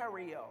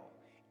scenario,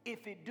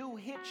 if it do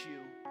hit you,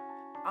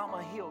 I'm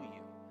going to heal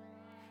you.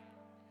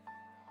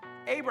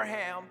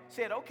 Abraham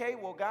said, okay,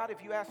 well, God,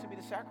 if you asking me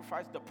to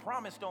sacrifice, the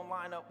promise don't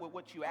line up with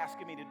what you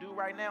asking me to do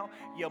right now.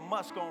 You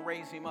must going to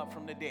raise him up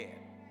from the dead.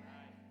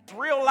 It's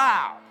real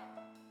loud.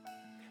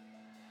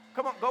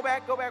 Come on, go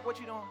back. What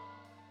you doing?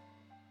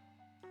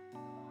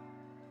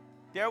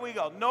 There we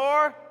go.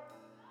 Nor.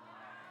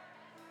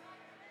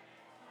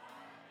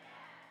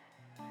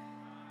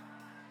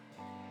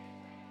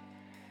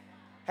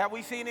 Have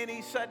we seen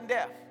any sudden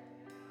death?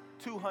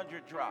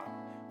 200 drop.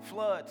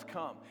 Floods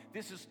come.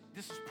 This is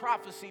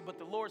prophecy, but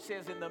the Lord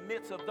says in the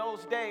midst of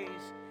those days,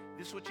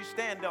 this is what you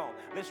stand on.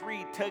 Let's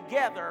read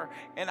together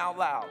and out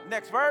loud.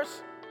 Next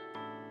verse.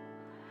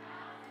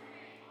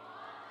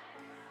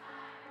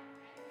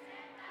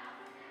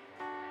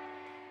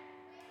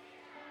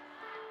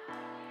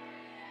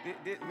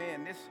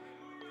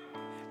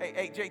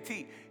 Hey,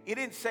 JT, it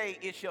didn't say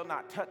it shall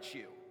not touch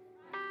you.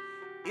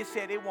 It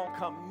said it won't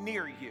come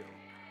near you.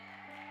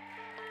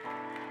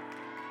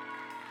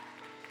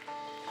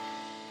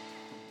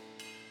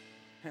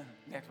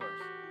 Next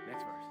verse.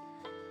 Next verse.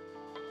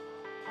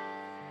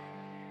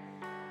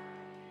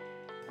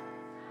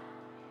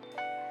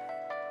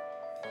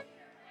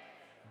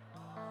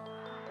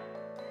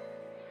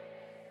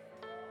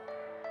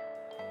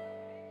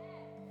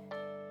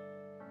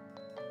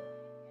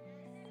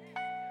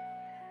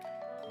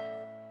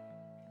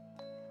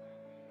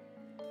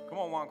 Come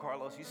on, Juan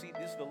Carlos. You see,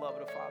 this is the love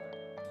of the Father.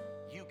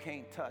 You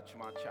can't touch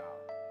my child.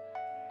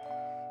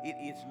 It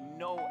is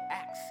no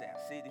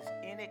access. It is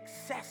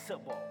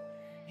inaccessible.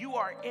 You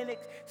are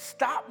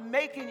stop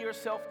making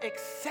yourself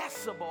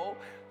accessible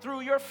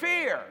through your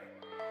fear,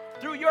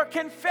 through your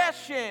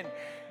confession.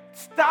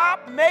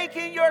 Stop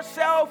making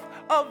yourself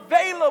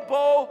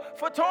available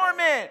for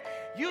torment.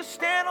 You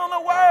stand on the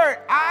word.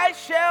 I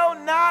shall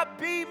not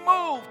be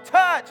moved.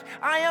 Touch.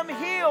 I am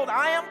healed.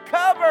 I am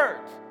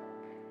covered.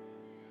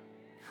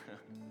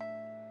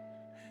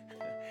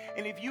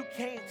 And if you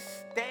can't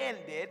stand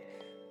it,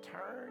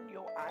 turn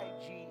your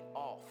IG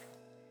off.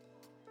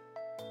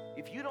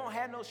 If you don't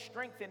have no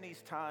strength in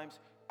these times,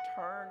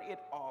 turn it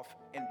off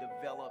and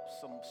develop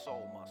some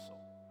soul muscle.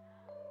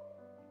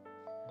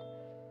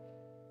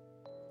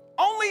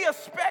 Only a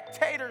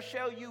spectator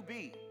shall you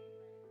be.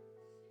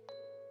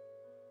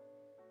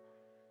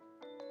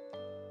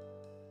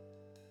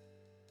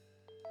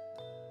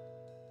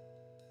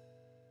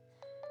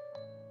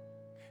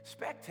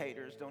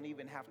 Spectators don't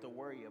even have to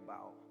worry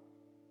about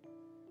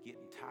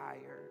getting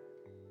tired.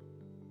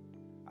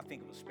 I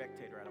think of a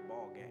spectator at a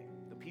ball game.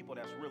 The people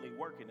that's really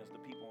working is the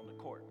people on the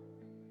court.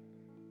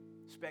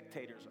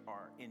 Spectators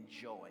are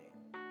enjoying.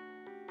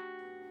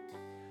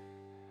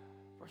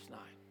 Verse 9.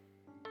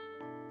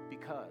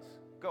 Because,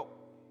 go.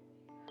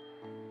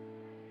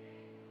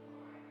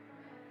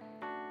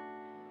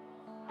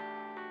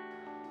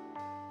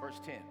 Verse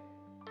 10.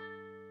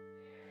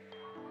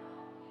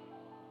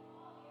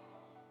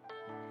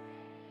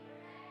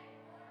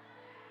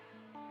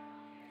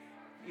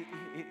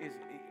 It is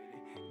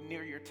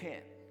near your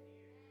tent.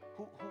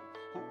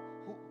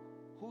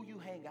 Who you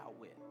hang out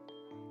with.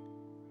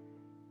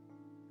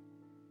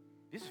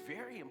 This is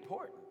very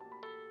important.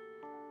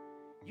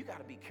 You got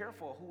to be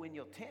careful who in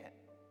your tent,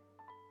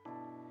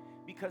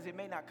 because it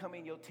may not come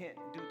in your tent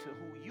due to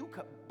who you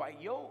come by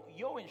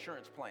your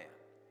insurance plan,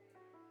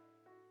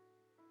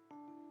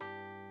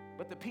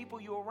 but the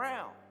people you're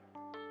around.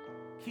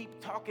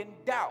 Keep talking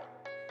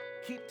doubt,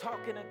 keep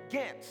talking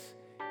against,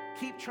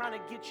 keep trying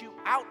to get you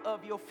out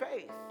of your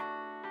faith.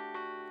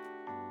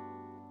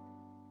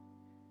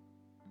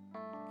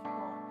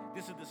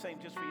 This is the same,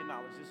 just for your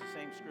knowledge, this is the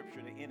same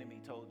scripture the enemy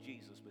told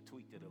Jesus, but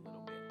tweaked it a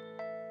little bit.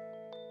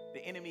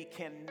 The enemy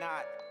can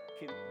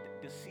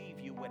deceive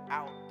you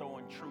without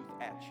throwing truth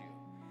at you.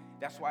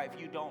 That's why if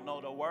you don't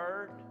know the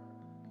word,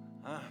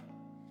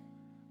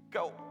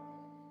 go.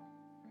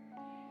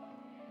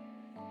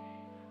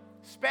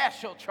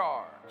 Special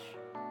charge.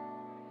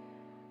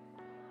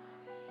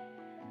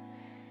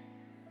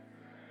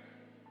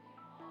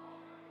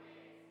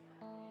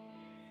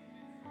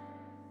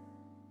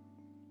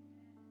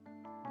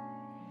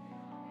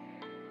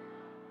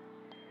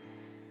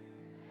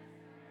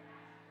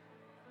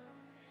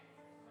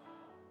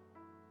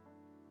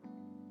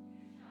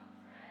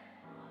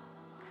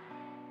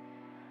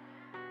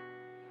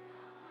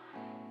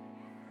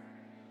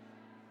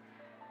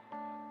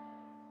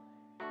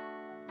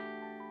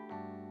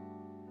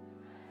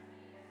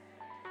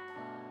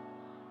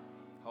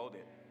 Hold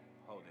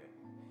it.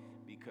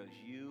 Because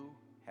you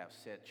have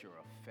set your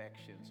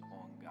affections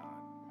on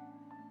God.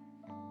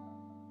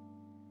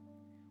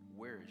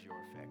 Where is your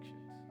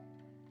affections?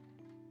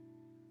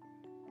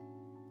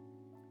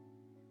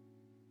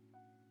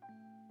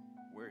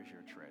 Where is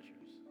your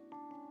treasures?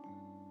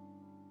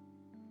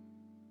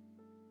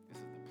 This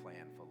is the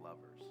plan for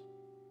lovers.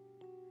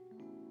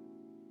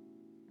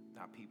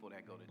 Not people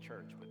that go to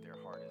church, but their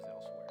heart is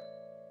elsewhere.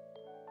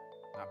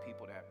 Not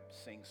people that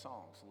sing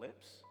songs,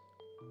 lips,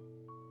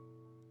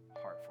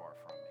 heart far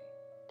from me.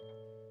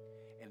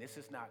 And this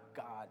is not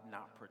God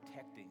not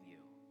protecting you,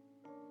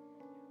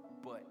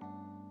 but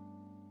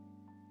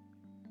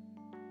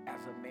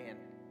as a man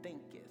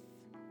thinketh,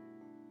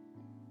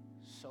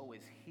 so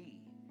is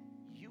he.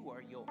 You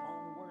are your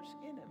own worst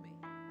enemy.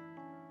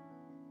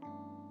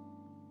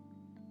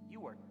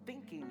 You are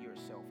thinking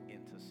yourself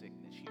into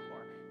sickness. You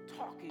are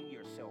talking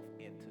yourself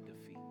into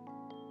defeat.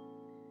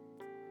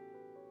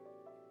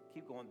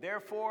 Keep going.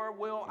 Therefore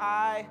will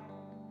I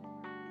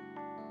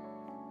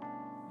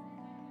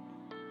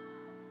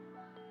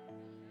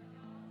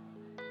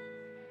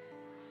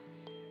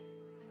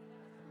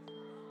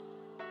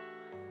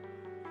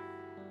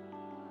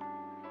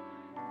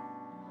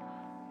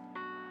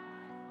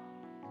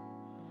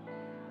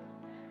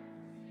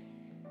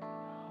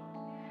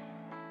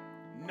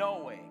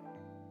knowing.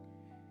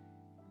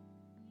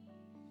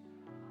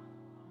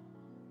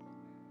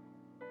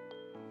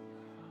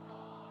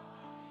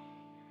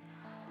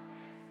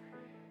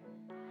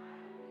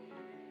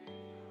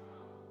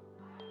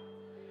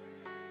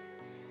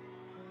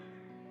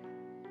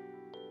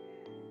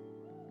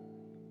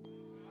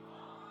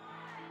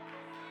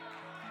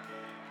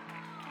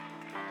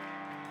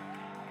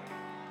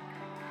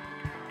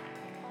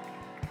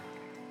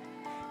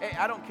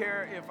 I don't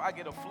care if I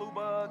get a flu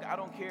bug. I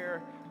don't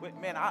care.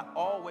 Man, I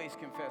always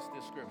confess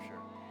this scripture.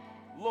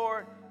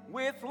 Lord,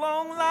 with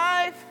long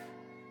life,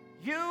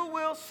 you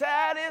will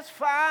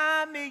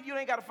satisfy me. You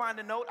ain't got to find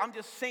a note. I'm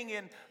just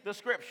singing the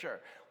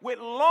scripture. With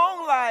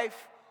long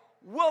life,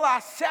 will I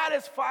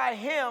satisfy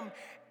him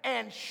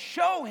and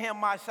show him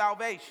my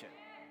salvation.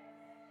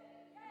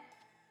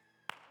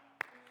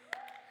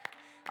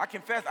 I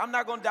confess, I'm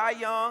not going to die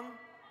young.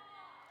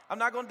 I'm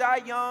not going to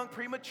die young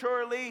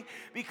prematurely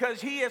because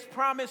he has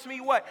promised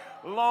me what?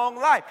 Long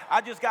life.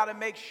 I just got to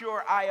make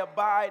sure I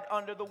abide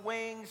under the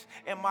wings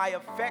and my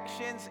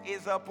affections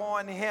is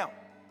upon him.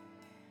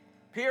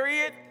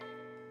 Period.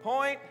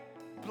 Point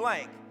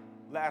blank.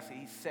 Lastly,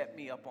 he set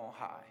me up on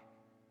high.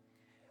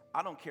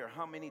 I don't care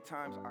how many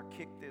times I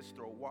kick this,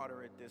 throw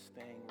water at this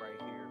thing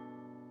right here.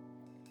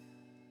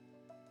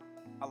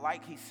 I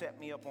like he set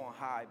me up on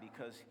high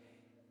because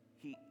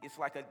it's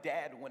like a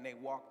dad when they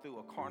walk through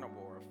a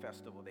carnival or a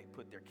festival, they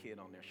put their kid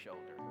on their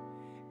shoulder.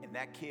 And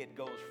that kid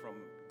goes from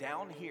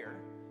down here,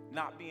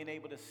 not being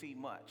able to see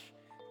much,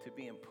 to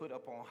being put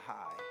up on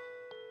high.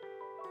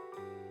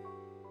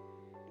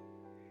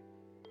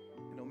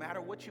 And no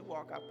matter what you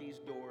walk out these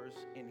doors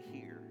and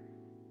hear,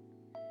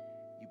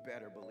 you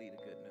better believe the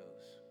good news.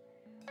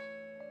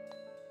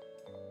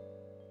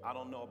 I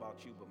don't know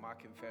about you, but my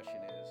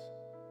confession is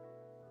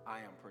I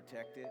am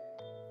protected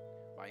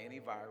by any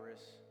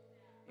virus,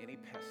 any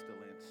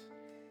pestilence.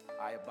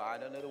 I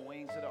abide under the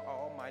wings of the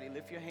Almighty.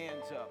 Lift your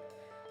hands up.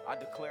 I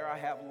declare I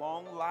have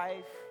long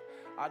life.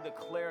 I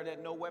declare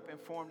that no weapon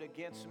formed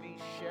against me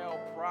shall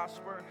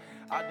prosper.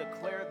 I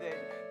declare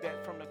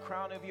that from the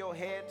crown of your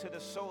head to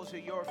the soles of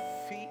your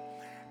feet,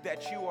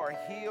 that you are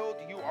healed,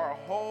 you are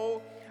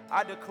whole.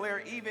 I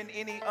declare even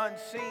any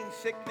unseen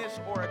sickness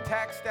or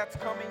attacks that's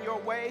coming your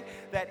way,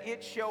 that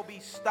it shall be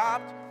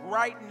stopped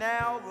right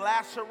now,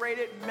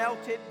 lacerated,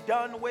 melted,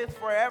 done with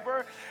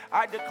forever.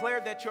 I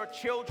declare that your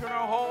children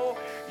are whole,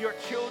 your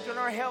children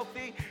are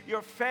healthy,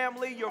 your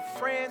family, your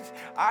friends.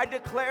 I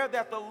declare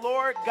that the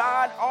Lord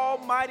God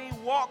Almighty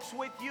walks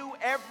with you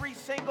every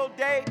single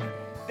day,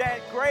 that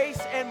grace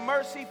and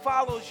mercy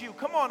follows you.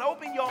 Come on,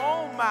 open your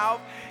own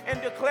mouth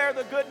and declare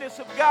the goodness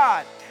of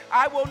God.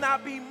 I will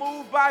not be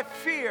moved by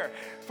fear,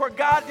 for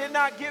God did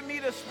not give me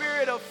the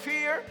spirit of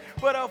fear,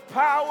 but of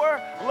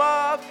power,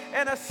 love,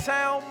 and a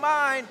sound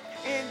mind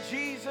in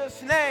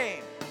Jesus'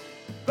 name.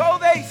 Though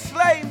they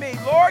slay me,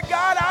 Lord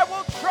God, I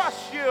will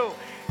trust you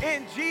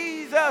in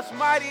Jesus'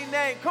 mighty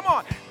name. Come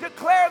on,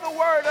 declare the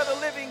word of the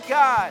living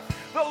God.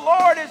 The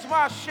Lord is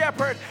my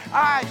shepherd,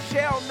 I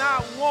shall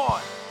not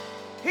want.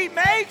 He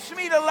makes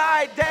me to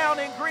lie down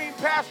in green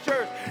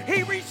pastures.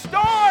 He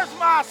restores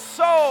my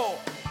soul.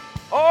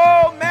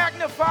 Oh,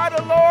 magnify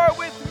the Lord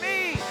with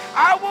me.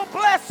 I will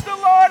bless the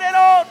Lord at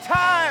all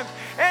times,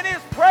 and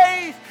his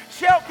praise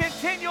shall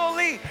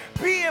continually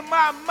be in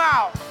my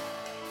mouth.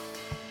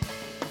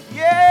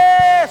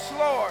 Yes,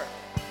 Lord.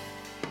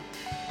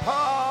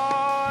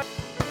 Oh.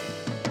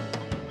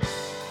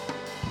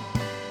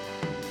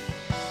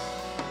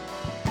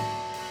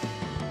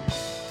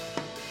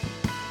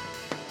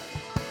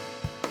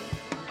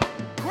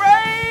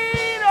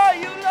 Great are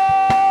you,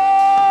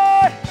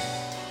 Lord.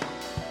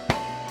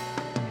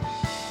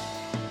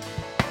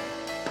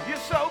 You're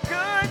so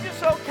good, you're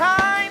so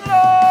kind,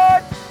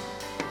 Lord.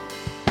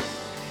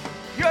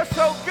 You're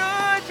so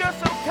good, you're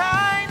so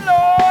kind,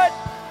 Lord.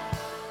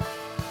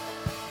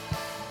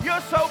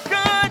 You're so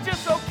good, you're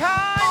so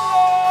kind,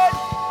 Lord.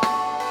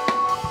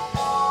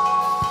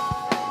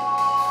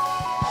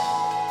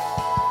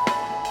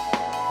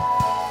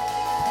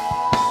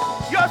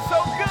 You're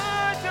so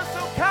good, you're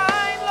so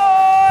kind,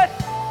 Lord.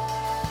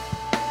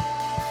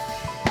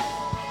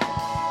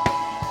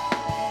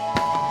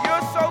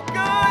 You're so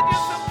good,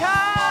 you're so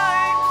kind.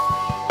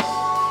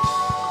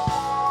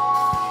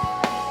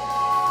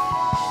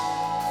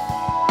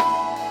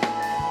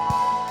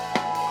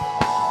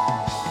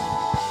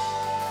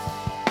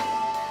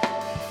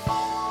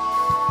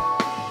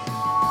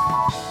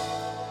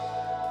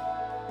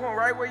 Come on,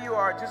 right where you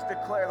are, just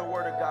declare the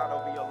word of God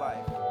over your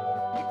life.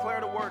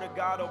 Declare the word of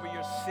God over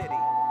your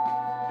city.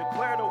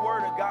 Declare the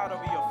word of God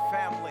over your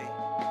family.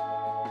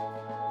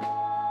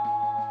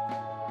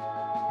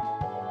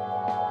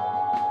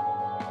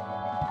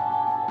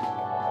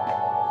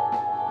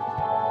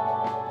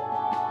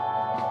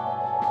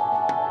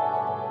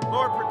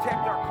 Lord,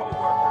 protect our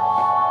co-workers.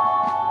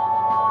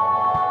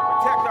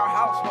 Protect our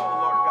household,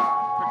 Lord God.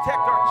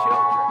 Protect our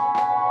children.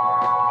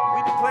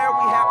 We declare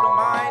we have the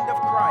mind of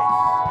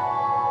Christ.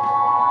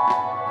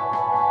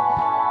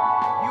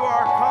 You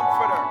are a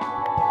comforter.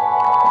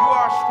 You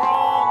are a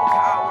strong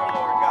tower,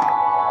 Lord God.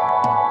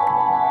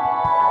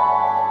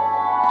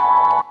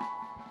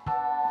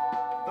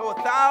 Though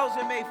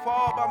 1,000 may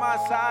fall by my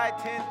side,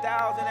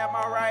 10,000 at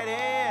my right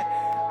hand,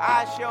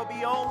 I shall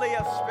be only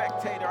a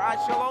spectator. I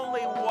shall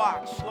only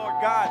watch,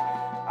 Lord God.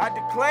 I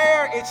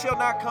declare it shall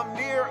not come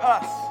near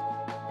us.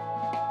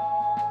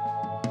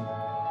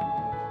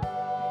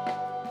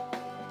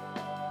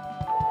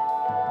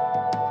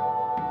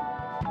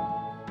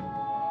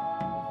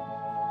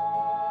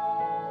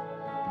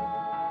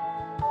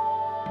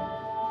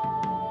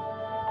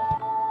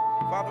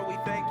 Father, we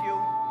thank you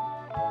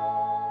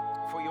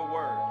for your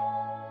word.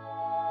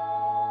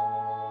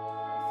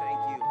 We thank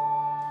you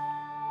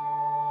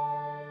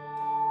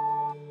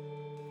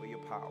for your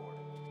power.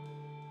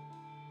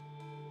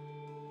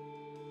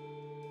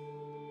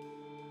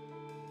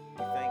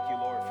 We thank you,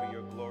 Lord, for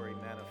your glory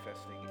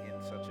manifesting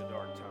in such a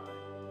dark time.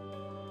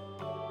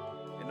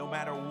 And no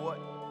matter what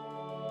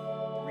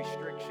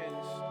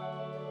restrictions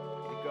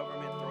the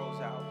government throws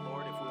out,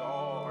 Lord, if we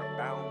all are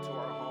bound to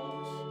our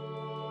homes,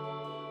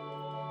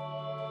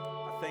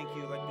 I thank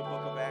you, like the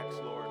book of Acts,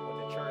 Lord, when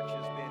the church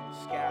has been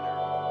scattered,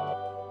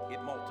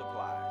 it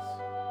multiplies.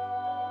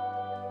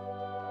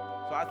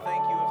 So I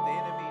thank you, if the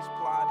enemy's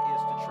plot is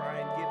to try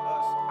and get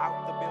us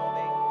out the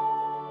building,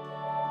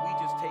 we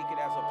just take it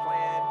as a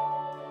plan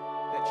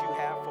that you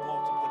have for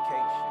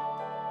multiplication.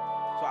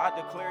 So I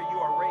declare you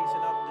are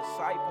raising up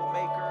disciple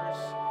makers.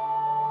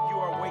 You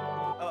are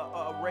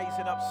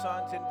raising up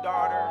sons and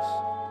daughters.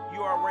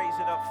 You are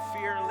raising up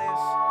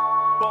fearless,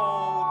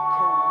 bold,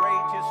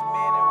 courageous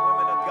men and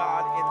women of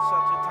God in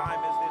such a time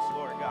as this,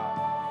 Lord God.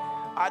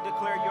 I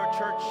declare your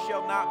church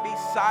shall not be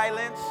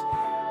silenced,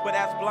 but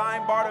as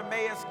blind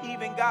Bartimaeus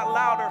even got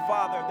louder,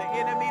 Father, the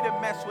enemy to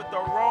mess with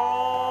the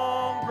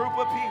wrong group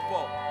of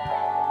people.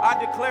 I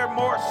declare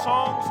more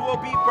songs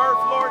will be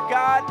birthed, Lord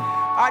God.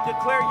 I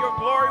declare your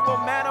glory will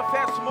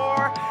manifest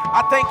more. I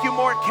thank you,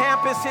 more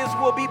campuses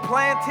will be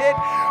planted.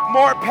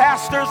 More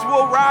pastors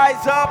will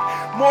rise up.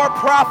 More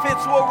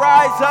prophets will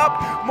rise up.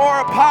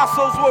 More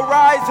apostles will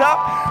rise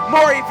up.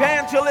 More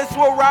evangelists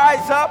will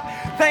rise up.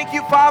 Thank you,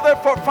 Father,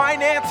 for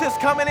finances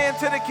coming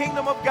into the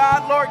kingdom of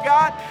God, Lord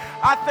God.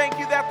 I thank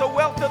you that the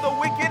wealth of the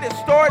wicked is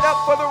stored up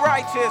for the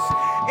righteous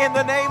in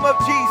the name of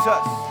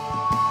Jesus.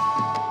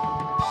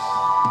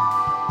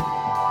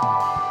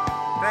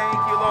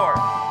 Thank you, Lord.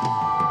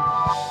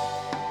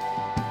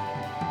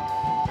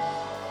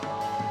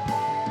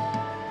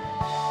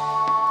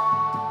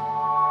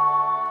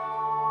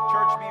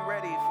 Church, be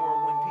ready for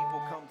when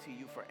people come to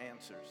you for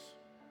answers.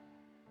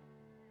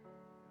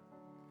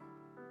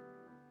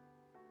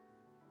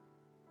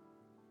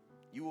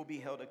 You will be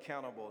held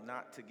accountable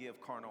not to give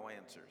carnal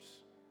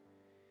answers.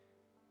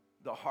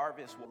 The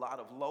harvest will a lot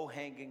of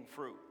low-hanging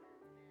fruit.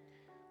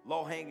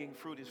 Low-hanging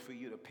fruit is for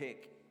you to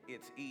pick.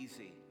 It's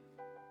easy.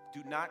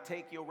 Do not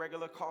take your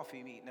regular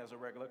coffee meeting as a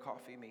regular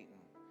coffee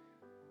meeting.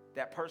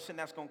 That person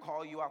that's going to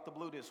call you out the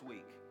blue this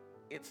week,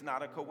 it's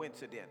not a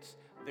coincidence.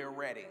 They're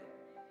ready.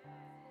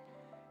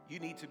 You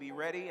need to be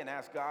ready and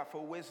ask God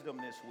for wisdom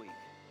this week,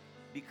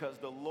 because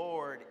the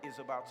Lord is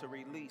about to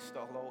release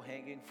the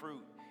low-hanging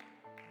fruit.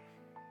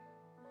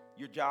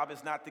 Your job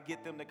is not to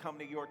get them to come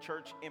to your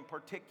church in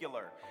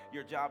particular.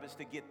 Your job is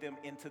to get them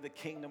into the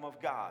kingdom of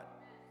God.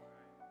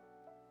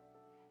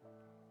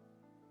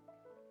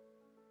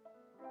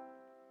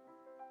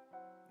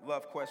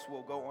 Love Quest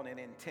will go on an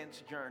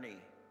intense journey,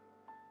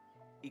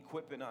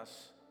 equipping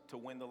us to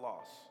win the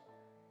loss.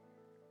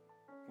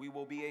 We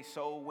will be a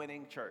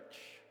soul-winning church.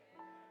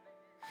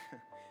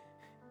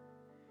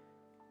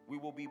 We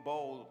will be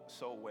bold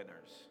soul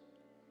winners.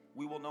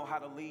 We will know how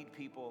to lead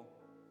people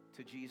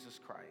to Jesus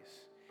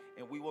Christ.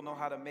 And we will know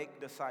how to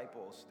make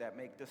disciples that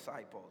make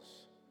disciples.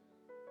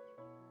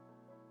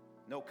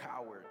 No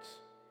cowards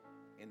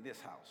in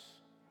this house.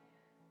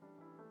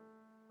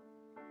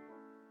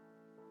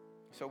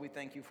 So we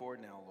thank you for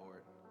it now,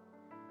 Lord.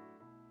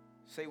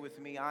 Say with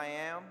me, I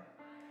am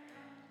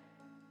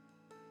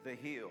the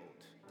healed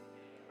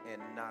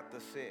and not the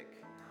sick.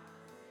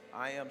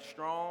 I am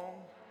strong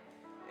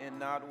and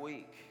not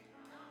weak.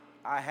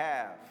 I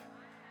have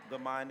the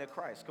mind of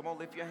Christ. Come on,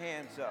 lift your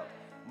hands up.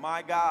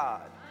 My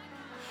God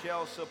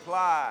shall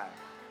supply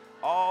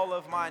all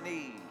of my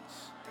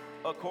needs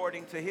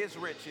according to his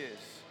riches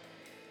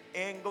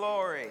in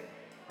glory.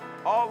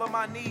 All of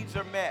my needs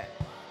are met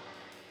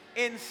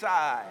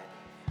inside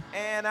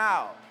and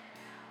out.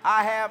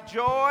 I have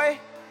joy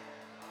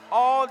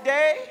all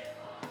day,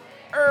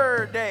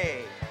 every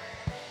day.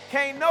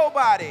 Can't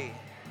nobody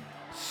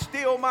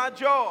steal my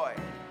joy.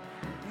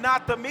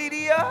 Not the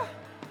media,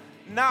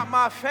 not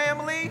my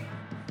family,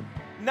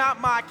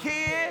 not my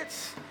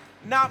kids,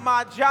 not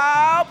my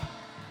job.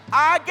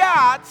 I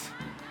got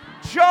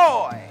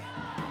joy,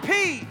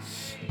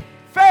 peace,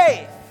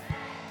 faith.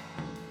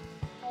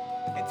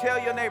 And tell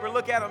your neighbor,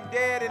 look at them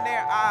dead in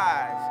their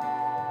eyes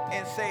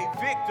and say,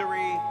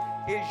 victory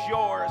is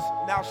yours.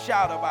 Now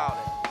shout about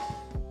it.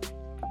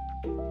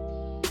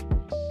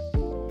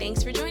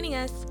 Thanks for joining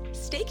us.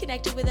 Stay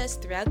connected with us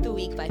throughout the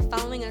week by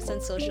following us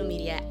on social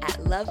media at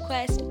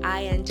LoveQuest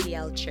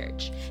INTL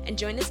Church. And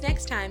join us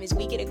next time as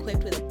we get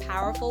equipped with a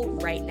powerful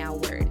right now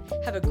word.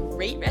 Have a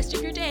great rest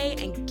of your day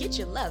and get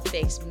your love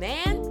fixed,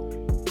 man.